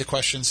see the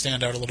questions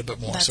stand out a little bit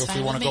more. That's so if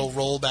we want to go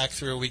roll back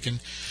through, we can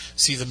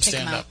see them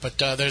stand up. But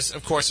there's a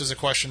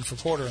question for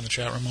Porter in the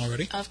chat room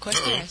already. Of course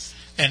there is.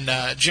 And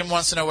Jim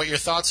wants to know what your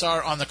thoughts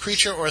are on the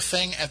creature or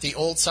thing at the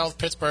Old South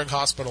Pittsburgh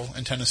Hospital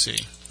in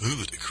Tennessee. Ooh,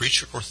 the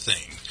creature or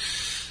thing.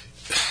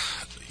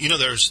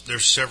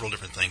 There's several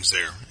different things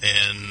there,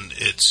 and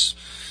it's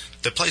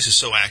the place is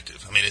so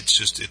active. I mean,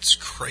 it's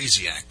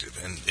crazy active,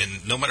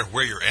 and no matter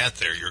where you're at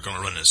there, you're going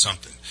to run into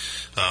something.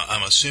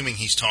 I'm assuming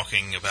he's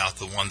talking about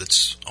the one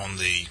that's on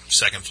the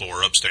second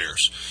floor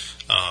upstairs,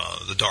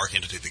 the dark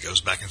entity that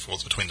goes back and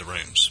forth between the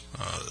rooms.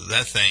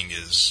 That thing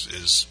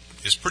is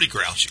pretty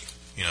grouchy.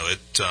 You know,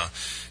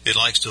 it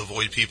likes to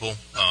avoid people.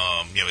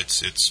 You know,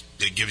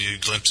 it gives you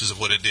glimpses of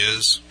what it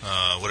is,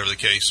 whatever the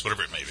case,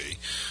 whatever it may be.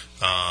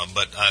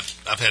 But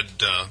I've had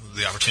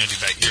the opportunity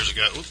back years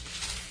ago.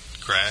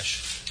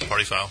 Crash,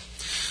 party foul.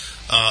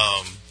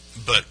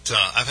 But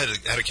I've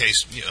had a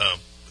case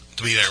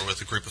to be there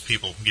with a group of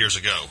people years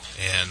ago,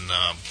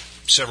 and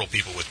several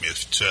people with me,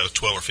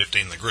 12 or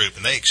 15 in the group,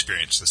 and they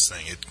experienced this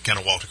thing. It kind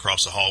of walked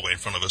across the hallway in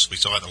front of us. We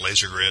saw it in the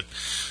laser grid.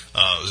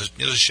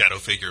 It was a shadow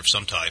figure of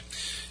some type.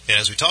 And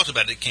as we talked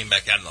about it came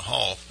back out in the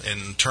hall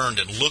and turned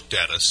and looked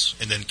at us,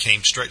 and then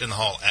came straight in the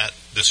hall at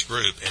this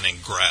group and then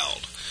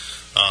growled.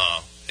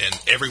 And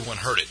everyone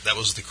heard it. That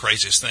was the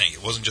craziest thing.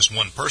 It wasn't just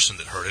one person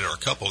that heard it or a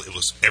couple. It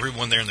was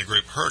everyone there in the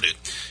group heard it,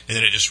 and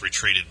then it just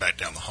retreated back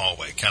down the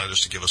hallway, kind of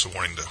just to give us a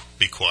warning to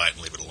be quiet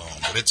and leave it alone.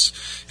 But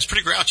it's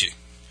pretty grouchy.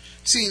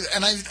 See,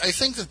 and I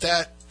think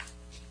that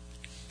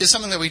is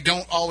something that we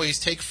don't always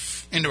take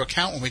into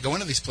account when we go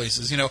into these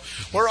places. You know,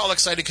 we're all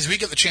excited because we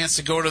get the chance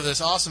to go to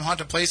this awesome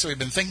haunted place that we've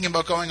been thinking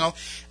about going on,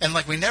 and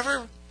like we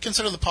never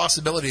consider the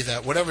possibility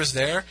that whatever's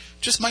there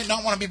just might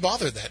not want to be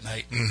bothered that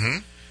night. Mm-hmm.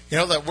 You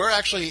know, that we're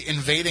actually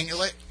invading.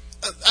 Like,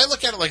 I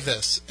look at it like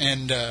this,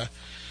 and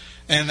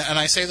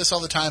I say this all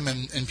the time,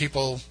 and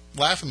people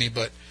laugh at me,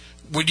 but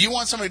would you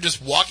want somebody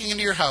just walking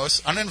into your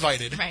house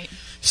uninvited, Right.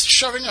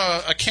 shoving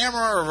a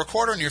camera or a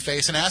recorder in your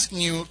face and asking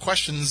you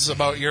questions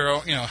about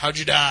your, you know, how'd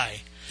you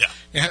die? Yeah.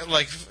 You know,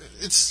 like,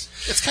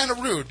 it's kind of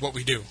rude what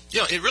we do.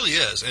 Yeah, it really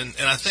is. And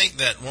I think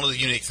that one of the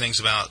unique things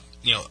about,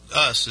 you know,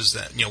 us is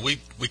that, you know, we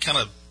kind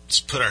of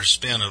put our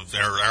spin of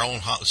our own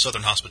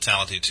Southern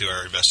hospitality to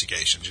our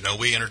investigations. You know,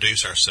 we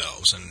introduce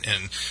ourselves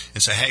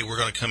and say, hey, we're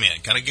going to come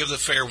in, kind of give the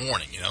fair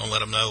warning, you know, and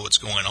let them know what's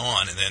going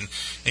on,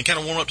 and kind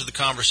of warm up to the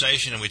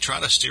conversation. And we try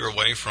to steer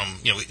away from,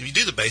 you know, we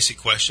do the basic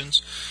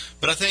questions,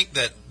 but I think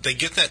that they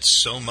get that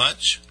so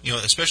much, you know,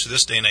 especially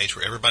this day and age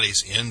where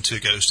everybody's into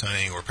ghost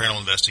hunting or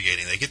paranormal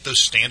investigating. They get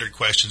those standard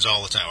questions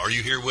all the time. Are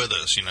you here with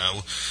us? You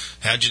know,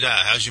 how'd you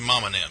die? How's your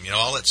mom and them? You know,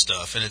 all that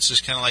stuff. And it's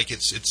just kind of like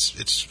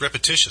it's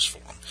repetitious for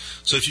them.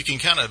 So if you can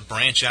kind of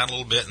branch out a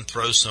little bit and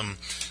throw some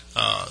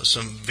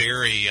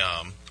very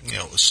you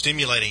know,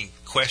 stimulating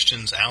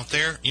questions out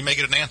there, you may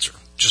get an answer.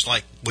 Just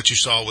like what you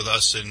saw with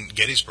us in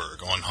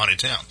Gettysburg on Haunted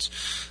Towns.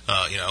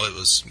 You know, it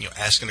was, you know,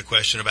 asking a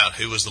question about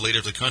who was the leader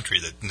of the country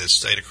that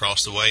stayed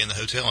across the way in the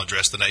hotel and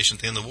addressed the nation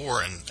at the end of the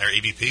war, and our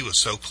EVP was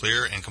so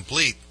clear and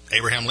complete,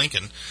 Abraham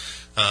Lincoln.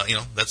 You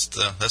know, that's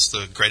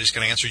the greatest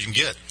kind of answer you can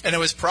get. And it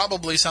was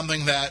probably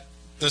something that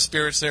the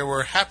spirits there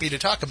were happy to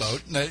talk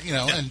about, you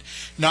know, and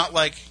not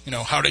like, you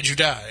know, how did you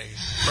die?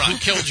 Right. Who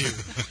killed you?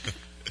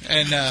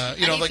 And, you How know,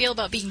 do you like, feel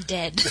about being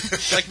dead?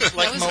 like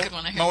was a good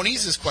one I heard.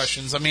 Monize's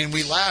questions. I mean,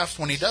 we laugh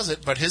when he does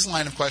it, but his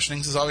line of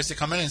questioning is always to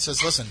come in and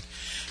says, listen,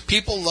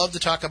 people love to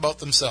talk about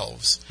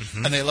themselves,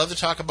 and they love to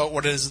talk about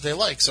what it is that they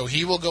like. So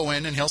he will go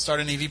in and he'll start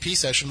an EVP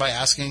session by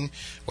asking,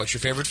 what's your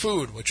favorite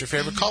food? What's your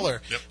favorite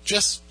color? Yep.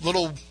 Just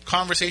little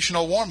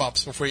conversational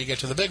warm-ups before you get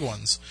to the big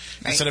ones.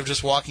 Right. Instead of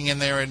just walking in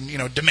there and, you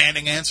know,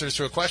 demanding answers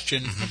to a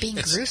question, Or being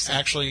it's gruesome.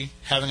 actually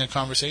having a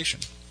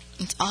conversation.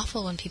 It's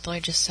awful when people are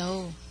just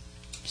so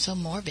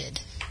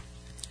morbid.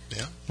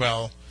 Yeah.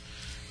 Well,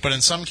 but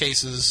in some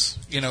cases,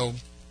 you know,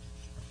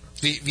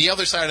 the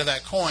other side of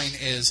that coin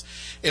is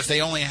if they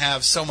only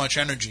have so much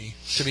energy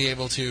to be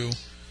able to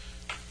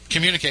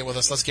communicate with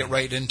us, let's get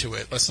right into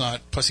it. Let's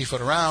not pussyfoot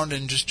around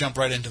and just jump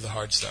right into the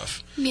hard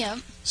stuff. Yeah.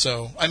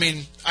 So, I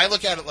mean, I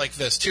look at it like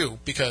this, too,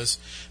 because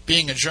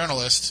being a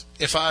journalist,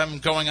 if I'm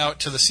going out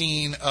to the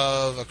scene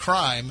of a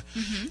crime,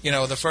 you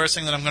know, the first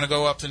thing that I'm going to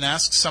go up and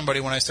ask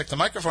somebody when I stick the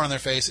microphone in their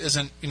face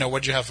isn't, you know,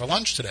 what'd you have for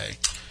lunch today?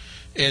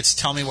 It's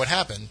tell me what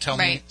happened. Tell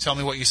me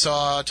what you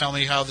saw. Tell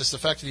me how this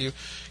affected you.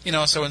 You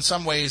know, so in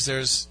some ways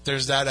there's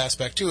that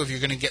aspect, too, if you're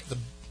going to get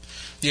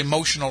the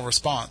emotional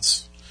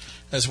response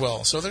as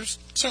well. So there's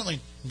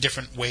certainly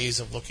different ways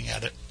of looking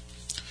at it.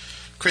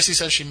 Chrissy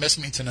says she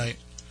missed me tonight.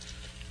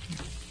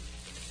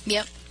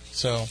 Yep.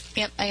 So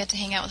Yep. I got to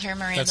hang out with her and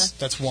Miranda.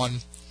 that's one.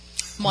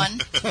 One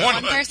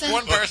person?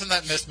 One person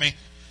that missed me.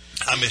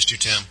 I missed you,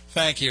 Tim.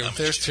 Thank you.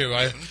 There's two.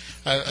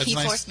 It's He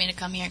nice. forced me to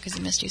come here because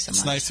he missed you so much.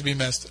 It's nice to be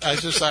missed. I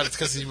just thought it's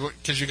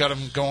because you got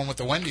him going with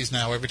the Wendy's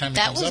now every time he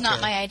That comes was up not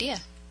here. my idea.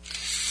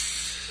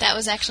 That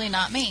was actually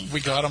not me. We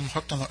got him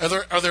hooked on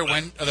the. Are there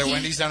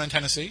Wendy's down in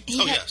Tennessee? He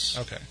Oh, had, yes.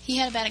 Okay. He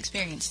had a bad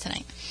experience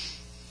tonight.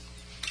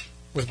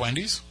 With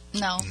Wendy's?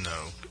 No.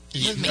 No.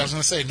 With me. I was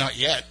going to say not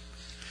yet.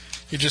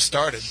 He just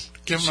started.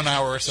 Give him an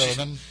hour or so,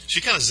 then.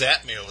 She kind of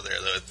zapped me over there,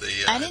 though, at the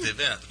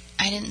event.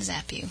 I didn't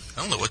zap you.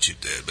 I don't know what you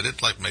did, but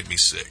it, like, made me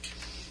sick.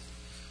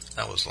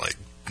 I was, like,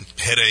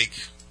 headache,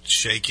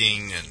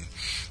 shaking, and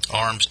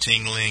arms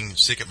tingling,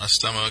 sick at my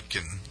stomach,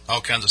 and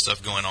all kinds of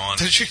stuff going on.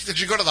 Did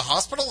you go to the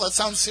hospital? That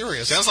sounds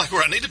serious. Sounds like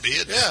where I need to be.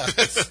 Yeah.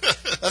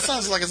 That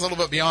sounds like it's a little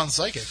bit beyond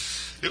psychic.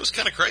 It was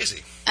kind of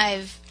crazy.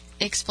 I've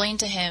explained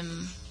to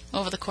him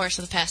over the course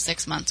of the past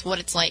 6 months what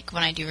it's like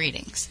when I do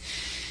readings.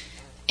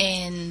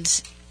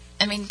 And,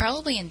 I mean,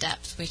 probably in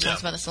depth. We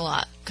talked about this a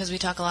lot, because we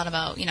talk a lot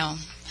about, you know,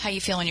 how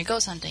you feel when you're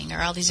ghost hunting,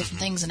 or all these different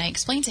things, and I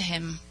explained to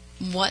him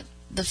what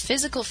the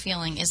physical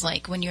feeling is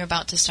like when you're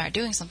about to start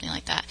doing something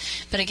like that.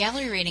 But a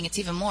gallery reading, it's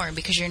even more,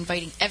 because you're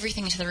inviting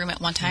everything into the room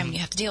at one time, and you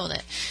have to deal with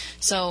it.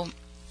 So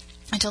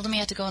I told him he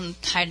had to go and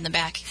hide in the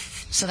back,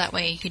 so that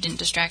way he didn't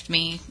distract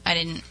me, I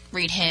didn't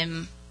read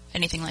him,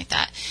 anything like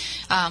that,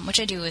 which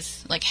I do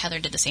with, like, Heather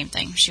did the same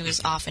thing. She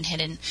was off and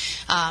hidden,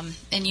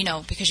 and, you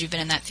know, because you've been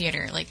in that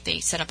theater, like, they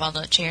set up all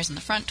the chairs in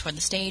the front toward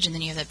the stage, and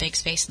then you have that big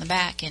space in the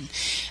back, and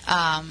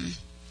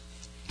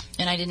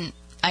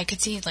I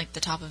could see, like, the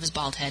top of his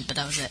bald head, but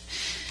that was it.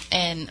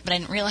 But I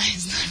didn't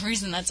realize the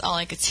reason that's all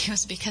I could see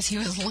was because he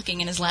was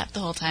looking in his lap the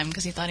whole time,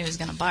 because he thought he was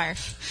going to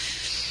barf.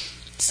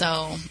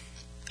 So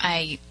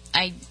I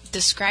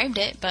described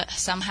it, but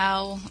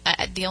somehow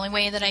the only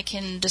way that I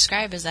can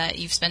describe is that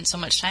you've spent so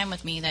much time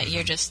with me that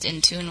you're just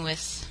in tune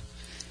with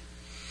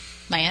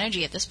my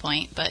energy at this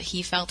point. But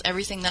he felt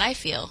everything that I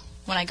feel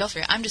when I go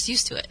through it. I'm just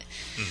used to it.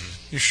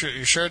 You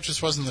sure it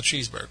just wasn't the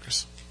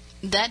cheeseburgers?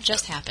 That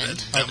just happened.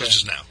 That was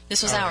just now.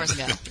 This was hours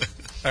ago.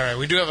 All right,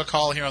 we do have a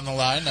call here on the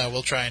line.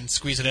 We'll try and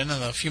squeeze it in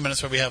the few minutes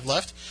that we have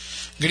left.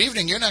 Good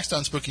evening. You're next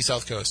on Spooky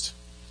South Coast.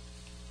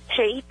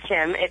 Hey,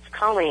 Tim. It's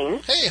Colleen.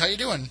 Hey, how you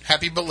doing?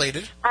 Happy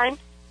belated.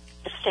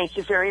 Thank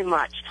you very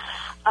much.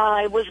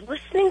 I was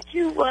listening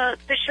to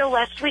the show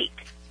last week,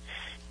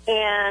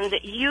 and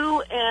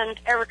you and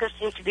Erica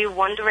seemed to be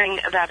wondering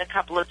about a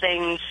couple of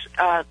things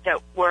that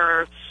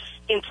were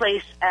in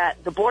place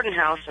at the Borden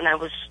house, and I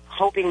was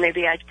hoping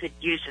maybe I could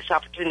use this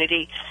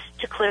opportunity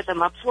to clear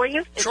them up for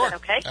you. Is that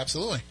okay?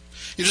 Absolutely.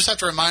 You just have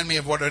to remind me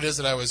of what it is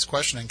that I was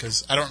questioning,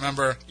 because I don't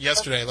remember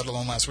yesterday, let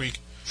alone last week.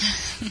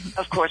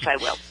 Of course I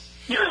will.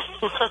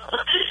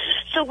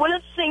 So one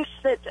of the things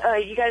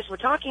that you guys were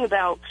talking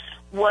about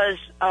was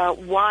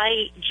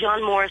why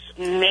John Morris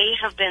may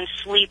have been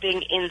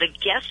sleeping in the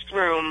guest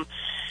room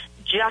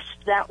just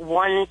that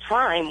one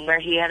time, where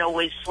he had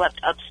always slept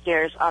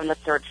upstairs on the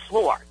third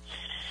floor.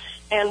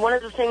 And one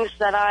of the things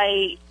that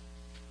I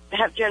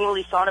have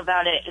generally thought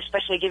about it,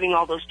 especially giving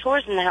all those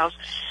tours in the house,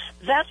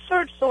 that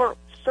third floor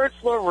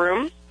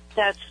room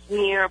that's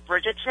near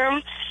Bridget's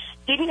room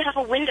didn't have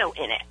a window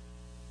in it.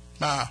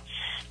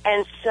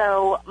 And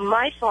so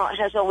my thought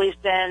has always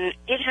been,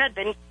 it had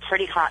been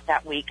pretty hot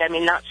that week. I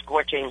mean, not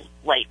scorching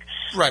like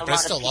a lot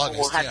of people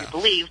will have you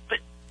believe, but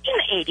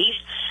in the 80s.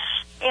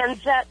 And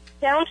that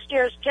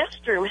downstairs guest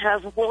room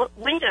has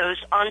windows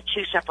on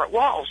two separate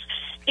walls.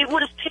 It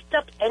would have picked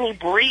up any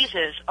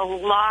breezes a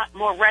lot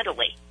more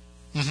readily.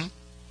 Mm-hmm.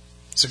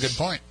 It's a good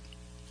point.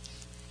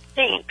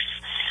 Thanks.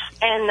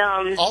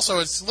 And also,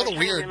 it's a little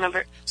weird.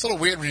 It's a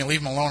little weird when you leave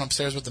him alone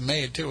upstairs with the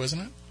maid, too, isn't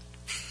it?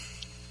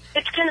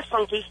 It's kind of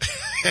funky.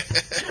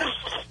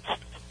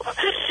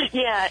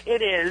 Yeah,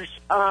 it is.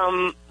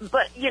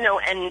 But, you know,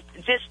 and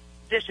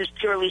this is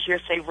purely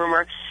hearsay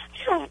rumor.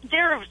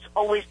 There has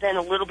always been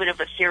a little bit of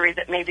a theory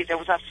that maybe there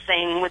was a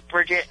thing with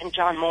Bridget and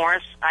John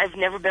Morris. I've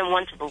never been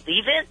one to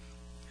believe it.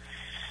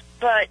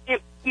 But,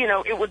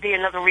 it would be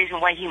another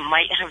reason why he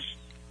might have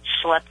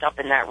slept up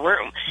in that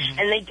room. Mm-hmm.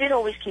 And they did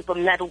always keep a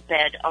metal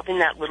bed up in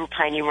that little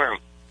tiny room.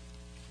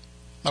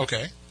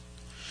 Okay.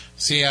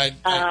 See,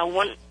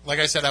 like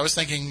I said, I was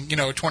thinking,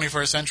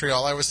 21st century,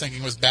 all I was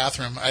thinking was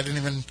bathroom.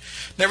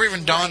 Never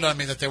even dawned on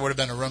me that there would have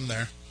been a room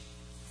there.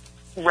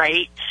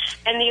 Right.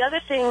 And the other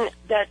thing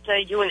that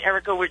you and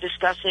Erica were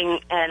discussing,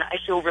 and I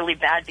feel really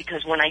bad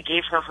because when I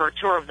gave her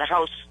tour of the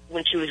house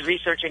when she was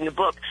researching the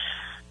book,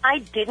 I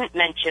didn't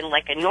mention,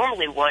 like I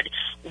normally would,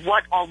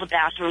 what all the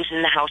bathrooms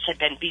in the house had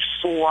been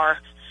before,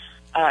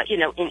 in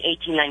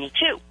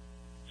 1892.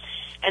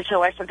 And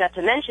so I forgot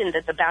to mention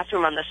that the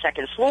bathroom on the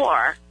second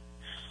floor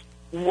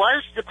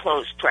was the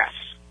clothes press.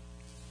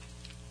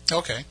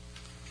 Okay.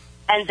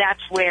 And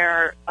that's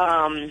where,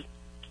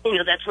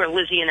 that's where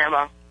Lizzie and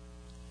Emma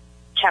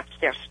kept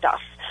their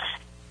stuff.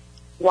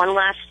 One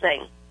last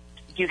thing.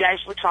 You guys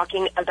were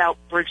talking about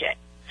Bridget.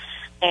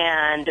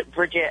 And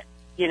Bridget,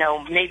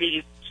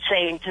 maybe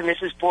saying to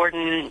Mrs.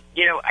 Borden,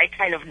 I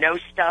kind of know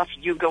stuff.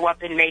 You go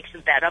up and make the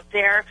bed up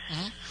there.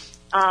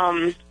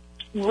 Mm-hmm.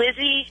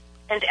 Lizzie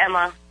and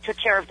Emma took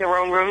care of their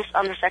own rooms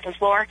on the second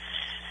floor.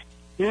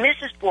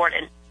 Mrs.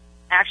 Borden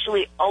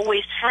actually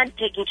always had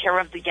taken care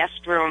of the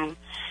guest room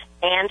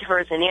and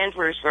hers and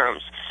Andrew's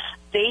rooms.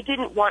 They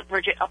didn't want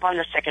Bridget up on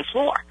the second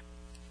floor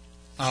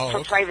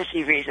for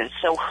privacy reasons.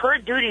 So her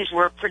duties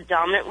were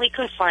predominantly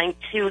confined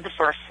to the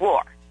first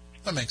floor.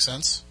 That makes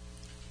sense.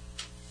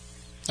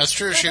 That's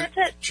true. So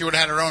she would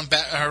have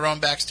had her own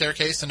back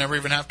staircase and never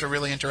even have to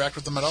really interact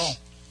with them at all.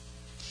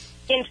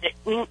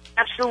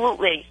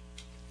 Absolutely.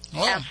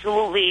 Wow.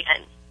 Absolutely.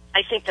 And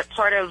I think that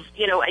part of,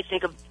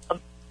 a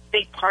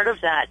big part of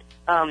that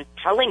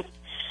telling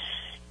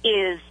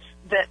is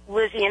that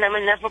Lizzie and Emma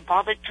never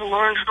bothered to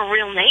learn her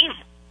real name.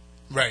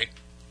 Right.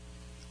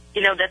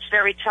 That's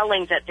very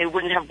telling that they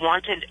wouldn't have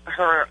wanted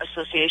her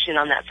association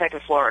on that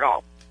second floor at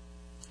all.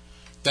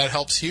 that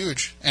helps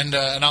huge. And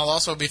I'll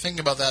also be thinking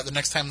about that the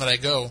next time that I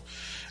go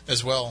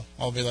as well.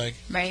 I'll be like,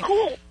 Right.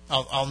 Cool.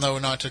 I'll know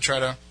not to try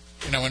to,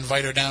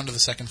 invite her down to the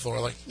second floor.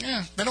 Like,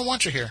 yeah, they don't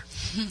want you here.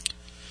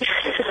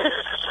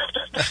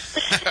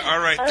 All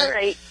right. All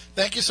right.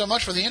 Thank you so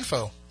much for the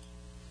info.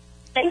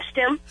 Thanks,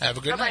 Tim. Have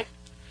a good Bye-bye. night.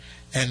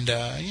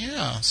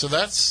 And, so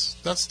that's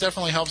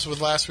definitely helps with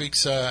last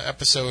week's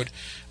episode.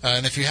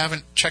 And if you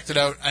haven't checked it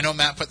out, I know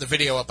Matt put the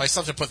video up. I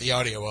still have to put the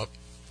audio up,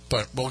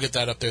 but we'll get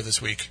that up there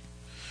this week.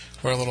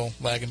 We're a little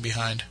lagging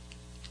behind.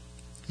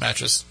 Matt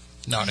just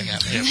nodding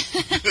at me.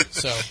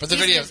 So, but the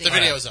video's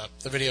up.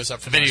 The video's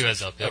up. The video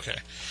is up. Yep. Okay.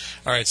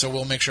 All right. So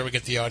we'll make sure we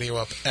get the audio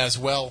up as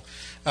well.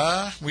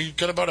 We've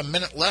got about a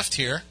minute left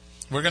here.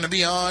 We're going to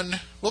be on.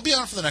 We'll be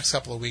on for the next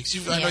couple of weeks.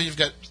 I know you've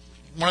got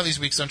one of these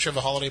weeks. Don't you have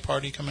a holiday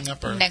party coming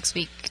up? Or? Next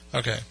week.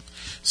 Okay.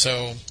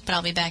 So. But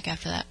I'll be back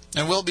after that.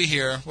 And we'll be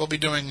here. We'll be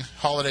doing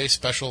holiday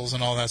specials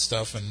and all that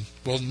stuff. And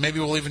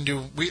we'll even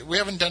do. We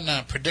haven't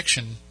done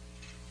prediction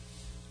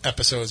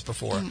episodes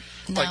before.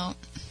 No.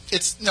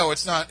 It's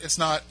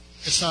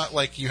not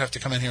like you have to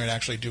come in here and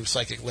actually do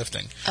psychic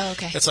lifting. Oh,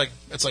 okay. It's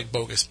like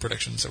bogus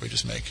predictions that we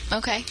just make.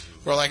 Okay.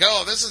 We're like,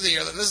 oh, this is the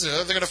year.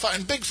 They're going to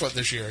find Bigfoot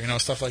this year.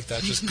 Stuff like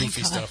that. Just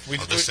goofy stuff.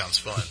 This sounds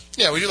fun.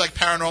 Yeah, we do like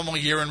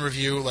paranormal year in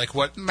review, like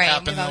what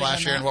happened in the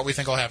last year and what we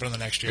think will happen in the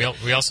next year.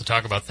 We also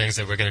talk about things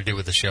that we're going to do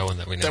with the show and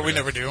that we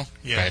never do.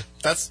 Yeah, right.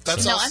 That's No,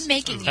 also, I'm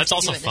making you That's do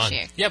also it fun. this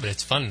year. Yeah, but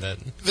it's fun that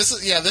This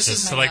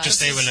is to just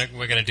say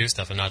we're going to do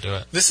stuff and not do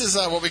it. This is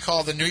what we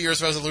call the New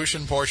Year's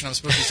resolution portion of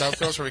Spooky South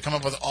Coast, where we come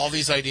up with all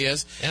these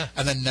ideas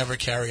and then never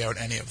carry out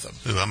any of them.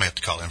 Ooh, I may have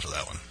to call in for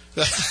that one.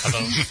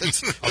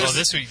 Although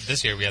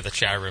this year we have the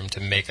chat room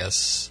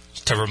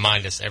to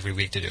remind us every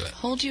week to do it.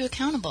 Hold you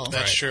accountable.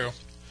 That's true.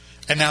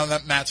 And now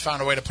that Matt's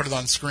found a way to put it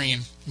on screen,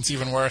 it's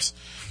even worse.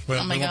 We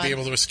won't be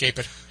able to escape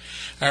it.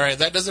 All right,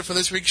 that does it for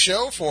this week's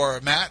show. For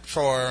Matt,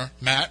 for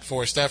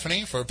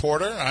Stephanie, for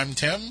Porter, I'm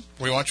Tim.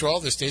 We want you all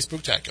to stay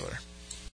spooktacular.